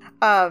 So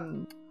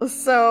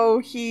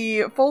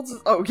he folds.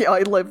 Oh yeah,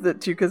 I lived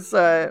it too. Because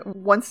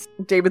once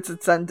Davidson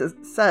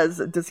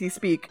says, "Does he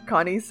speak?"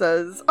 Connie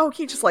says, "Oh,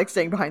 he just likes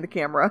staying behind the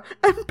camera,"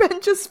 and Ben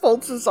just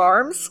folds his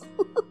arms,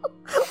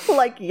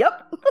 like,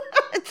 "Yep,"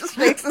 and just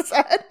shakes his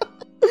head.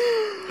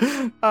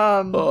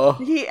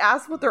 He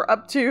asks what they're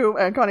up to,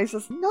 and Connie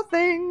says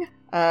nothing.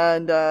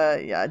 And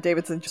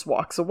Davidson just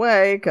walks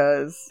away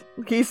because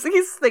he's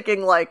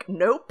thinking like,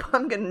 nope,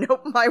 I'm gonna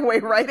nope my way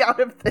right out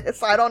of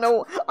this. I don't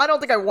know. I don't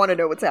think I want to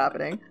know what's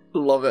happening.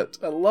 Love it.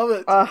 I love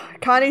it.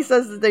 Connie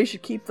says that they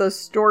should keep the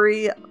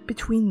story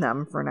between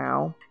them for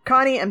now.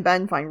 Connie and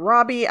Ben find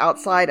Robbie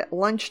outside at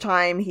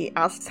lunchtime. He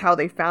asks how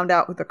they found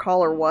out who the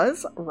caller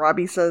was.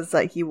 Robbie says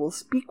that he will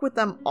speak with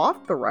them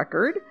off the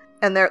record.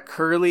 And they're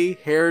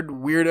curly-haired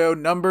weirdo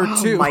number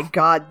 2. Oh my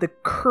god, the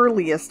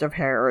curliest of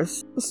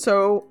hairs.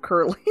 So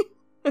curly.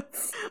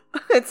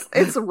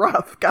 It's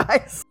rough,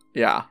 guys.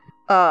 Yeah.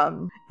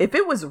 If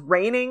it was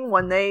raining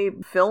when they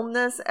filmed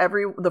this,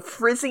 the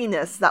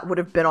frizziness that would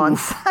have been on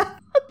set,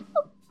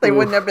 they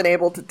wouldn't have been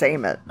able to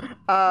tame it.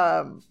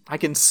 I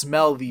can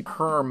smell the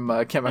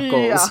perm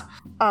chemicals.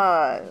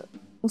 Yeah.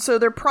 So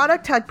their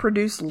product had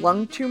produced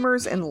lung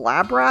tumors in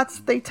lab rats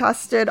they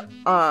tested,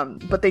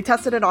 but they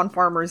tested it on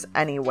farmers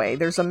anyway.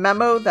 There's a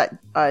memo that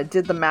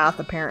did the math,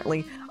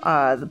 apparently.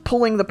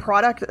 Pulling the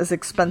product is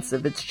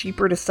expensive. It's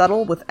cheaper to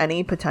settle with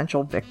any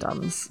potential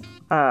victims.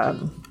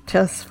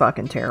 Just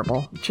fucking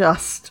terrible.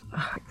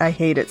 I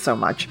hate it so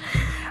much.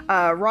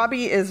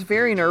 Robbie is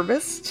very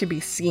nervous to be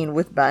seen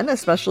with Ben,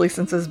 especially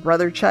since his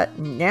brother Chet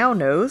now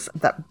knows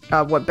that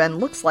what Ben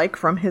looks like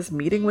from his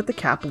meeting with the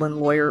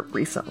Kaplan lawyer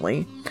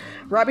recently.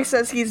 Robbie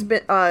says he's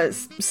been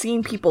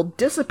seen people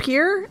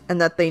disappear and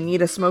that they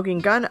need a smoking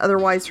gun,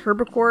 otherwise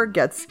Herbacor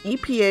gets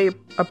EPA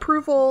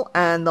approval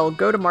and they'll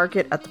go to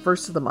market at the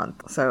first of the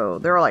month. So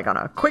they're like on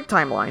a quick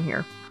timeline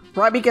here.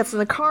 Robbie gets in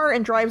the car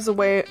and drives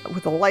away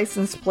with a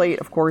license plate.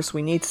 Of course,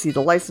 we need to see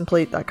the license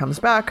plate. That comes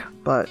back,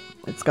 but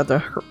it's got the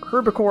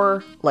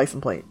Herbacor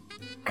license plate.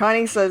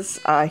 Connie says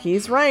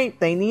he's right,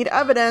 they need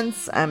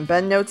evidence, and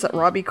Ben notes that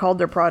Robbie called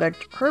their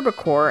product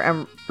Herbacor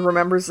and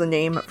remembers the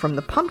name from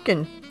the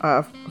pumpkin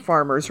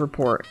farmer's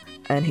report.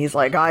 And he's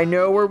like, I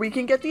know where we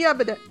can get the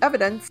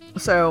evidence.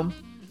 So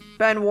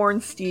Ben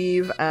warns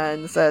Steve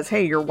and says,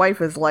 hey, your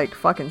wife is like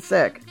fucking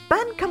sick.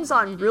 Ben comes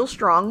on real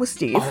strong with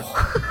Steve.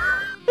 Oh.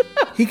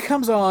 He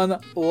comes on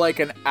like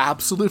an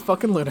absolute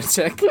fucking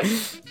lunatic.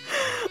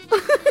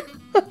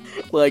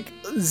 Like,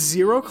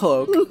 zero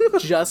cloak,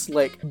 just,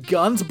 like,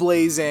 guns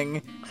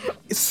blazing.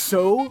 It's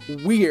so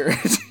weird.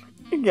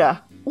 Yeah.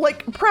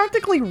 Like,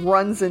 practically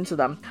runs into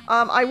them.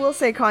 I will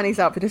say Connie's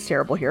outfit is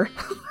terrible here.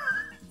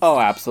 Oh,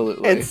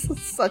 absolutely.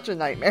 It's such a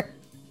nightmare.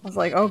 I was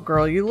like, oh,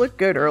 girl, you look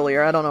good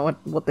earlier. I don't know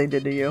what they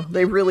did to you.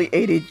 They really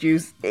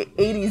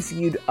 80s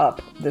you'd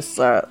up this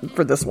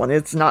for this one.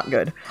 It's not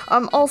good.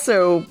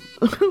 Also,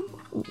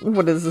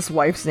 what is this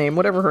wife's name?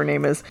 Whatever her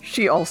name is.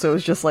 She also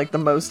is just like the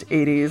most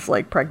 80s,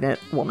 like,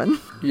 pregnant woman.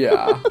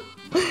 Yeah.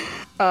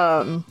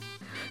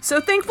 So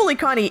thankfully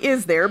Connie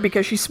is there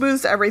because she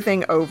smooths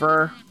everything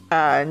over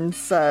and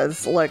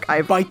says, look,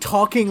 by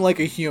talking like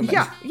a human.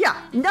 Yeah.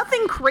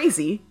 Nothing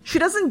crazy. She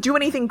doesn't do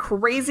anything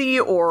crazy,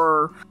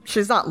 or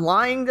she's not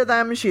lying to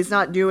them. She's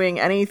not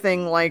doing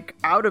anything, like,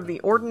 out of the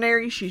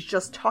ordinary. She's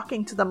just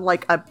talking to them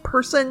like a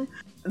person.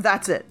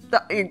 That's it.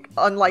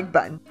 Unlike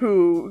Ben,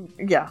 who,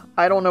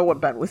 I don't know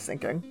what Ben was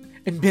thinking.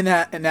 And Ben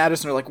and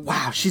Addison are like,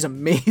 wow, she's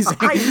amazing.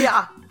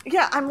 Yeah,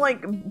 I'm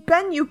like,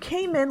 Ben, you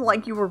came in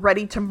like you were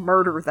ready to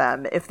murder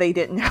them if they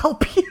didn't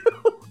help you.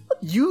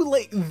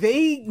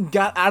 They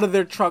got out of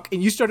their truck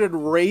and you started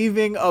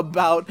raving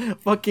about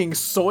fucking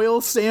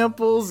soil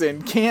samples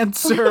and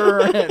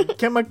cancer and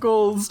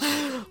chemicals.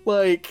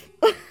 Like,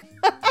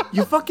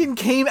 you fucking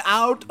came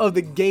out of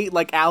the gate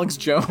like Alex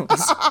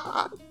Jones.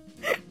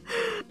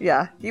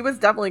 Yeah, he was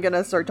definitely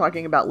gonna start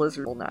talking about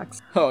lizard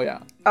next. Oh,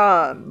 yeah.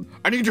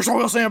 I need your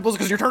soil samples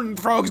because you're turning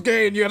the frogs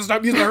gay and you gotta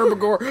stop using the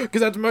herbivore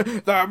because that's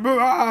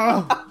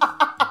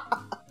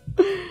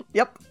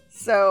Yep.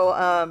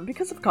 So,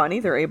 because of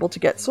Connie, they're able to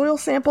get soil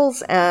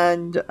samples,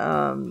 and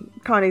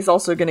Connie's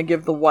also going to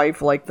give the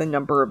wife, like, the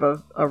number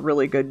of a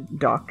really good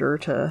doctor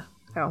to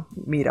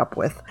meet up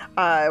with.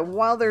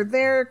 While they're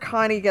there,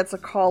 Connie gets a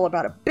call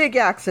about a big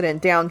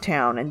accident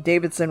downtown, and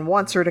Davidson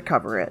wants her to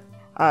cover it.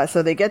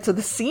 So they get to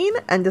the scene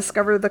and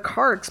discover the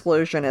car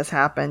explosion has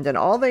happened, and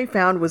all they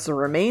found was the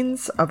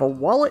remains of a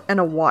wallet and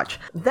a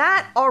watch.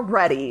 That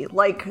already,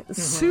 like,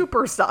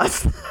 super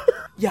sus.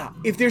 Yeah,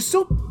 if there's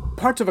still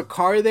parts of a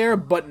car there,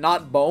 but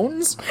not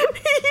bones.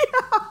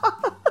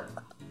 Yeah.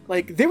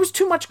 Like, there was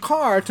too much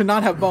car to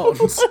not have bones.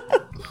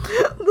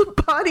 The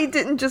body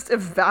didn't just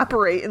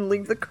evaporate and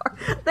leave the car.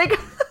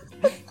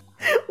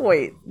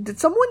 Wait, did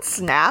someone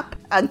snap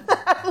and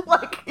then,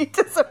 like, he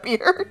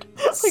disappeared?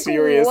 Like,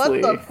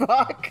 seriously. What the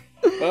fuck?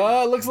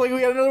 It looks like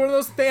we got another one of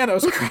those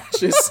Thanos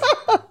crashes.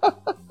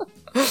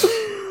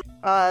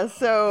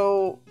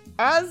 So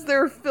as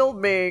they're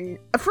filming,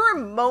 for a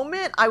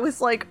moment, I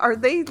was like, are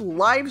they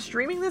live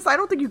streaming this? I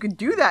don't think you could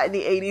do that in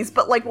the 80s,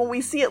 but, like, when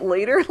we see it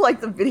later,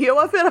 like, the video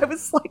of it, I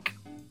was like,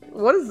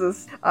 what is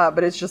this?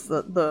 But it's just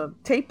the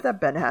tape that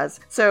Ben has.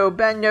 So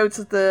Ben notes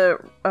that the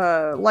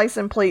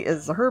license plate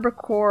is the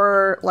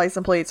Herbivore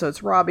license plate, so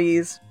it's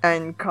Robbie's,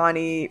 and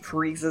Connie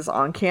freezes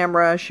on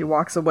camera. She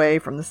walks away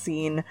from the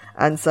scene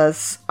and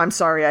says, I'm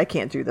sorry, I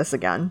can't do this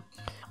again.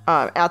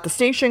 At the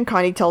station,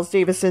 Connie tells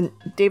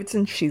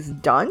Davidson she's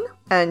done,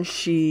 and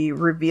she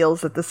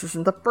reveals that this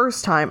isn't the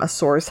first time a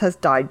source has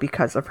died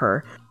because of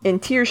her. In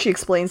tears, she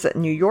explains that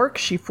in New York,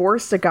 she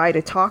forced a guy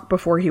to talk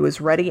before he was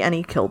ready, and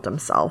he killed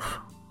himself.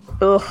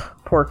 Ugh,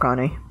 poor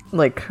Connie.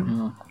 Like,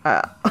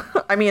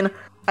 I mean,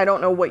 I don't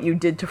know what you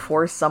did to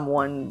force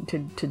someone to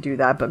do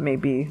that, but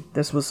maybe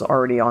this was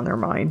already on their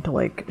mind.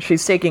 Like,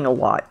 she's taking a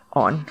lot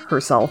on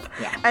herself.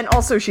 Yeah. And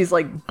also she's,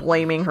 like,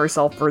 blaming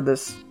herself for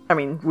this. I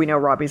mean, we know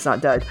Robbie's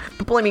not dead,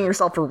 but blaming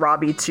herself for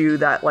Robbie too,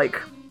 that,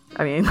 like,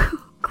 I mean...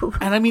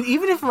 And I mean,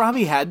 even if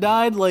Robbie had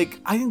died, like,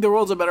 I think the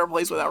world's a better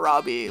place without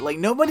Robbie. Like,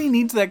 nobody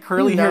needs that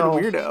curly-haired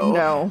weirdo.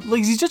 No.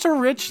 Like, he's just a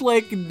rich,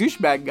 like,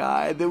 douchebag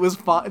guy that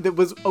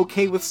was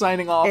okay with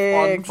signing off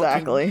on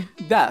fucking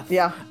death.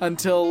 Yeah.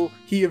 Until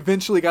he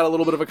eventually got a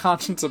little bit of a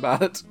conscience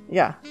about it.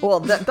 Yeah. Well,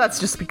 that's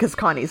just because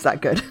Connie's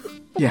that good.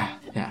 Yeah,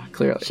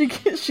 clearly.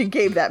 She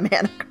gave that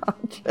man a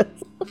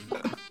conscience.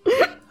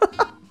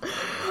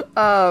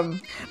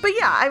 But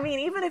yeah, I mean,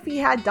 even if he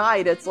had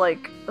died, it's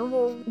like,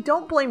 well,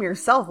 don't blame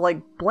yourself, like,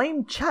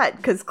 blame Chet,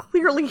 because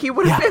clearly he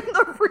would have been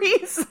the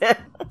reason.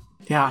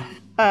 Yeah.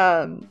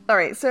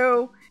 Alright,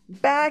 so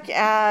back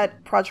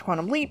at Project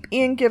Quantum Leap,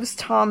 Ian gives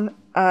Tom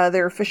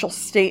their official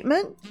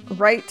statement.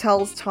 Wright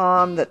tells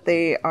Tom that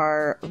they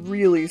are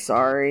really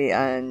sorry,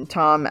 and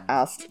Tom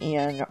asks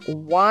Ian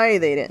why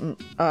they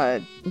didn't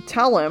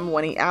tell him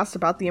when he asked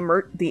about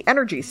the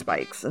energy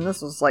spikes. And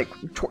this was like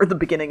toward the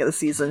beginning of the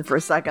season. For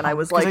a second, I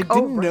was like, I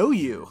didn't know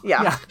you.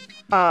 Yeah.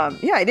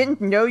 I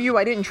didn't know you.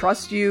 I didn't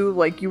trust you.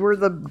 Like, you were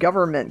the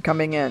government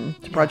coming in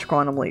to Project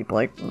Quantum Leap.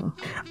 Like,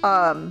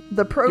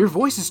 your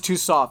voice is too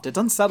soft. It's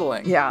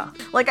unsettling. Yeah.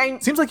 Like,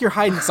 seems like you're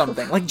hiding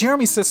something. Like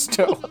Jeremy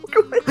Sisto.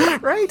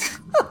 Right?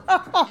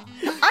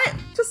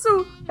 Just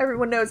so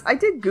everyone knows, I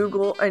did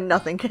Google and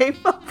nothing came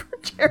up for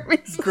Jeremy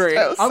Sisto. Great.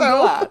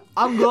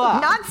 I'm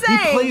glad. Not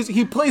saying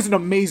he plays an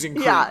amazing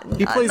creep. Yeah,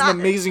 he plays an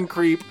amazing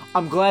creep.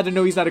 I'm glad to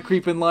know he's not a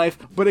creep in life.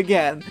 But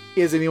again,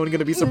 is anyone going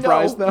to be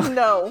surprised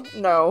though?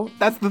 No.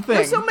 That's the thing.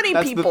 There's so many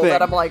people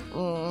that I'm like,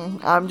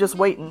 I'm just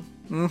waiting.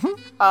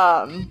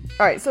 All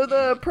right, so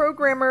the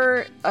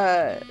programmer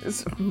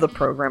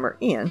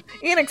Ian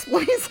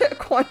explains that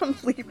Quantum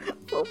Leap.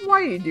 Well,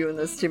 why are you doing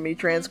this to me,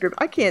 transcript?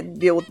 I can't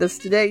deal with this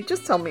today.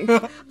 Just tell me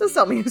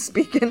who's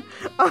speaking.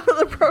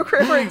 The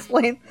programmer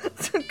explains.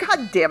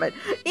 God damn it!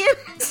 Ian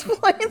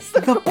explains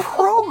the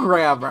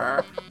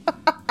programmer.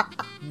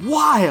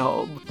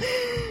 Wild.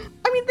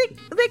 I mean,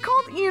 they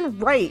called Ian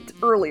Wright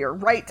earlier.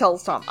 Wright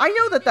tells Tom. I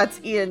know that that's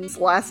Ian's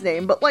last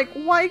name, but like,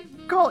 why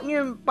call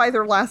Ian by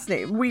their last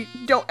name? We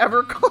don't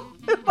ever call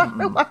him by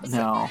their last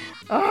name. No.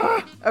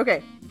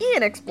 Okay,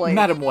 Ian explains.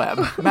 Madam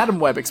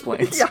Webb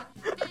explains. Yeah.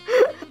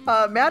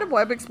 Madam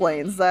Webb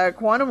explains that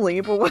Quantum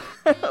Leap was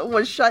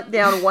shut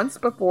down once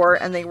before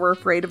and they were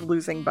afraid of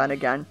losing Ben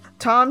again.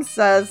 Tom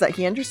says that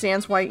he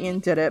understands why Ian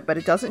did it, but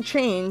it doesn't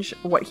change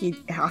what he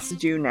has to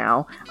do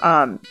now.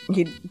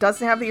 He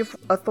doesn't have the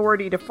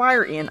authority to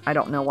fire Ian. I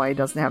don't know why he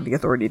doesn't have the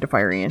authority to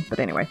fire Ian, but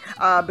anyway.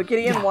 But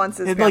Gideon wants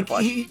his fan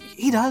flush.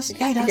 He does.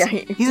 Yeah, he does. Yeah,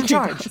 he's in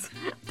charge.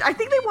 I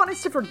think they want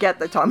us to forget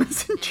that Tom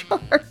is in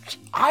charge.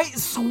 I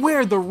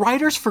swear the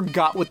writers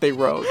forgot what they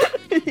wrote.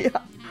 Yeah.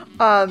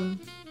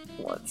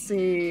 Let's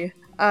see.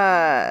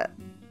 Sorry,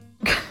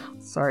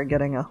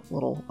 getting a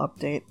little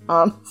update.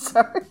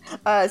 Sorry.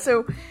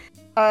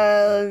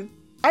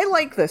 I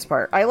like this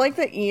part. I like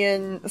that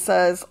Ian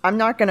says, I'm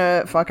not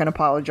gonna fucking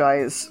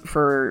apologize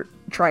for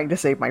trying to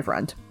save my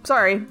friend.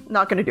 Sorry,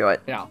 not gonna do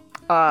it. Yeah.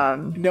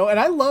 No, and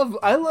I love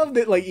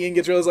that like Ian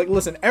gets realized like,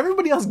 listen,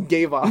 everybody else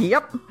gave up.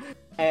 Yep.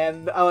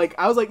 And I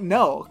was like,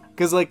 no,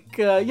 because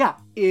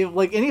if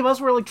like any of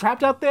us were like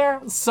trapped out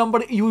there,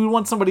 you would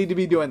want somebody to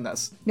be doing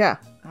this. Yeah.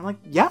 I'm like,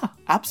 yeah,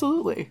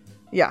 absolutely.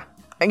 Yeah.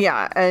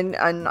 Yeah, and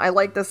I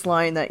like this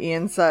line that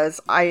Ian says,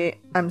 I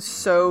am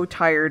so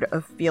tired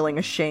of feeling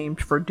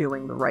ashamed for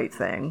doing the right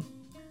thing.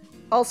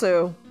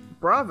 Also,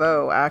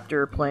 bravo,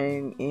 actor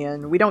playing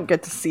Ian. We don't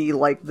get to see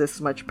like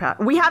this much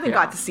we haven't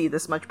got to see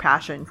this much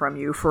passion from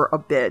you for a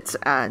bit,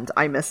 and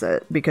I miss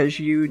it because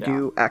you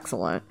do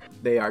excellent.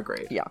 They are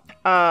great. Yeah.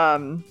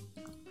 And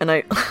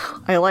I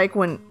like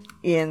when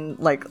Ian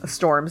like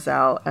storms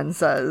out and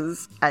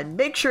says, and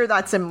make sure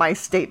that's in my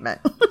statement.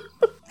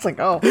 It's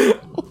like, oh.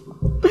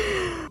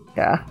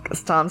 Yeah,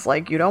 because Tom's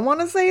like, you don't want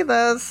to say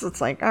this. It's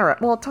like, all right,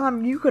 well,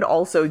 Tom, you could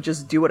also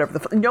just do whatever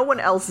no one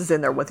else is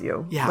in there with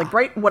you. Yeah. Like,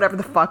 write whatever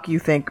the fuck you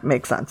think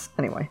makes sense.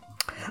 Anyway.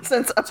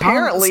 Since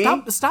apparently...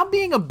 Stop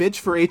being a bitch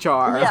for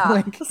HR. Yeah.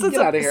 Like, get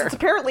out of here. Since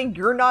apparently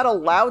you're not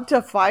allowed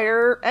to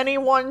fire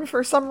anyone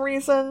for some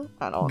reason.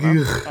 I don't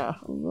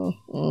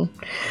know.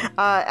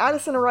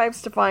 Addison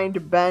arrives to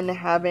find Ben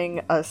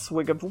having a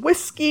swig of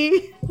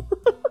whiskey.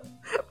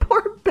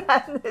 Poor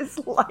Ben is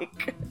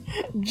like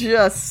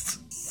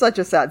just such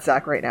a sad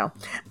sack right now.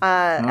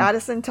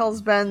 Addison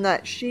tells Ben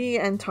that she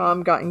and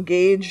Tom got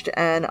engaged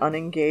and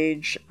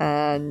unengaged,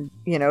 and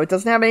it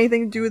doesn't have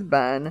anything to do with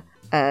Ben.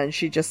 And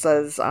she just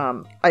says,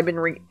 I've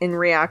been in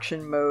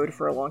reaction mode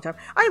for a long time.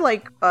 I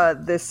like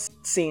this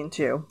scene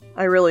too.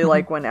 I really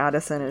like when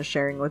Addison is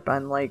sharing with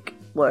Ben, like,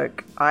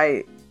 look,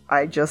 I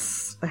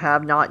just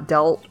have not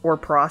dealt or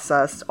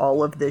processed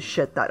all of this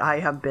shit that I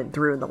have been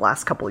through in the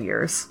last couple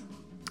years.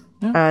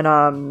 Yeah. And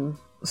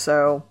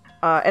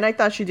and I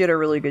thought she did a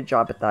really good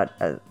job at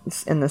that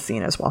in the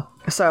scene as well.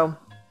 So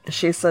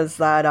she says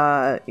that,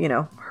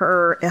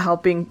 her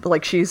helping,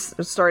 like, she's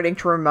starting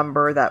to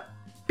remember that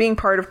being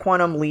part of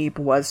Quantum Leap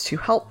was to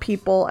help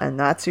people, and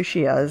that's who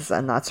she is,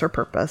 and that's her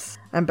purpose.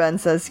 And Ben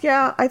says,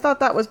 yeah, I thought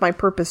that was my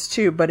purpose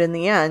too, but in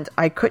the end,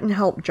 I couldn't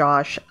help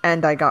Josh,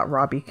 and I got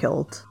Robbie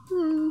killed.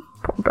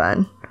 Poor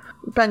Ben.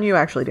 Ben, you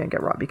actually didn't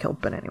get Robbie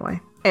killed, but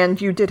anyway.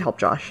 And you did help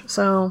Josh,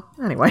 so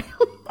anyway.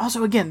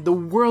 Also, again, the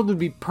world would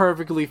be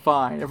perfectly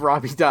fine if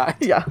Robbie died.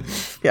 Yeah.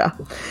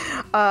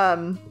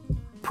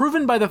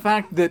 Proven by the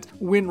fact that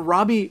when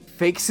Robbie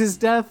fakes his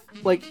death,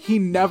 like, he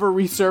never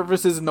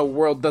resurfaces and the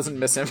world doesn't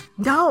miss him.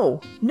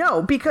 No,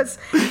 because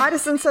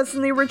Addison says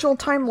in the original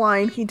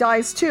timeline he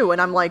dies too,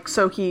 and I'm like,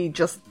 so he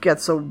just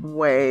gets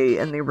away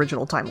in the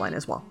original timeline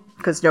as well.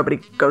 Because nobody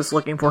goes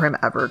looking for him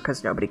ever,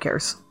 because nobody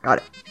cares. Got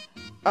it.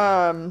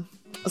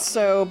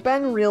 So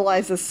Ben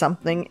realizes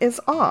something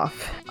is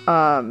off.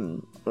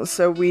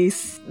 So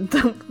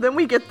then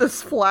we get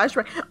this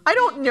flashback. I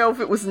don't know if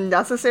it was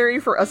necessary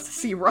for us to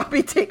see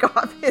Robbie take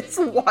off his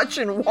watch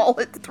and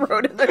wallet, throw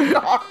it in the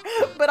car,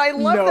 but I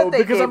love that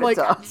they gave it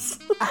to us.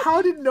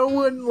 How did no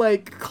one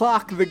like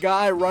clock the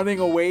guy running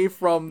away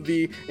from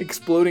the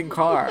exploding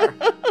car?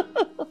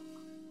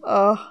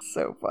 Oh,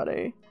 so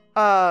funny.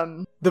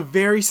 The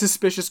very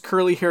suspicious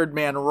curly-haired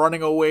man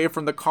running away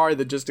from the car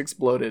that just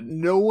exploded.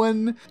 No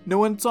one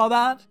saw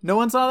that? No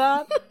one saw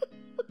that?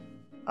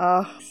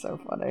 So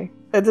funny.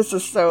 This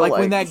is so like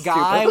when that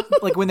guy,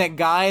 like when that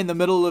guy in the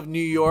middle of New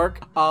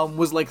York,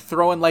 was like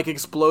throwing like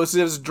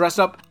explosives, dressed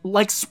up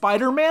like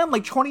Spider-Man,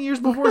 like 20 years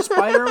before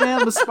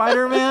Spider-Man was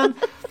Spider-Man,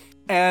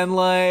 and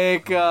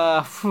like,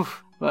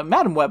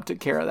 Madam Webb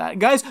took care of that.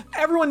 Guys,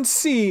 everyone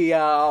see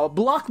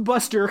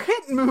blockbuster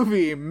hit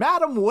movie,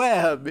 Madam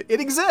Webb. It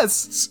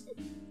exists.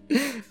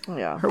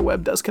 Yeah. Her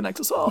web does connect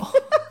us all.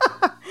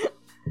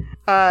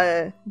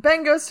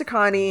 Ben goes to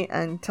Connie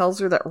and tells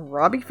her that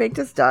Robbie faked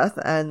his death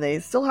and they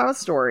still have a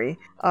story.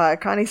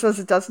 Connie says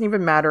it doesn't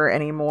even matter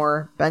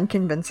anymore. Ben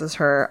convinces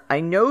her,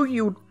 I know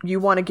you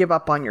want to give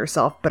up on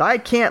yourself, but I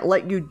can't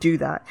let you do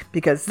that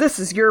because this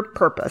is your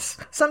purpose.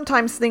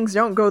 Sometimes things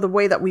don't go the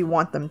way that we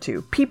want them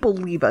to. People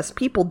leave us,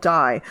 people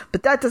die,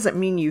 but that doesn't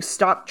mean you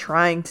stop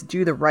trying to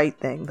do the right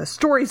thing. The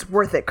story's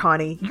worth it,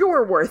 Connie.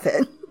 You're worth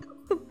it.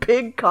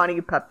 Big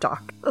Connie pep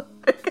talk.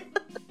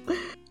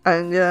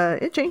 And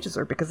it changes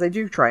her because they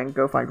do try and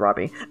go find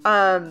Robbie.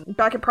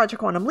 Back at Project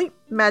Quantum Leap,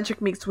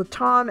 Magic meets with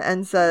Tom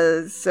and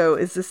says, so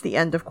is this the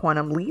end of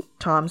Quantum Leap?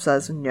 Tom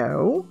says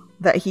no.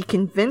 That he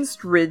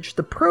convinced Ridge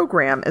the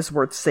program is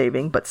worth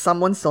saving, but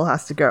someone still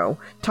has to go.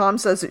 Tom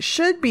says it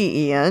should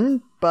be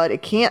Ian, but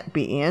it can't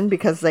be Ian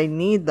because they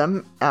need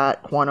them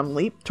at Quantum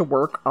Leap to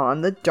work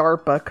on the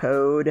DARPA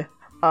code.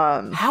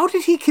 How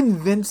did he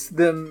convince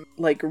them,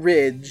 like,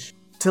 Ridge,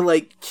 to,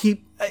 like,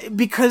 keep...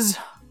 Because...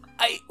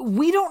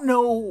 we don't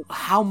know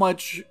how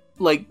much,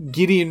 like,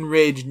 Gideon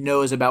Ridge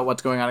knows about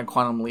what's going on in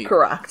Quantum Leap.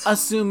 Correct.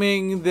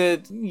 Assuming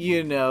that,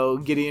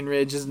 Gideon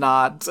Ridge is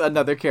not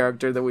another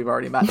character that we've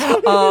already met.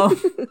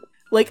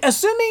 Like,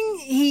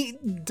 assuming he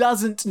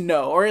doesn't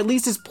know, or at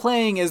least is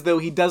playing as though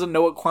he doesn't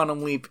know what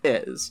Quantum Leap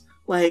is.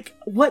 Like,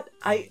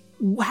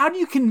 how do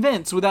you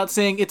convince without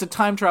saying it's a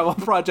time travel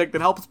project that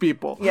helps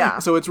people? Yeah.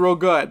 So it's real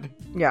good.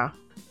 Yeah.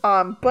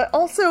 But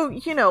also,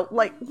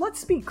 like,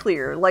 let's be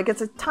clear, like,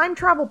 it's a time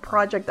travel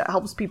project that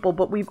helps people,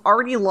 but we've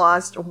already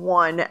lost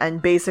one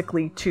and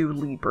basically two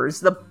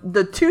leapers.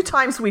 The two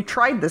times we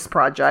tried this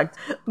project,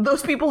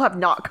 those people have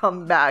not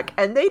come back,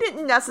 and they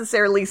didn't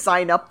necessarily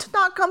sign up to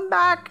not come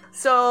back,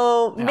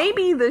 so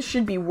maybe this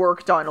should be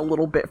worked on a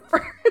little bit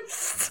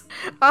first.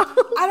 I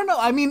don't know,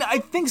 I mean, I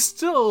think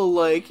still,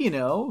 like,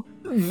 look,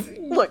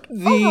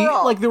 the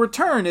overall, like the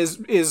return is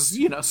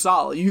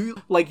solid.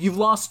 You've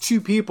lost two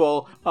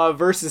people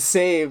versus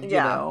saved.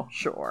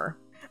 Sure.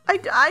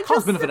 I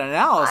cost benefit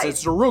analysis.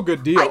 It's a real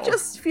good deal. I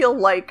just feel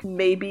like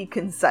maybe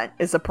consent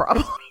is a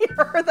problem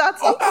here.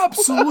 That's all.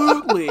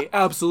 Absolutely.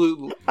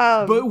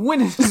 But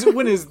when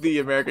is the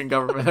American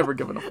government ever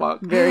given a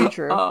fuck? Very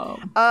true.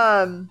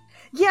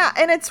 Yeah,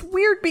 and it's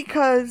weird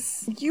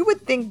because you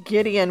would think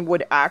Gideon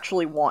would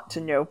actually want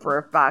to know for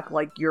a fact,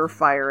 like, you're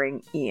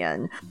firing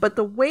Ian. But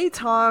the way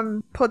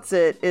Tom puts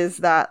it is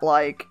that,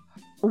 like,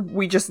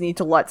 we just need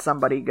to let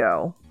somebody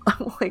go.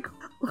 I'm like,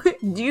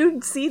 do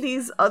you see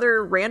these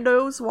other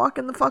randos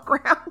walking the fuck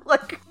around?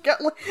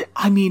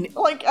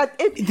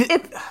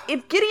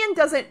 If Gideon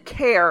doesn't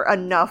care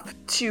enough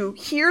to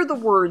hear the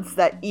words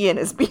that Ian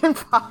is being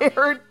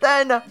fired,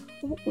 then...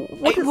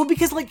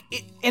 because, like,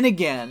 and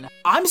again,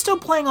 I'm still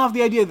playing off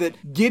the idea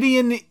that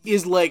Gideon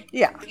is, like,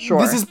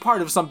 this is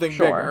part of something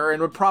bigger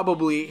and would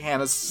probably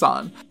Hannah's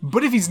son.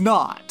 But if he's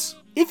not,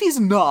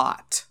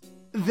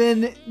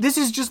 then this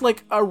is just,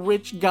 like, a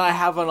rich guy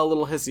having a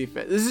little hissy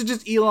fit. This is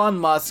just Elon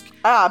Musk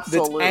that's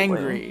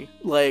angry,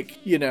 like,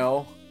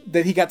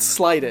 that he got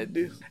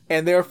slighted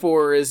and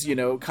therefore is,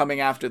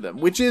 coming after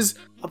them, which is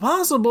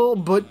possible,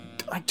 but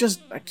I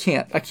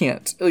can't. Like,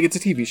 it's a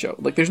TV show.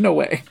 Like, there's no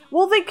way.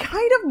 Well, they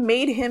kind of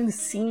made him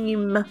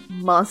seem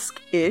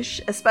Musk-ish,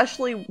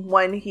 especially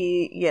when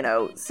he,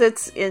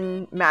 sits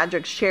in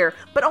Magic's chair,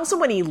 but also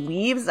when he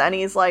leaves and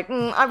he's like,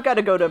 I've got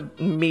to go to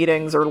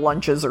meetings or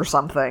lunches or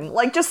something.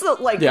 Like, just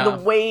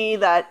the way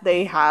that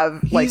they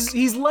have, like...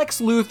 He's Lex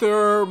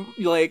Luthor,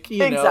 like,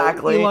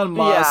 exactly. Elon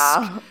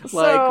Musk,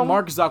 so,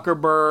 Mark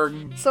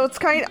Zuckerberg. So it's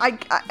kind of...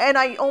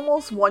 I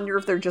almost wonder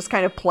if they're just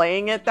kind of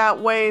playing it that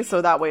way,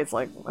 so that way it's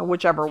like,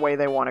 whichever way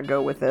they want to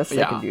go with this,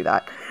 they can do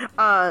that.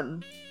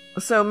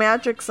 So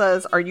Magic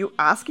says, are you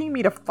asking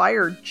me to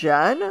fire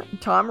Jen?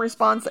 Tom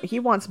responds that he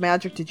wants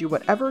Magic to do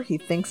whatever he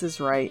thinks is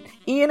right.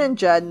 Ian and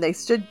Jen, they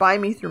stood by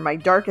me through my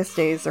darkest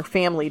days. They're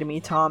family to me,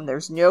 Tom.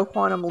 There's no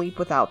Quantum Leap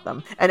without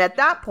them. And at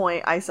that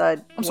point, I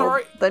said, I'm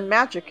sorry, then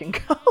Magic can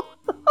go.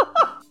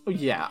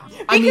 Yeah.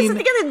 Because at the end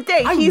of the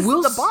day, he's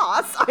the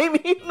boss. I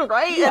mean,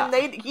 right? Yeah.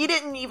 And he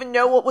didn't even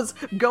know what was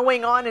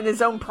going on in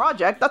his own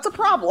project. That's a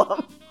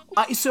problem.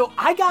 So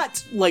I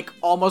got, like,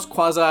 almost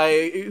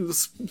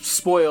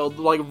quasi-spoiled,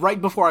 like, right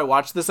before I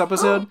watched this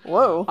episode.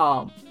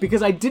 Whoa.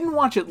 Because I didn't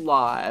watch it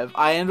live.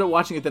 I ended up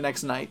watching it the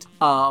next night.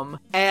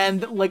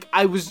 And, like,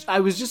 I was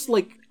just,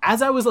 like,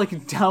 as I was,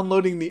 like,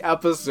 downloading the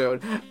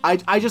episode,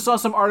 I just saw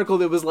some article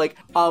that was, like,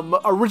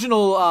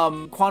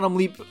 original Quantum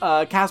Leap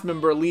cast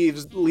member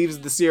leaves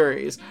the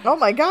series. Oh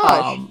my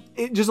gosh.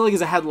 It just, like,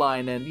 as a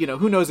headline, and,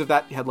 who knows if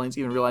that headline's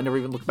even real. I never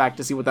even looked back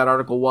to see what that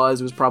article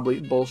was. It was probably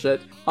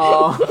bullshit.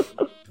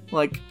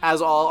 Like,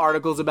 as all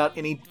articles about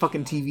any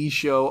fucking TV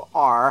show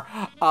are.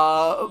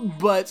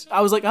 But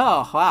I was like,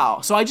 oh, wow.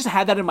 So I just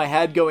had that in my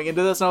head going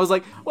into this, and I was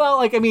like, well,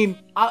 like, I mean,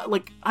 I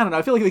don't know.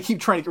 I feel like they keep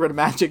trying to get rid of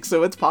Magic,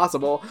 so it's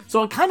possible.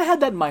 So I kind of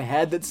had that in my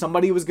head that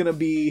somebody was going to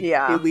be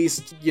at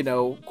least,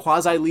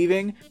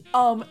 quasi-leaving.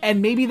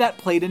 And maybe that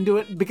played into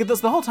it,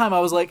 because the whole time I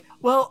was like,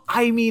 well,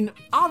 I mean,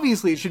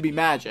 obviously it should be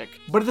Magic.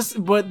 But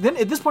then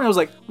at this point I was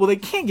like, well, they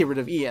can't get rid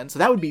of Ian, so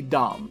that would be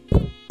dumb.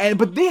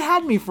 But they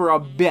had me for a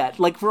bit.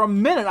 Like, for a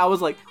minute, I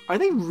was like, are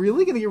they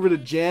really going to get rid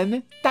of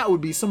Jen? That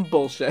would be some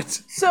bullshit.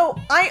 So,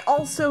 I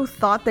also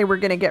thought they were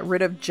going to get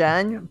rid of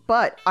Jen,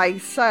 but I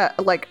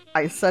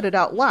said it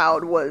out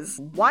loud,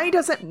 was, why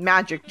doesn't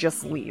Magic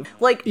just leave?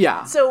 Like,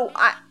 yeah. So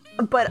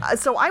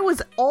I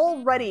was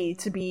all ready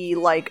to be,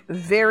 like,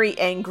 very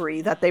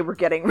angry that they were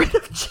getting rid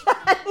of Jen.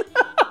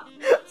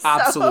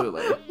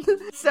 Absolutely.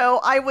 So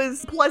I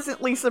was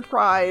pleasantly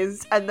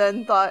surprised and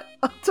then thought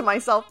to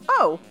myself,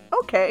 oh,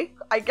 okay,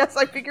 I guess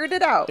I figured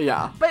it out.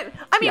 Yeah. But,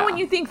 I mean, when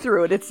you think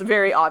through it, it's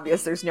very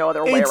obvious. There's no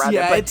other way around it.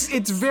 Yeah, but...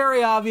 it's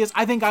very obvious.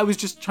 I think I was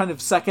just kind of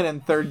second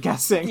and third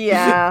guessing.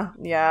 Yeah,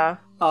 yeah.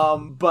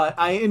 But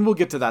we'll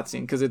get to that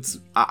scene, because it's,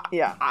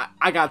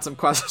 I got some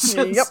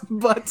questions. Yep.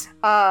 But...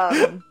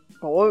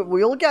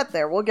 We'll get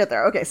there.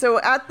 Okay,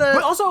 so at the...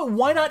 But also,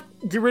 why not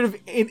get rid of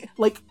it?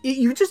 Like,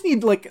 you just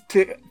need, like,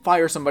 to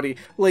fire somebody.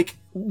 Like,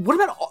 what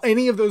about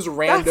any of those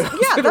randos?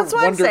 That's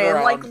what I'm saying.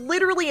 Around? Like,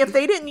 literally, if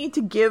they didn't need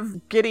to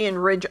give Gideon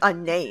Ridge a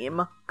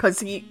name, because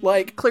he,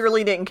 like,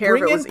 clearly didn't care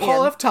if it was Bring in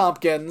Paul F.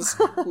 Tompkins,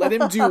 let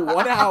him do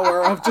 1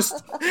 hour of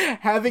just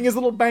having his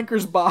little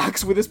banker's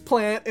box with his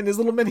plant and his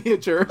little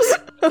miniatures.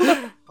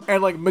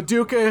 And, like,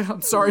 Maduka,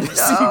 I'm sorry to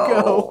see you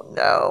go.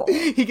 No.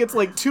 He gets,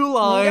 like, 2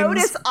 lines.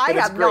 Notice I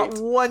have not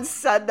once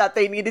said that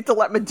they needed to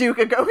let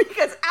Maduka go,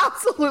 because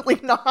absolutely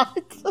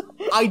not.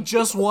 I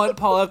just want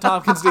Paul F.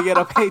 Tompkins to get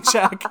a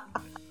paycheck.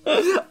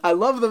 I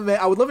love the man.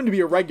 I would love him to be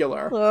a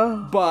regular.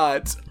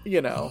 But,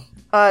 you know.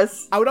 I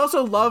would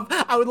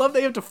love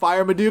they have to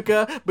fire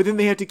Maduka, but then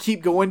they have to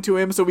keep going to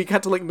him, so we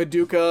cut to, like,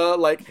 Maduka,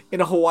 like,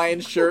 in a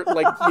Hawaiian shirt,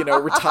 like, you know,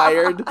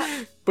 retired.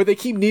 But they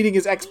keep needing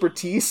his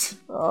expertise.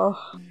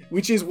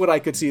 Which is what I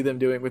could see them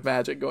doing with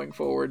Magic going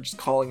forward, just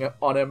calling it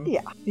on him.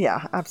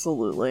 Yeah,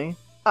 absolutely.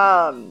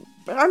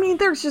 I mean,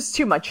 there's just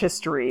too much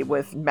history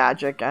with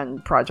Magic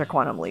and Project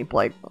Quantum Leap,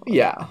 like...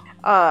 Yeah.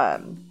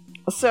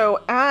 So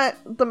at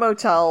the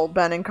motel,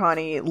 Ben and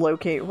Connie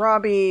locate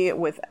Robbie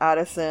with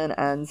Addison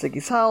and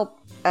Ziggy's help,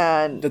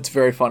 and... That's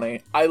very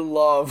funny. I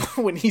love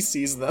when he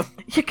sees them.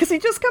 Yeah, because he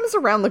just comes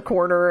around the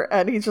corner,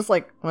 and he's just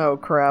like, oh,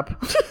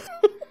 crap.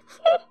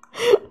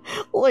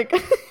 Like,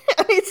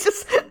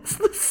 it's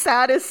the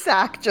saddest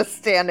sack just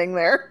standing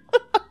there.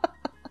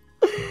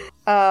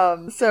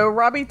 So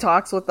Robbie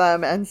talks with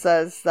them and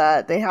says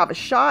that they have a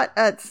shot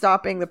at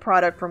stopping the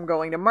product from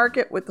going to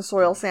market with the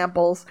soil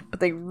samples, but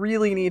they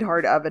really need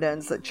hard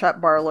evidence that Chet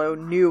Barlow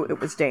knew it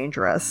was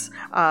dangerous.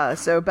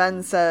 So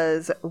Ben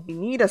says, we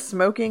need a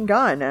smoking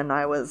gun, and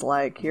I was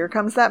like, here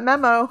comes that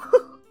memo.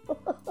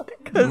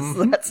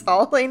 Because that's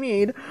all they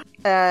need.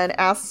 And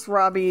asks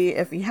Robbie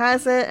if he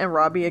has it, and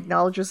Robbie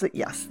acknowledges that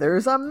yes,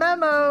 there's a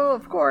memo,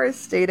 of course,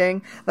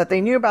 stating that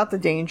they knew about the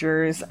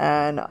dangers,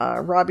 and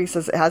Robbie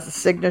says it has the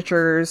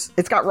signatures.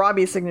 It's got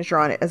Robbie's signature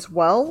on it as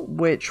well,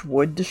 which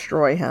would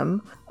destroy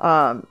him.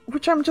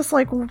 Which I'm just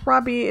like, well,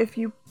 Robbie, if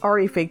you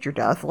already faked your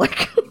death,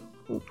 like...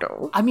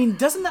 No. I mean,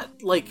 doesn't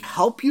that, like,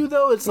 help you,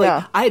 though? It's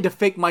like, I had to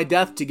fake my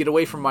death to get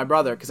away from my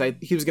brother, because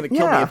he was going to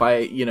kill me if I,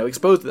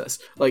 exposed this.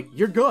 Like,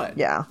 you're good.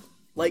 Yeah.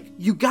 Like,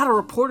 you got a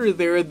reporter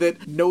there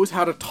that knows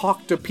how to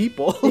talk to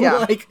people. Yeah.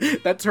 Like,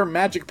 that's her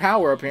magic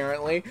power,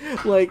 apparently.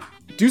 Like,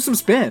 do some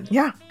spin.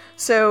 Yeah.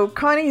 So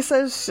Connie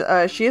says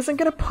she isn't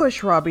going to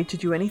push Robbie to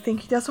do anything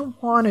he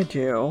doesn't want to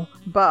do.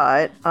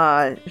 But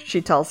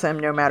she tells him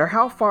no matter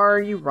how far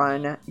you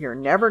run, you're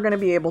never going to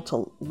be able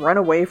to run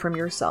away from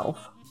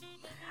yourself.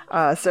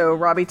 So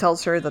Robbie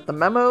tells her that the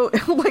memo,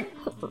 like,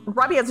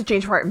 Robbie has to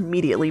change of heart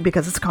immediately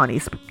because it's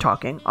Connie's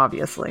talking,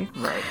 obviously.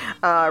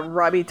 Right.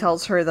 Robbie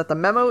tells her that the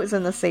memo is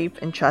in the safe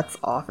in Chet's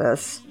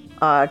office.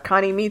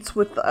 Connie meets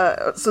with,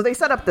 so they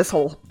set up this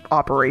whole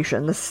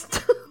operation. This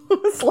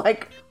was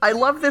like, I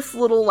love this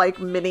little, like,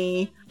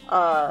 mini,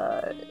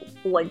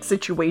 like,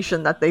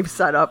 situation that they've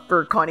set up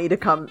for Connie to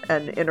come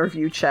and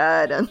interview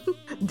Chet, and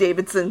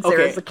Davidson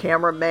there as the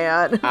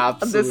cameraman.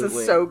 Absolutely. This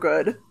is so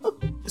good.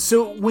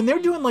 So when they're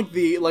doing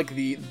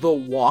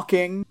the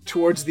walking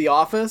towards the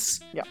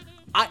office,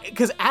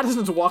 because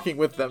Addison's walking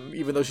with them,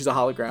 even though she's a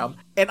hologram,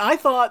 and I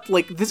thought,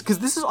 like, this, because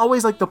this is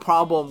always, like, the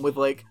problem with,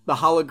 like, the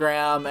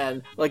hologram,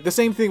 and, like, the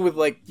same thing with,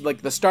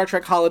 like the Star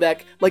Trek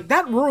holodeck. Like,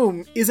 that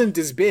room isn't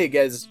as big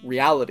as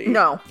reality.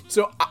 No.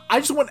 So I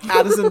just want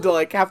Addison to,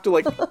 like, have to,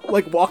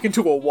 like walk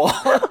into a wall.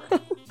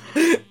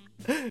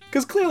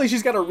 Because clearly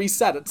she's got to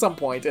reset at some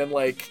point, and,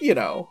 like,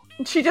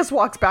 She just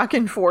walks back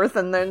and forth,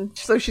 and then,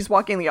 so she's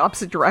walking the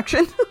opposite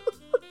direction.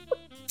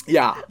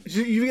 Yeah,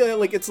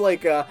 it's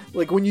like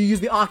when you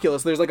use the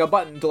Oculus, there's like a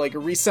button to like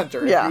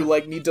recenter if you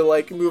like need to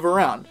like move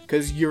around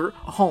because your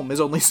home is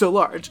only so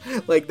large.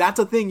 Like that's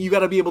a thing you got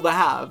to be able to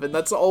have, and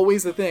that's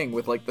always the thing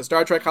with like the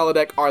Star Trek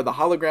holodeck or the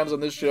holograms on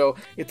this show.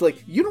 It's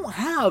like you don't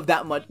have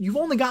that much. You've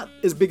only got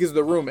as big as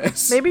the room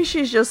is. Maybe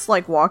she's just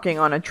like walking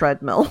on a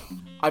treadmill.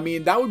 I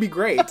mean, that would be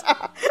great.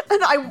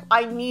 And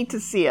I need to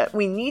see it.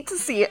 We need to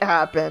see it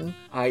happen.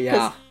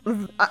 Yeah.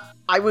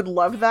 I would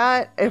love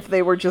that if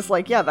they were just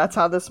like, yeah, that's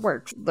how this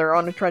works. They're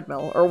on a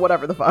treadmill or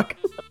whatever the fuck.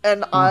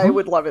 And I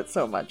would love it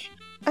so much.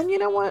 And you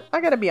know what?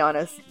 I gotta be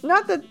honest.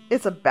 Not that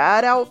it's a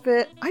bad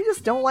outfit. I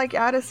just don't like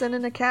Addison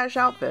in a cash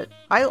outfit.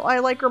 I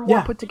like her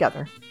more put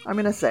together. I'm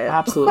gonna say it.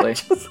 Absolutely.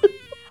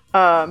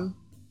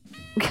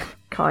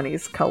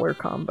 Connie's color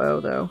combo,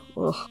 though.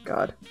 Oh,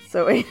 God.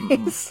 So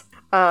 80s.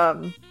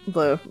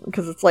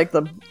 Because it's like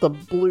the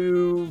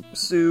blue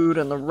suit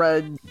and the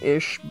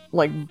red-ish,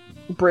 like,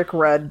 brick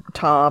red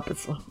top.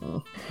 It's,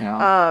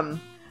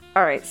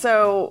 alright,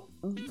 so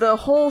the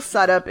whole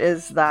setup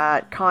is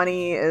that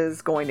Connie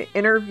is going to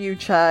interview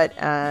Chet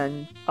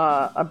and,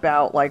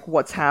 about, like,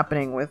 what's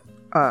happening with,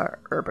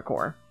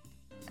 Herbivore.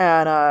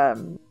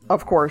 And,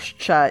 of course,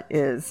 Chet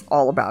is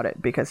all about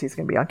it because he's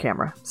going to be on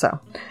camera. So,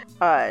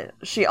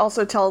 she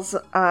also tells,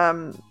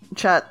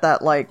 Chet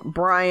that, like,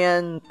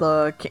 Brian,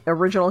 the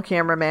original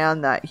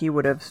cameraman that he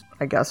would have,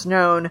 I guess,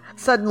 known,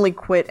 suddenly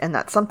quit and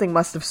that something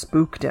must have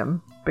spooked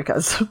him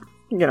because,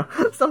 you know,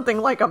 something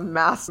like a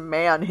masked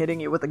man hitting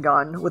you with a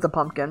gun with a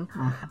pumpkin.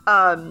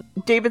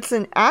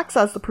 Davidson acts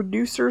as the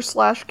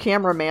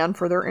producer/cameraman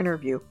for their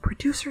interview.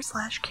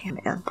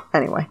 Producer/cameraman.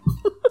 Anyway.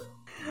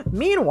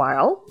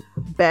 Meanwhile,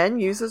 Ben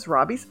uses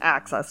Robbie's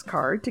access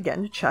card to get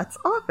into Chet's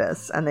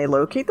office, and they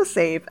locate the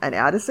safe, and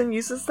Addison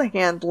uses the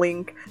hand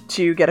link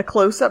to get a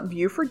close-up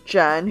view for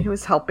Jen, who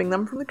is helping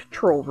them from the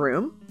control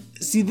room.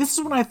 See, this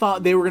is when I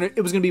thought it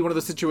was gonna be one of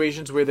those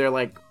situations where they're,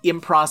 like, in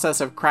process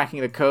of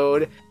cracking the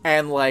code,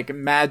 and, like,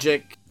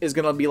 Magic is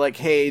gonna be like,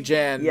 hey,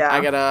 Jen,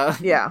 I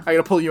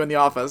gotta pull you in the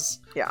office.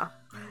 Yeah,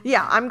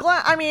 I'm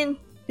glad, I mean,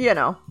 you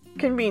know,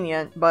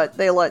 convenient, but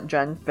they let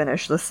Jen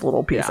finish this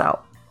little piece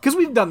out. Because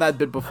we've done that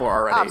bit before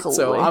already.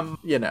 Absolutely. So,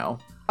 you know.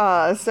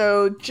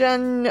 So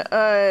Jen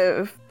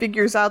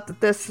figures out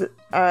that this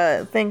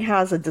thing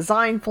has a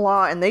design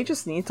flaw, and they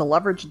just need to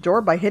leverage the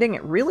door by hitting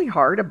it really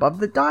hard above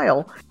the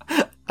dial.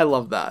 I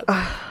love that.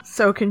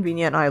 So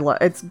convenient.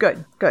 It's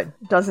good.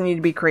 Doesn't need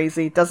to be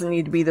crazy. Doesn't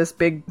need to be this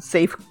big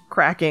safe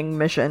cracking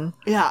mission.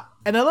 Yeah.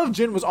 And I love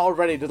Jen was all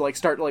ready to, like,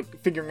 start,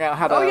 like, figuring out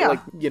how to, like,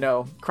 you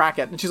know, crack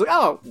it. And she's like,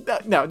 oh,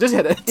 no, just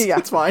hit it. Yeah.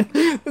 It's fine.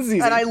 This is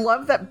easy. And I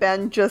love that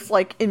Ben just,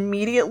 like,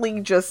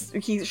 immediately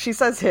she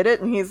says hit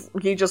it, and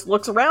he just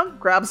looks around,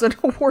 grabs an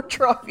award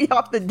trophy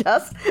off the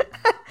desk,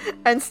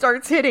 and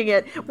starts hitting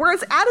it.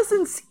 Whereas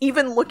Addison's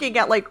even looking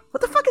at, like,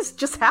 what the fuck has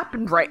just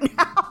happened right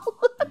now?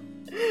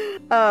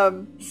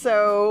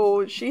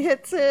 So she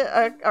hits it,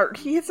 or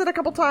he hits it a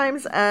couple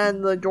times,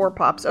 and the door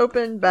pops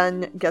open.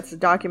 Ben gets the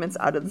documents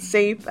out of the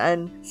safe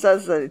and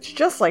says that it's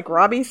just like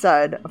Robbie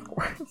said. Of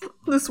course,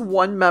 this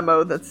one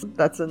memo that's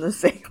in the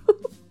safe.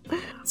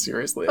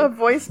 Seriously. A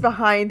voice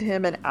behind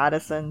him and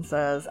Addison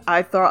says,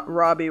 I thought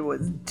Robbie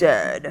was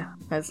dead.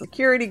 And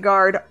security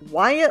guard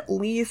Wyatt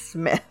Lee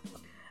Smith.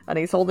 And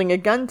he's holding a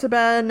gun to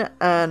Ben,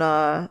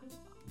 and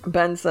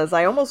Ben says,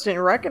 I almost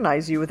didn't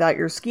recognize you without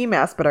your ski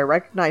mask, but I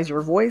recognize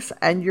your voice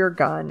and your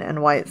gun.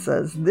 And Wyatt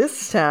says,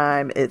 this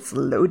time it's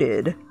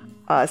loaded.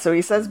 So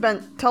he tells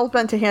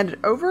Ben to hand it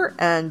over,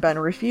 and Ben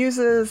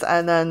refuses,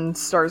 and then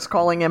starts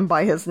calling him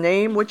by his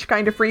name, which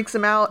kind of freaks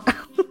him out.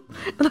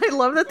 And I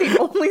love that the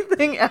only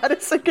thing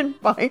Addison can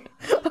find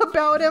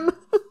about him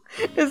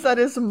is that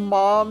his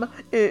mom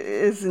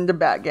is into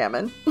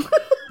backgammon.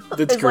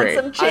 That's great.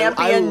 Like some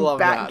champion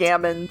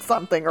backgammon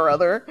something or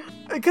other.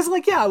 Because,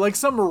 like, yeah, like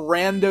some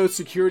rando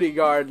security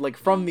guard, like,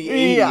 from the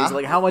 80s. Yeah.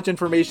 Like, how much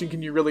information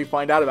can you really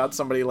find out about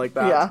somebody like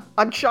that? Yeah.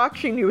 I'm shocked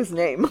she knew his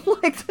name,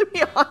 like, to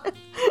be honest.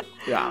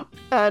 Yeah.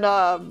 And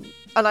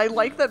I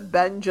like that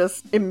Ben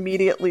just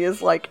immediately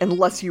is like,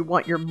 unless you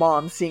want your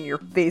mom seeing your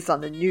face on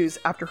the news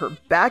after her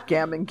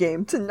backgammon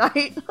game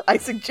tonight, I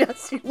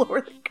suggest you lower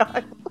the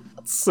gun.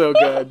 So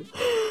good.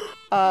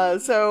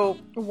 So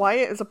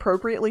Wyatt is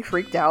appropriately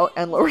freaked out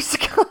and lowers the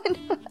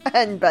gun,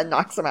 and Ben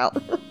knocks him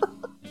out.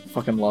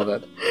 Fucking love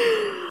it.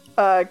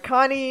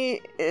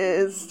 Connie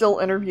is still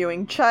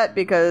interviewing Chet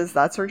because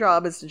that's her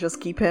job, is to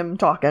just keep him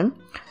talking.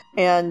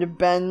 And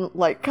Ben,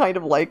 like, kind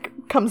of, like,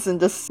 comes in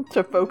to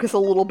focus a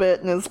little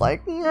bit and is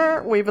like,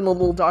 waving the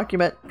little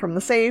document from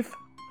the safe.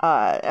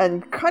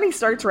 And Connie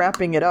starts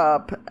wrapping it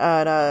up,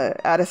 and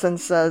Addison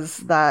says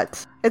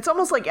that it's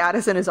almost like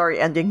Addison is already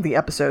ending the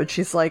episode.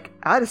 She's like,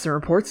 Addison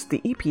reports the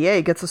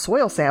EPA gets a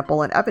soil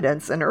sample and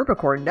evidence, and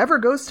Herbivore never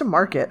goes to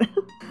market.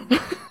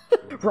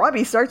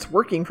 Robbie starts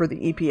working for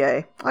the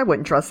EPA. I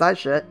wouldn't trust that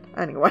shit.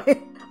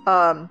 Anyway.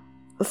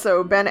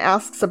 So Ben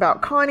asks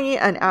about Connie,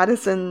 and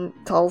Addison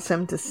tells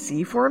him to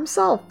see for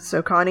himself.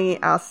 So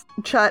Connie asks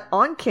Chet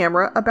on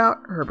camera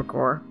about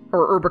Herbivore.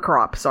 Or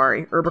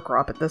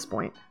Herbicrop at this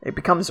point. It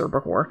becomes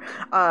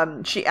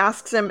Herbivore. She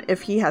asks him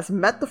if he has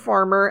met the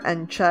farmer,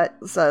 and Chet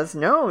says,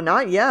 no,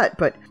 not yet,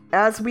 but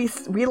as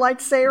we like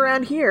to say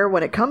around here,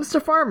 when it comes to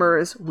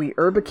farmers, we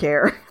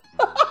herbicare.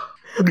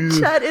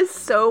 Chet is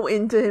so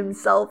into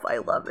himself. I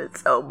love it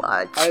so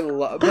much. I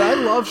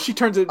love she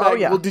turns it back. Oh,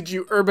 yeah. Well, did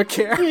you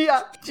herbicare?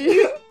 Yeah.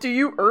 Do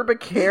you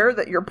herbicare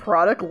that your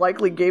product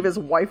likely gave his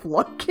wife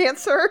lung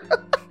cancer?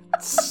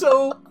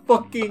 So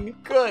fucking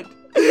good.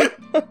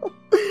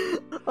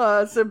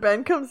 So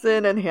Ben comes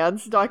in and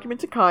hands the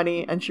document to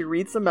Connie, and she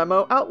reads the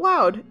memo out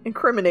loud,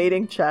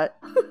 incriminating Chet,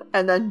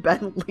 and then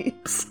Ben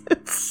leaves.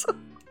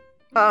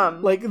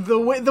 Like the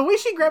way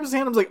she grabs his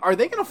hand, I was like, are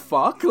they gonna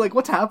fuck? Like,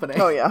 what's happening?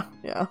 Oh yeah.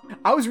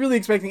 I was really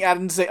expecting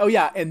Adam to say, oh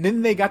yeah, and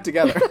then they got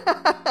together.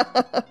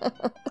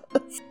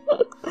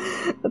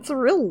 It's a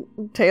real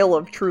tale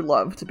of true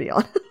love, to be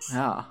honest.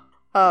 Yeah.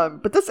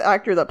 But this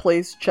actor that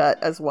plays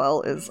Chet as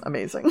well is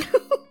amazing.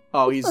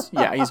 Oh, he's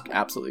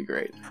absolutely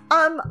great.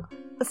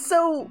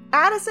 So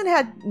Addison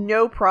had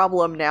no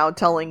problem now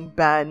telling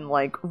Ben,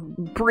 like,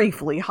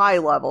 briefly, high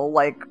level,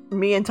 like,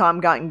 me and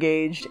Tom got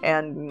engaged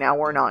and now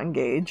we're not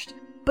engaged.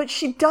 But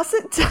she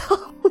doesn't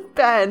tell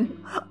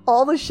Ben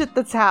all the shit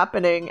that's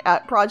happening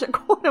at Project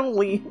Quantum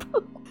Leap.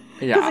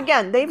 Yeah. Because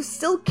again, they've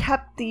still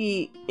kept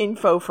the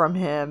info from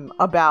him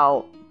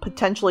about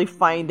potentially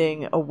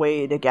finding a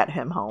way to get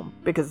him home.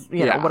 Because,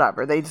 you know,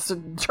 whatever. They just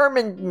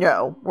determined,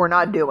 no, we're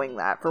not doing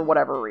that for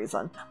whatever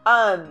reason.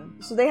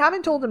 So they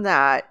haven't told him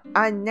that.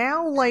 And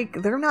now,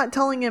 like, they're not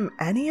telling him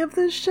any of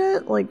this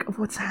shit. Like, of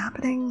what's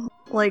happening.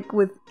 Like,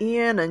 with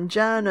Ian and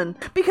Jen. And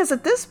because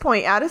at this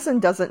point, Addison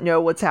doesn't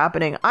know what's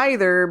happening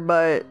either.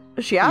 But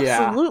she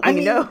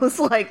absolutely knows,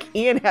 like,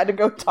 Ian had to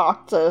go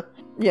talk to,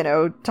 you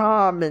know,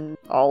 Tom and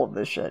all of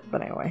this shit.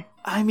 But anyway.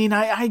 I mean,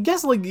 I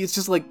guess, like, it's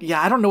just like,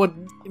 yeah, I don't know what,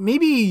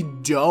 maybe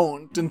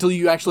don't until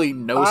you actually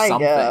know something.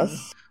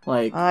 Guess.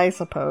 Like, I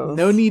suppose.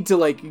 No need to,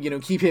 like, you know,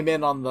 keep him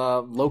in on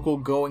the local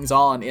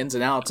goings-on, ins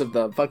and outs of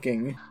the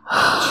fucking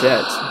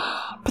shit.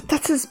 But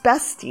that's his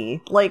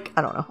bestie. Like,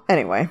 I don't know.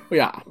 Anyway.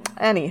 Yeah.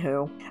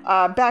 Anywho.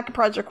 Back at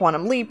Project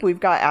Quantum Leap,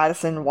 we've got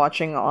Addison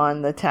watching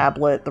on the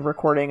tablet the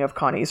recording of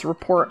Connie's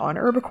report on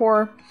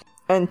Herbivore.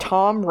 And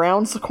Tom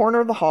rounds the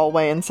corner of the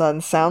hallway and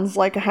says, sounds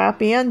like a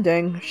happy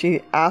ending.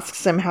 She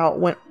asks him how it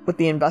went with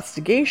the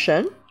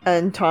investigation.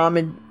 And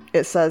Tom,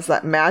 it says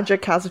that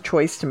Magic has a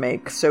choice to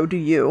make. So do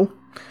you.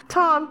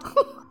 Tom.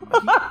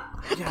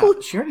 Yeah,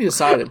 she already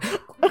decided.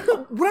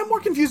 What I'm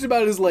more confused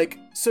about is, like,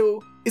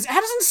 so is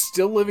Addison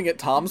still living at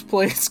Tom's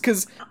place?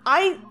 Because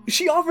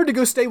she offered to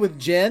go stay with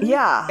Jen.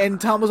 Yeah. And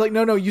Tom was like,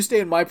 no, you stay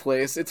in my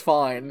place. It's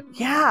fine.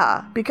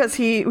 Yeah, because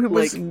he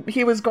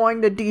was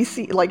going to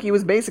DC. Like, he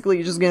was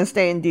basically just going to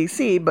stay in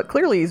DC, but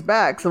clearly he's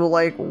back. So,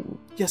 like...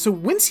 Yeah, so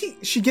when's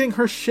she getting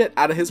her shit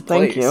out of his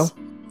place? Thank you.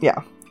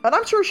 Yeah. And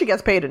I'm sure she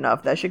gets paid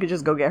enough that she could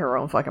just go get her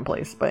own fucking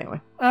place. But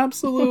anyway.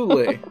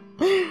 Absolutely.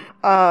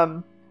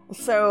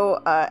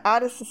 So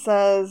Addison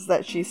says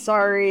that she's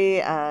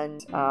sorry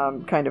and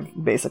kind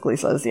of basically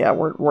says, yeah,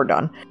 we're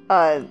done.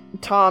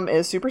 Tom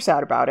is super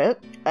sad about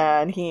it.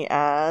 And he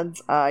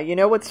adds, you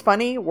know what's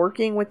funny?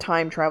 Working with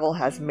time travel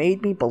has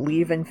made me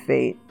believe in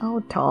fate.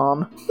 Oh,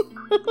 Tom.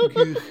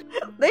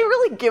 They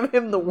really give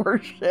him the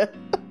worst shit.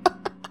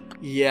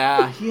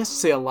 Yeah, he has to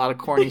say a lot of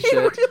corny shit. He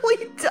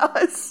really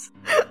does.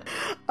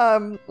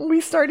 We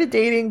started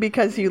dating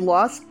because you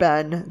lost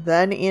Ben,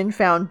 then Ian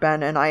found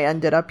Ben, and I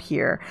ended up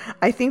here.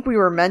 I think we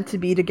were meant to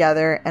be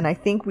together, and I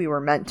think we were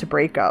meant to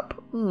break up.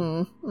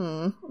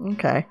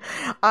 Okay.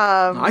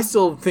 I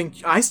still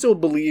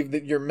believe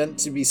that you're meant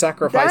to be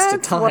sacrificed to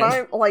time. What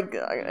I, like,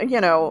 you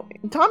know,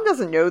 Tom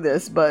doesn't know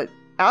this, but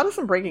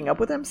Addison breaking up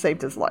with him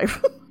saved his life.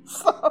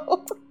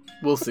 So...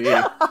 We'll see.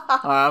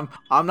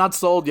 I'm not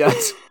sold yet.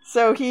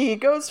 So he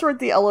goes toward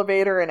the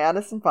elevator and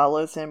Addison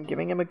follows him,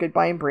 giving him a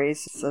goodbye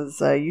embrace. He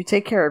says, you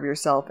take care of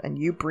yourself and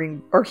you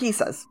bring... Or he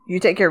says, you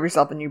take care of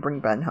yourself and you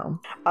bring Ben home.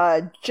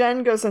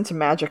 Jen goes into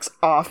Magic's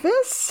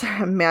office.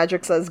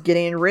 Magic says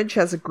Gideon Ridge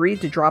has agreed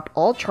to drop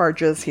all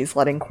charges. He's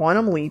letting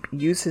Quantum Leap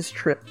use his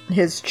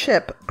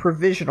chip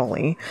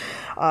provisionally.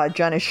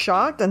 Jen is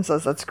shocked and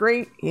says that's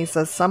great. He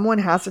says someone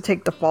has to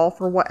take the fall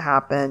for what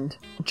happened.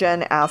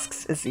 Jen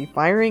asks, is he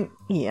firing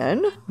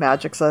Ian?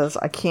 Magic says,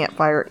 I can't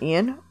fire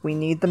Ian. We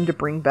need them to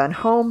bring Ben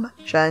home.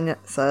 Jen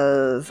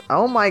says,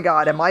 oh my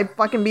god, am I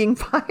fucking being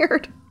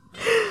fired?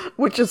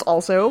 Which is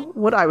also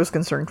what I was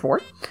concerned for.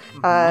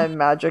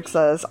 Magic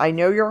says, I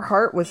know your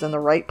heart was in the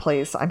right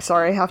place. I'm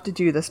sorry I have to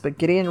do this, but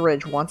Gideon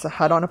Ridge wants a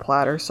head on a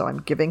platter, so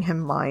I'm giving him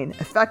mine.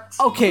 Effects.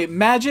 Okay,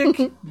 Magic.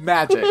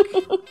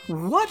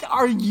 What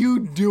are you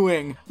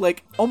doing?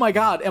 Like, oh my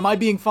god, am I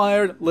being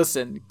fired?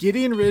 Listen,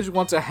 Gideon Ridge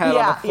wants a head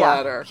on a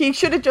platter. Yeah. He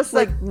should have just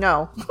said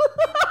no.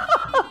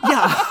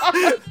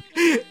 Yeah.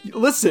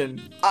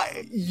 Listen,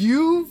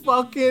 you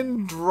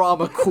fucking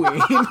drama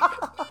queen.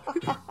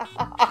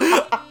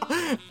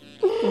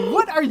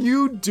 What are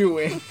you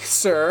doing,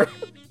 sir?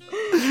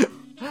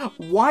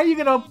 Why are you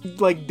gonna,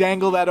 like,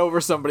 dangle that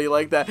over somebody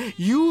like that?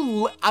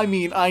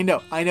 I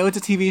know it's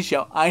a TV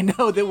show. I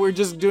know that we're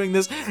just doing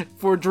this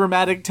for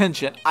dramatic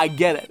tension. I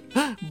get it.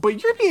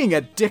 But you're being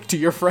a dick to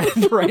your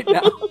friend right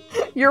now.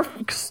 Your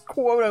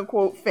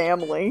quote-unquote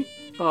family.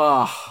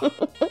 But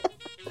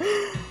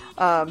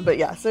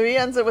yeah, so he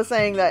ends it with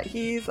saying that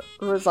he's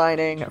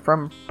resigning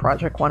from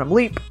Project Quantum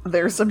Leap.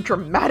 There's some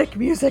dramatic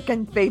music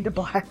and fade to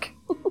black.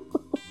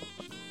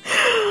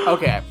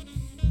 Okay.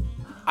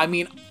 I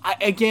mean,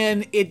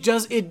 it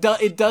does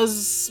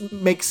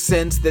make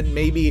sense that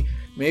maybe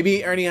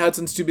Ernie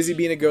Hudson's too busy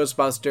being a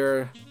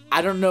Ghostbuster.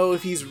 I don't know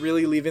if he's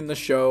really leaving the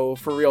show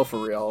for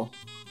real.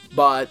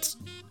 But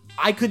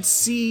I could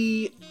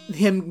see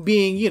him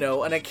being, you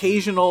know, an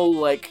occasional,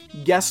 like,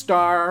 guest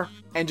star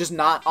and just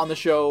not on the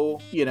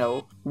show,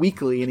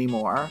 weekly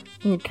anymore.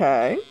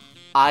 Okay.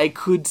 I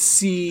could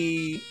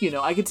see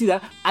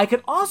that. I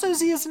could also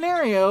see a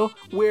scenario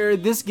where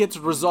this gets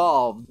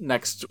resolved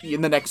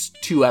in the next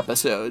 2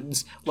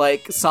 episodes.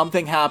 Like,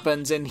 something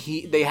happens and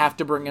they have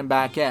to bring him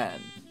back in.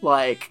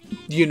 Like,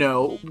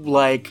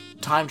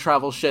 time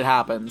travel shit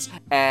happens.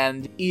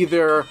 And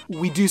either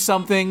we do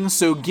something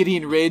so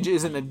Gideon Ridge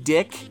isn't a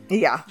dick.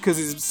 Yeah.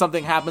 Because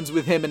something happens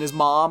with him and his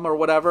mom or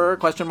whatever, ?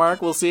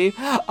 We'll see.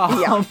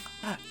 Yeah.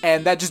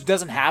 And that just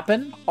doesn't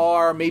happen.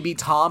 Or maybe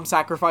Tom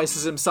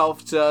sacrifices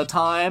himself to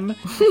time.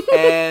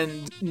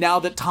 And now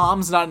that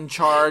Tom's not in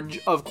charge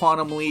of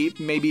Quantum Leap,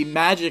 maybe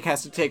Magic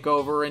has to take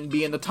over and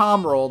be in the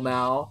Tom role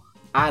now.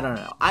 I don't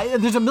know.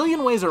 There's a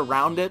million ways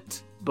around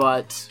it.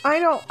 But I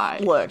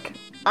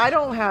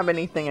don't have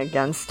anything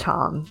against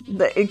Tom.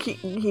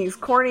 He's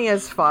corny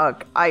as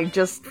fuck. I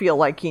just feel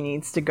like he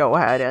needs to go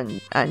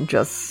ahead and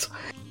just,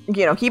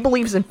 he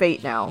believes in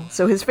fate now.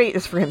 So his fate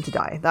is for him to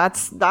die.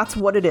 That's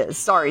what it is.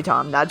 Sorry,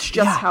 Tom. That's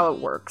just how it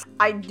works.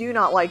 I do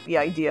not like the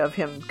idea of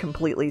him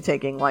completely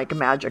taking like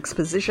Magic's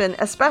position,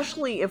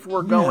 especially if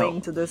we're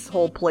going to this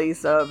whole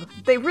place of,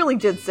 they really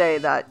did say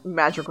that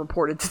Magic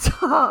reported to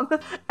Tom,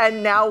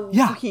 and now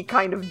he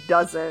kind of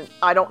doesn't.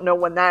 I don't know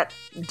when that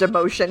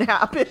demotion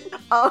happened.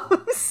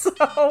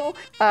 So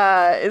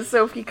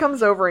if he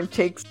comes over and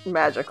takes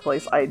Magic's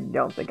place, I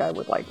don't think I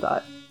would like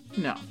that.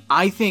 No.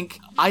 I think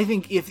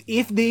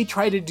if they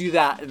try to do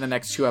that in the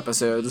next 2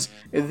 episodes,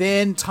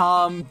 then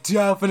Tom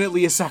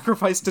definitely is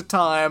sacrificed to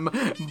time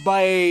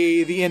by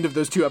the end of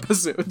those 2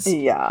 episodes.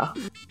 Yeah.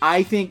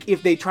 I think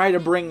if they try to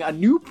bring a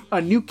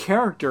new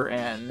character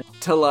in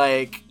to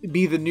like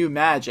be the new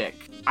Magic,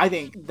 I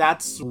think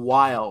that's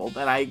wild,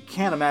 and I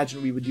can't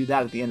imagine we would do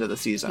that at the end of the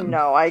season.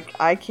 No,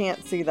 I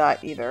can't see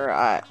that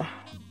either.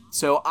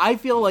 So I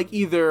feel like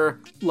either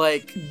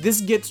like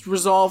this gets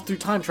resolved through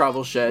time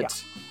travel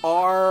shit,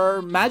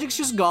 or Magic's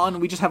just gone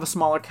and we just have a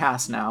smaller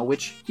cast now,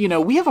 which,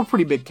 we have a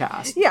pretty big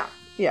cast.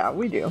 Yeah,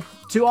 we do.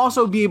 To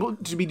also be able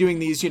to be doing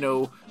these,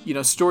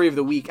 story of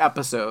the week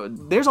episodes,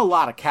 there's a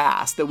lot of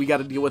cast that we got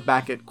to deal with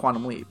back at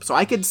Quantum Leap. So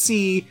I could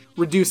see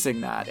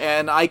reducing that.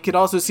 And I could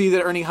also see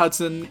that Ernie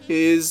Hudson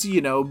is,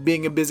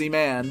 being a busy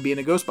man, being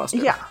a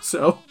Ghostbuster. Yeah.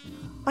 So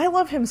I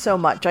love him so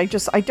much. I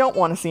don't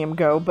want to see him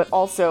go, but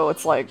also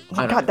it's like,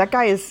 God, that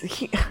guy is,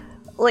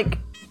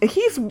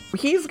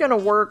 he's gonna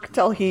work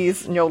till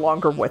he's no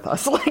longer with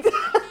us. Like,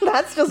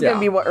 that's just gonna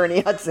be what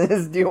Ernie Hudson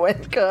is doing,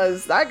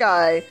 because that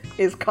guy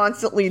is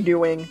constantly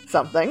doing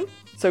something.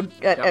 So,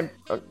 and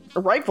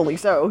rightfully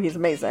so, he's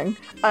amazing.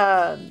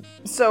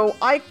 So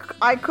I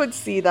could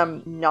see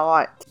them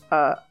not,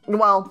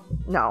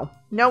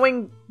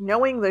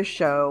 knowing the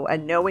show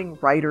and knowing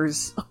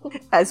writers,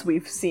 as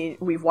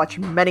we've watched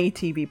many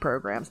TV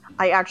programs,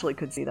 I actually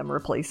could see them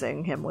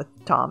replacing him with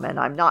Tom, and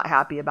I'm not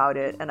happy about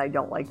it, and I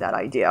don't like that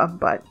idea,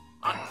 but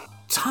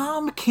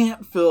Tom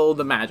can't fill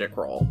the Magic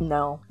role.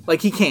 No.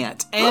 Like, he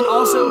can't. And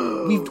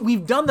also,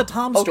 we've done the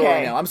Tom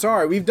story now. I'm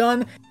sorry. We've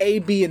done A,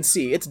 B, and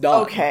C. It's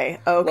done. Okay.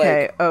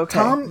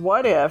 Tom...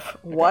 What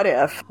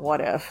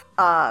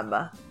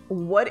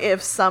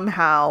if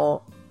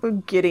somehow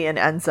Gideon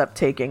ends up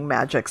taking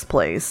Magic's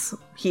place?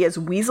 He has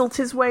weaseled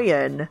his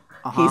way in.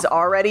 He's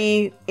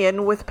already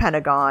in with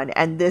Pentagon,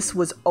 and this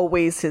was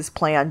always his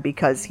plan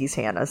because he's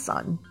Hannah's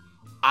son.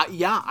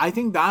 I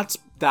think that's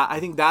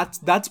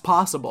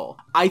possible.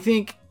 I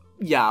think,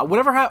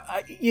 whatever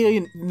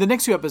in the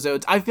next 2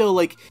 episodes, I feel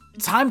like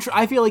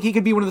I feel like he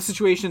could be one of the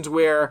situations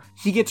where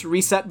he gets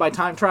reset by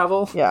time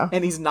travel,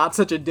 and he's not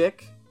such a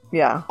dick.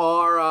 Yeah.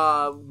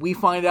 Or we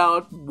find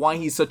out why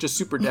he's such a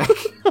super dick.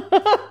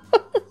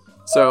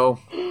 So,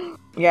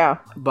 yeah.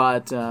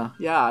 But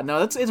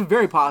it's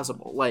very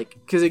possible. Like,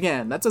 because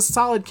again, that's a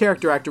solid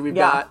character actor we've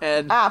got,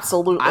 and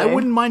absolutely, I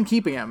wouldn't mind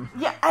keeping him.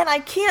 Yeah, and I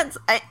can't.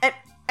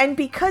 And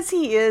because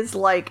he is,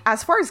 like,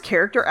 as far as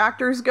character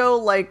actors go,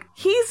 like,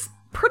 he's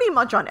pretty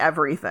much on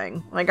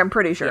everything. Like, I'm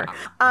pretty sure.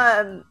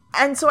 Yeah.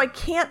 And so I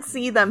can't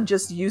see them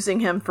just using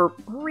him for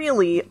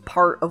really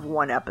part of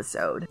one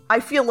episode.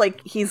 I feel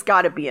like he's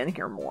got to be in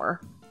here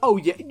more. Oh,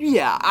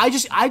 yeah. I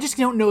just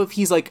don't know if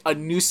he's, like, a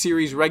new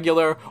series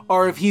regular,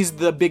 or if he's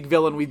the big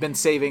villain we've been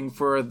saving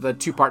for the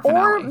 2-part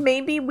finale. Or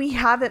maybe we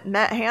haven't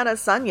met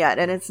Hannah's son yet,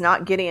 and it's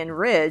not Gideon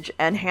Ridge,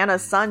 and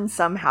Hannah's son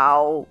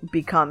somehow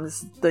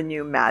becomes the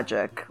new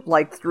Magic.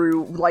 Like,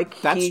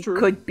 he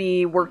could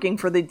be working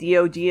for the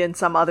DOD in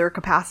some other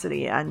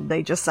capacity, and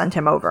they just sent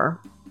him over.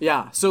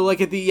 Yeah, so like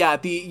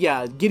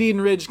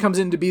Gideon Ridge comes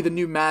in to be the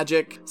new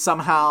Magic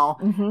somehow,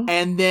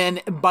 and then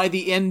by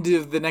the end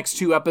of the next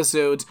 2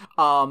 episodes,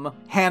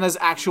 Hannah's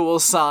actual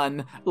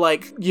son,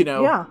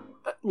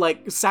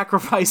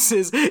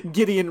 sacrifices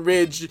Gideon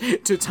Ridge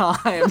to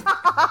time,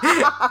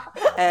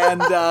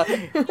 and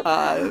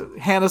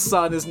Hannah's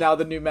son is now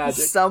the new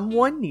Magic.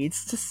 Someone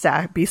needs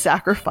to be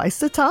sacrificed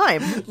to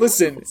time.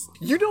 Listen,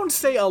 you don't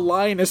say a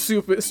line as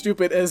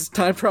stupid as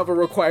time travel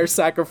requires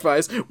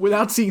sacrifice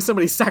without seeing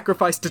somebody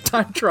sacrificed to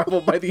time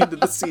travel by the end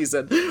of the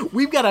season.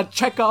 We've got a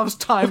Chekhov's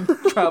time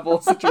travel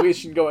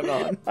situation going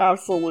on.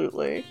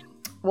 Absolutely.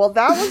 Well,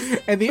 that was...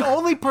 And the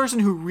only person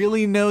who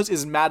really knows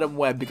is Madam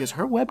Web, because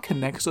her web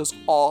connects us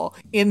all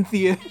in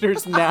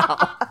theaters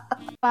now.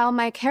 While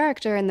my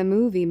character in the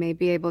movie may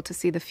be able to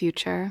see the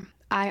future,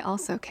 I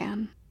also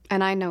can.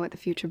 And I know what the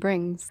future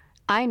brings.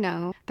 I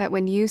know that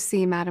when you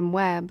see Madam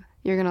Web,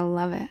 you're gonna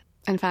love it.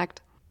 In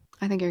fact,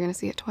 I think you're gonna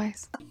see it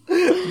twice.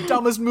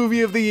 Dumbest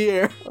movie of the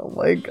year. Oh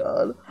my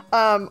god.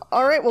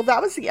 All right, well,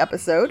 that was the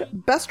episode.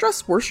 Best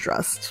dressed, worst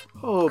dressed.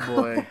 Oh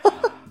boy.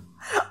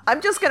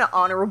 I'm just going to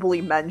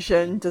honorably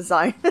mention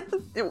designing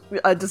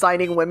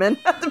women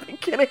at the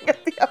beginning of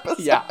the episode.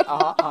 Yeah,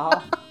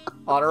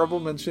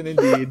 honorable mention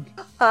indeed.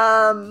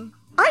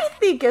 I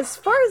think as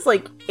far as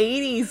like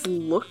 80s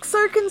looks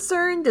are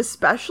concerned,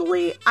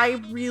 especially,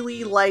 I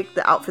really like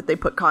the outfit they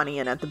put Connie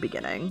in at the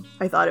beginning.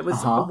 I thought it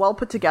was well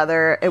put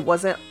together. It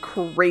wasn't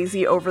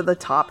crazy over the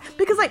top.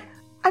 Because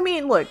I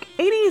mean, look,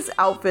 80s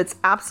outfits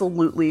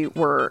absolutely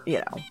were,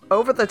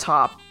 over the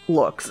top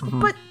looks.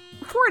 Mm-hmm. But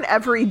for an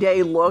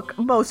everyday look,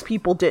 most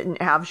people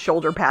didn't have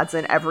shoulder pads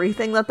and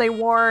everything that they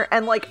wore.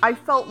 And I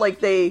felt like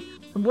they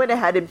went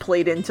ahead and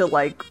played into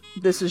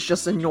this is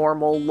just a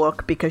normal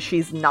look because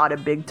she's not a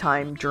big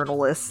time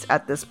journalist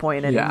at this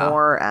point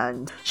anymore. Yeah.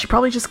 And she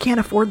probably just can't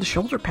afford the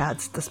shoulder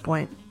pads at this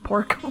point.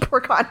 Poor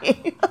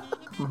Connie.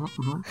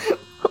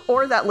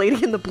 Or that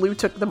lady in the blue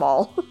took them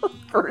all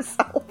for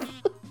herself.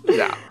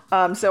 Yeah.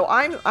 So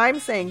I'm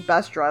saying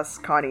best dress,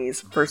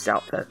 Connie's first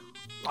outfit.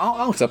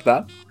 I'll accept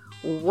that.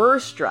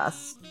 Worst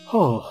dress.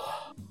 Wait.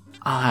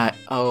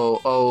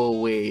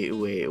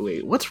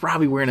 What's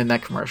Robbie wearing in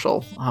that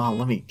commercial? Oh,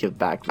 let me get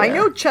back there. I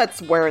know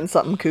Chet's wearing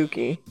something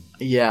kooky.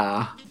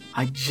 Yeah.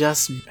 I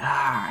just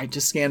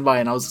scanned by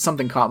and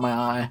something caught my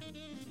eye.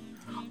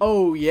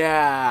 Oh,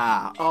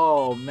 yeah.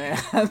 Oh,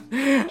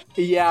 man.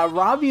 Yeah,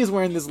 Robbie is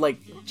wearing this,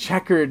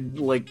 checkered,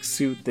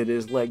 suit that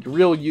is,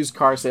 real used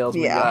car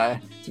salesman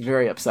guy. It's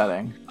very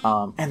upsetting.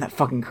 And that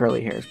fucking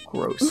curly hair is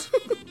gross.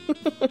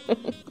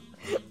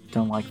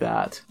 Don't like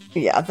that.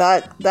 Yeah,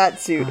 that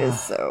suit is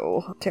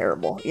so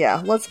terrible.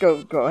 Yeah, let's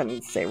go ahead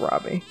and say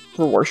Robbie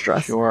for worst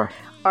dress. Sure.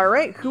 All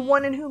right, who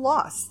won and who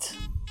lost?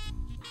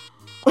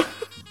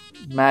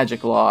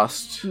 Magic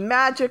lost.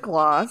 I'll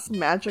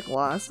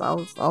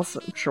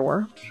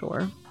sure.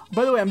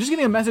 By the way, I'm just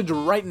getting a message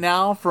right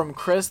now from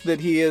Chris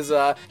that he's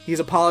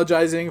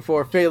apologizing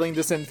for failing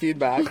to send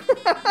feedback.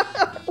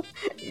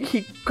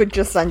 He could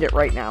just send it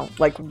right now,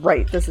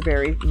 right this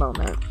very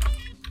moment.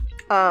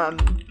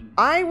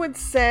 I would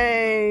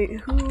say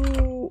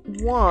who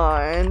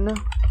won.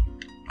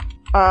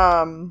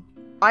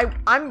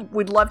 I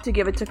would love to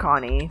give it to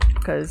Connie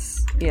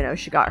because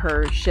she got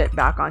her shit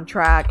back on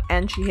track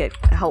and she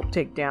helped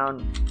take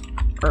down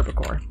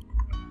Herbivore.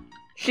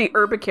 She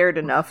herbicared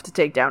enough to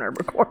take down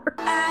Herbivore.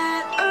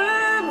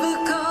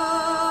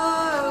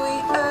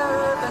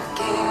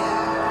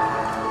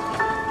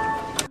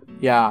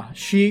 Yeah,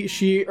 she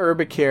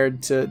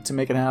herbicared to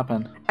make it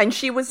happen. And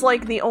she was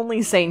the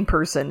only sane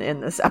person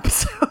in this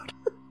episode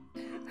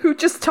who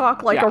just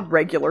talked like a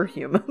regular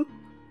human.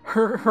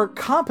 Her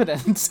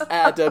competence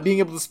at being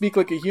able to speak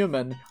like a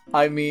human,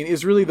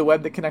 is really the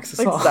web that connects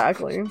us all.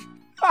 Exactly.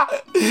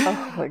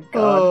 Oh my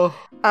god.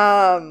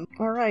 Oh.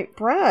 All right,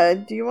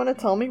 Brad, do you want to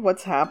tell me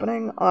what's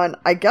happening on,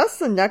 I guess,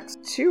 the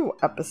next 2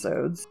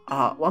 episodes?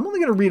 Well, I'm only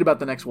going to read about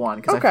the next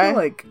one, because I feel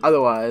like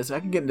otherwise I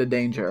could get into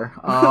danger.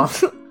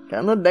 Get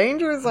in the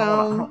danger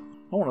zone. I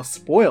don't want to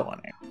spoil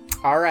any.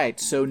 All right,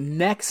 so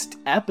next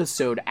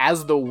episode,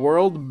 As the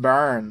World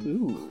Burns.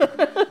 Ooh.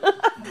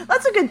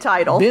 That's a good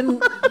title.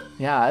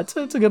 Yeah, it's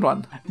a good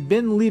one.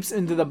 Ben leaps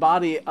into the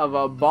body of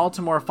a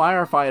Baltimore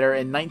firefighter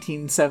in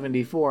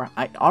 1974.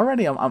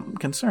 I'm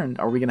concerned.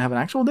 Are we going to have an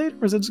actual date,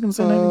 or is it just going to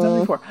say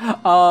 1974?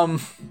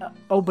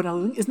 But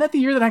isn't that the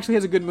year that actually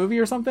has a good movie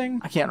or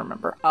something? I can't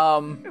remember.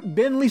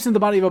 Ben leaps into the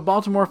body of a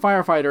Baltimore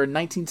firefighter in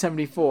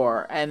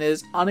 1974 and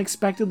is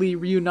unexpectedly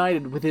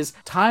reunited with his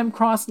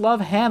time-crossed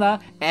love Hannah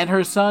and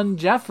her son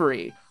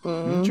Jeffrey.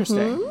 Mm-hmm.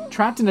 Interesting.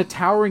 Trapped in a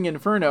towering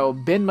inferno,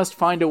 Ben must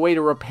find a way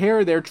to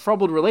repair their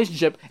troubled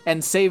relationship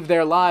and save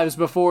their lives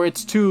before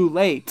it's too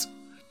late.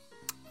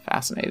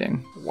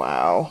 Fascinating.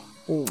 Wow.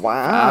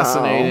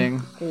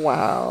 Fascinating.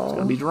 Wow. It's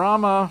gonna be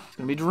drama.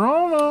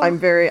 I'm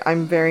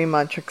very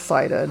much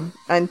excited.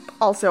 And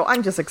also,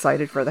 I'm just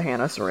excited for the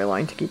Hannah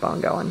storyline to keep on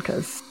going,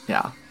 because...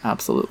 Yeah,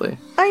 absolutely.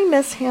 I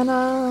miss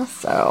Hannah,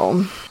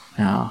 so...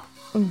 Yeah.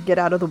 Get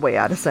out of the way,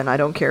 Addison. I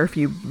don't care if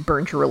you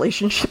burnt your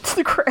relationship to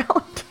the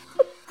ground.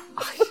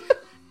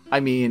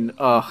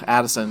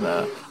 Addison,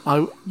 if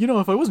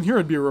I wasn't here,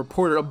 I'd be a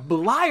reporter. A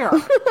liar!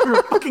 You're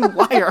a fucking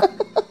liar!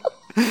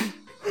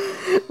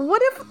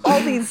 What if all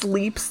these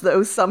leaps,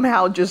 though,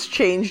 somehow just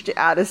changed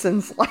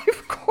Addison's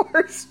life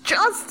course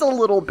just a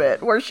little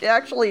bit, where she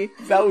actually...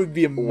 That would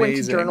be amazing. Went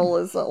to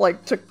journalism,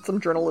 took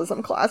some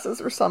journalism classes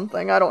or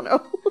something, I don't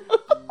know.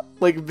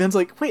 Ben's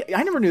wait,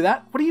 I never knew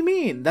that. What do you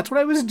mean? That's what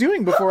I was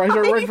doing before I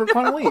started writing for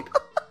Quantum Leap.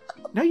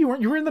 No, you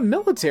weren't. You were in the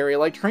military,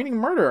 training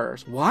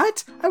murderers.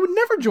 What? I would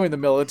never join the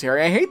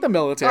military. I hate the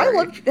military. I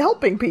love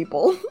helping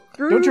people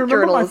through Don't you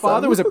remember journalism. my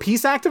father was a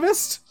peace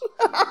activist?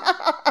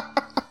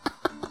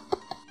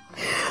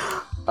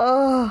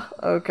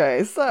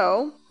 Okay,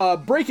 so...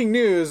 breaking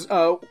news,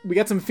 we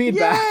got some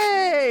feedback.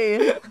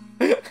 Yay!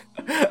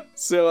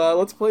 So,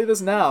 let's play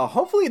this now.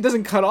 Hopefully it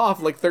doesn't cut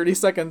off like 30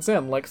 seconds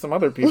in, like some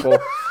other people.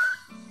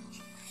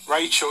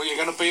 Rachel, you're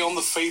going to be on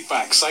the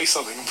feedback. Say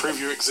something and prove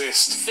you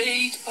exist.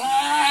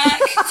 Feedback!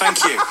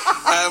 Thank you.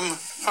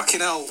 Fucking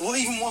hell, what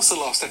even was the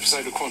last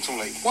episode of Quantum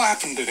Leap? What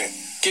happened in it?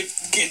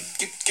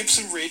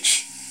 Gibson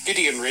Ridge?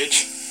 Gideon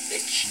Ridge?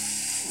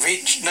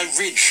 Ridge? No,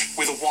 Ridge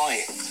with a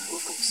Y. Of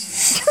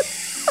course.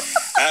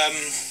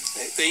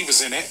 He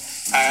was in it,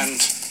 and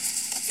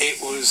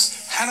it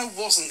was... Hannah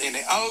wasn't in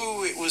it.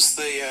 Oh, it was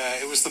the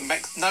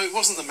no, it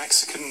wasn't the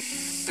Mexican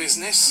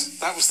business.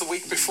 That was the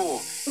week before.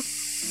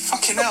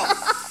 Fucking hell.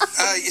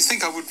 You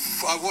think I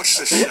watched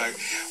this show.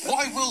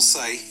 What I will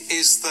say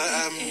is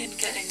that...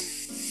 getting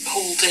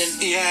pulled in.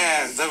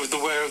 Yeah,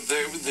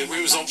 it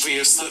was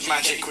obvious that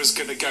magic was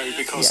going to go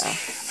because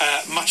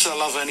much as I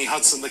love Ernie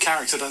Hudson, the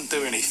character doesn't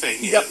do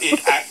anything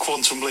at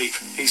Quantum Leap.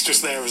 He's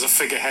just there as a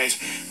figurehead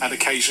and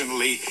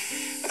occasionally,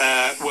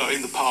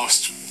 in the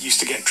past, used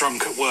to get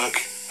drunk at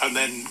work and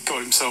then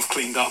got himself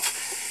cleaned up.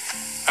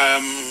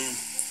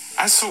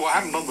 As for what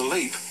happened on the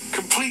Leap,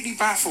 completely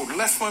baffled,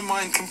 left my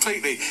mind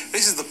completely.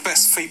 This is the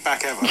best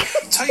feedback ever.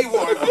 Tell you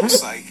what I will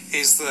say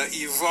is that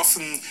you've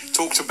often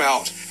talked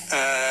about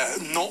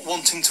not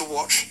wanting to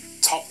watch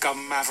Top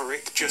Gun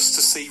Maverick just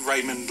to see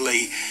Raymond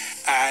Lee,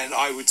 and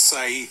I would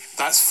say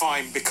that's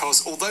fine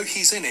because although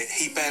he's in it,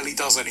 he barely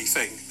does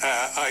anything.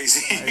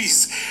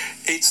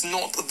 It's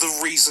not the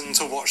reason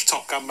to watch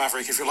Top Gun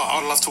Maverick. If you're like,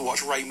 I'd love to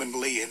watch Raymond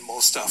Lee in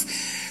more stuff.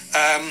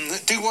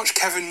 Do watch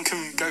Kevin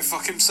Can Go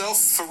Fuck Himself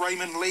for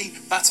Raymond Lee.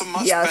 That's a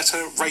much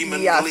better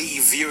Raymond Lee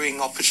viewing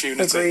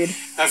opportunity. Agreed.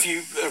 Have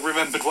you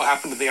remembered what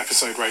happened in the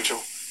episode, Rachel?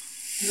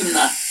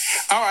 No.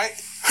 All right.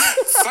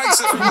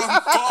 Thanks, everyone.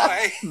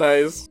 Bye.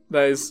 Nice.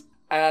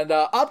 And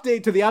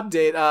update to the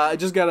update.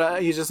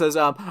 He just says,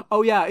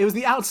 oh yeah, it was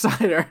The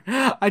Outsider.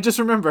 I just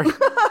remembered.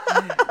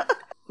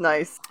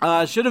 Nice.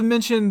 Should have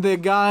mentioned the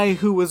guy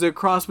who was a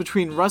cross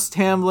between Russ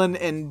Tamblyn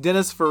and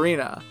Dennis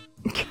Farina.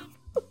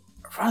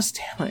 Russ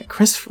Tamblyn,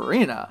 Chris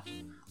Farina.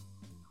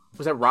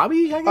 Was that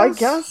Robbie? I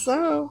guess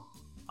so.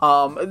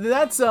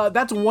 That's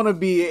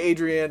wannabe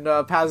Adrian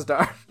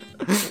Pazdar.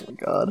 Oh my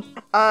god.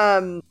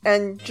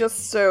 And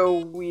just so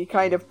we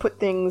kind of put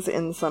things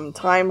in some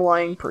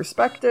timeline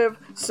perspective,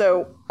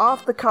 so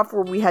off the cuff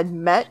where we had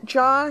met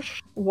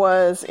Josh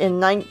was in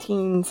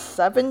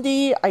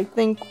 1970. I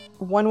think,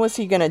 when was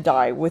he gonna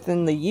die?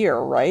 Within the year,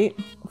 right?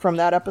 From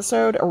that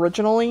episode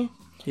originally?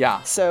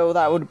 Yeah. So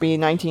that would be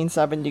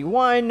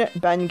 1971.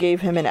 Ben gave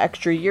him an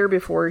extra year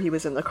before he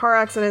was in the car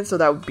accident, so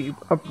that would be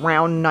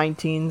around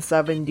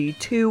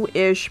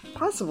 1972-ish,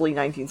 possibly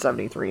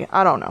 1973.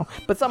 I don't know.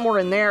 But somewhere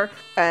in there.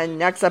 And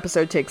next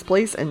episode takes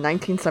place in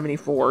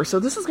 1974. So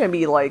this is going to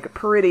be like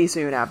pretty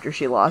soon after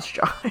she lost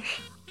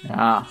Josh.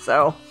 Yeah.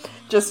 So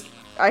just...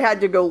 I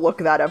had to go look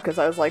that up because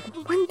I was like,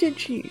 when did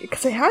she...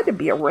 Because it had to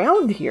be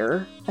around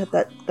here at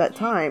that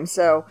time.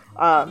 So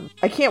I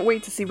can't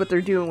wait to see what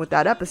they're doing with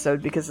that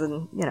episode because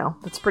then,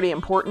 it's pretty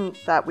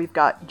important that we've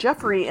got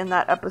Jeffrey in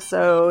that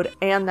episode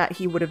and that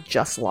he would have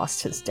just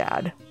lost his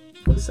dad.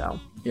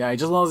 So... Yeah, he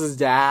just lost his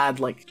dad,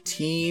 like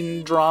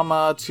teen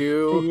drama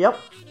too. Yep.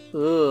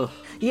 Ugh.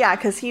 Yeah,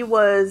 because he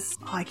was...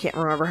 I can't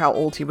remember how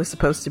old he was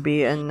supposed to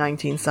be in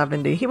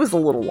 1970. He was a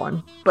little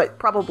one. But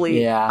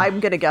probably, I'm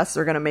going to guess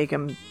they're going to make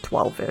him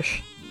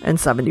 12-ish in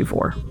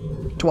 74.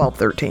 12,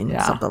 13,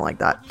 something like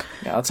that.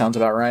 Yeah, that sounds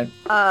about right.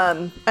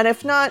 And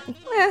if not,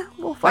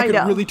 we'll find out.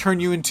 That could really turn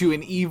you into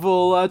an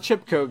evil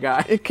Chipko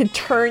guy. It could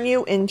turn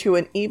you into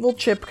an evil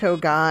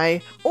Chipko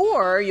guy,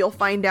 or you'll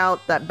find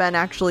out that Ben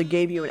actually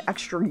gave you an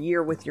extra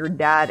year with your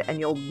dad and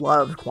you'll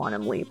love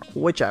Quantum Leap.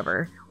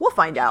 Whichever. We'll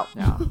find out.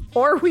 Yeah.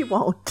 Or we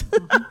won't.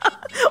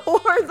 Or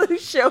the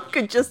show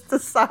could just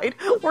decide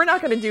we're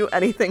not going to do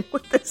anything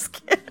with this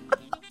kid.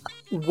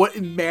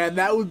 What, man,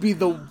 that would be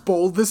the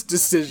boldest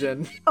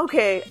decision.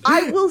 Okay,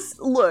 I will...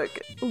 Look,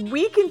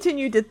 we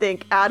continue to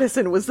think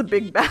Addison was the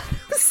big bad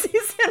of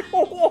season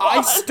 1.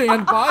 I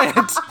stand by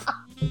it.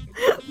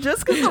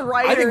 Just because the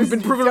writers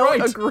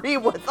don't agree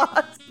with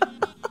us.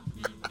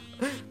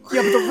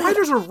 Yeah, but the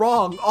writers are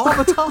wrong all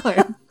the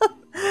time.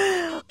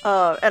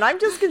 And I'm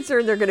just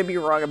concerned they're going to be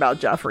wrong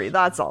about Jeffrey.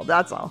 That's all.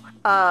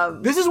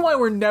 This is why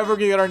we're never going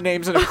to get our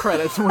names in the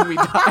credits when we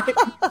die.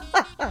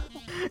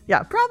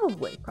 Yeah,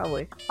 probably.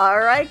 All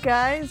right,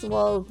 guys.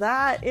 Well,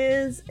 that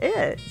is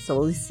it. So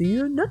we'll see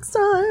you next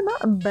time.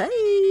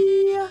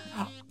 Bye.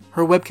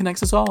 Her web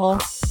connects us all.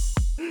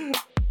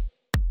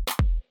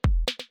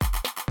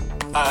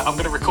 I'm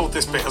going to record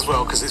this bit as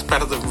well because it's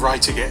better than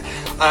writing it.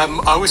 I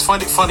always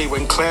find it funny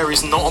when Claire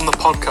is not on the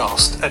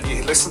podcast and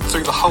you listen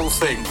through the whole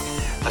thing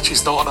and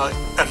she's not on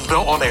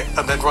it,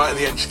 and then right at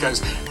the end she goes,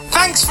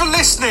 "Thanks for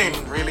listening!"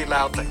 really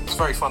loudly. It's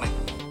very funny.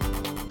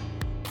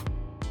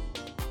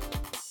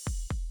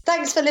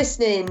 Thanks for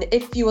listening.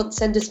 If you want to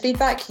send us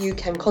feedback, you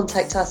can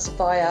contact us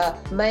via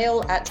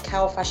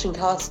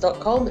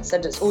mail@cowfashioncast.com.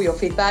 Send us all your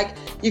feedback.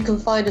 You can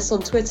find us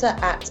on Twitter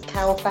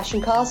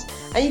 @cowfashioncast,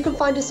 and you can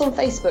find us on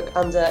Facebook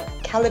under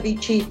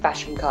Calavici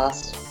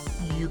Fashioncast.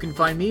 You can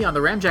find me on the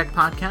Ramjack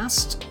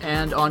podcast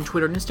and on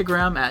Twitter and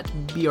Instagram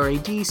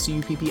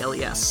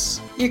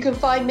 @BRADCUPPLES. You can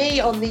find me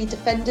on the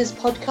Defenders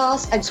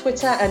podcast and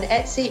Twitter and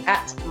Etsy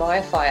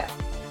 @MayaFire.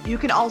 You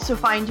can also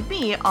find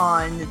me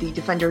on the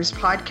Defenders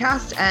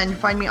podcast and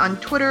find me on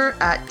Twitter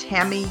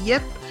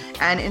 @TammyYip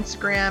and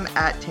Instagram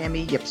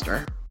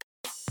 @TammyYipster.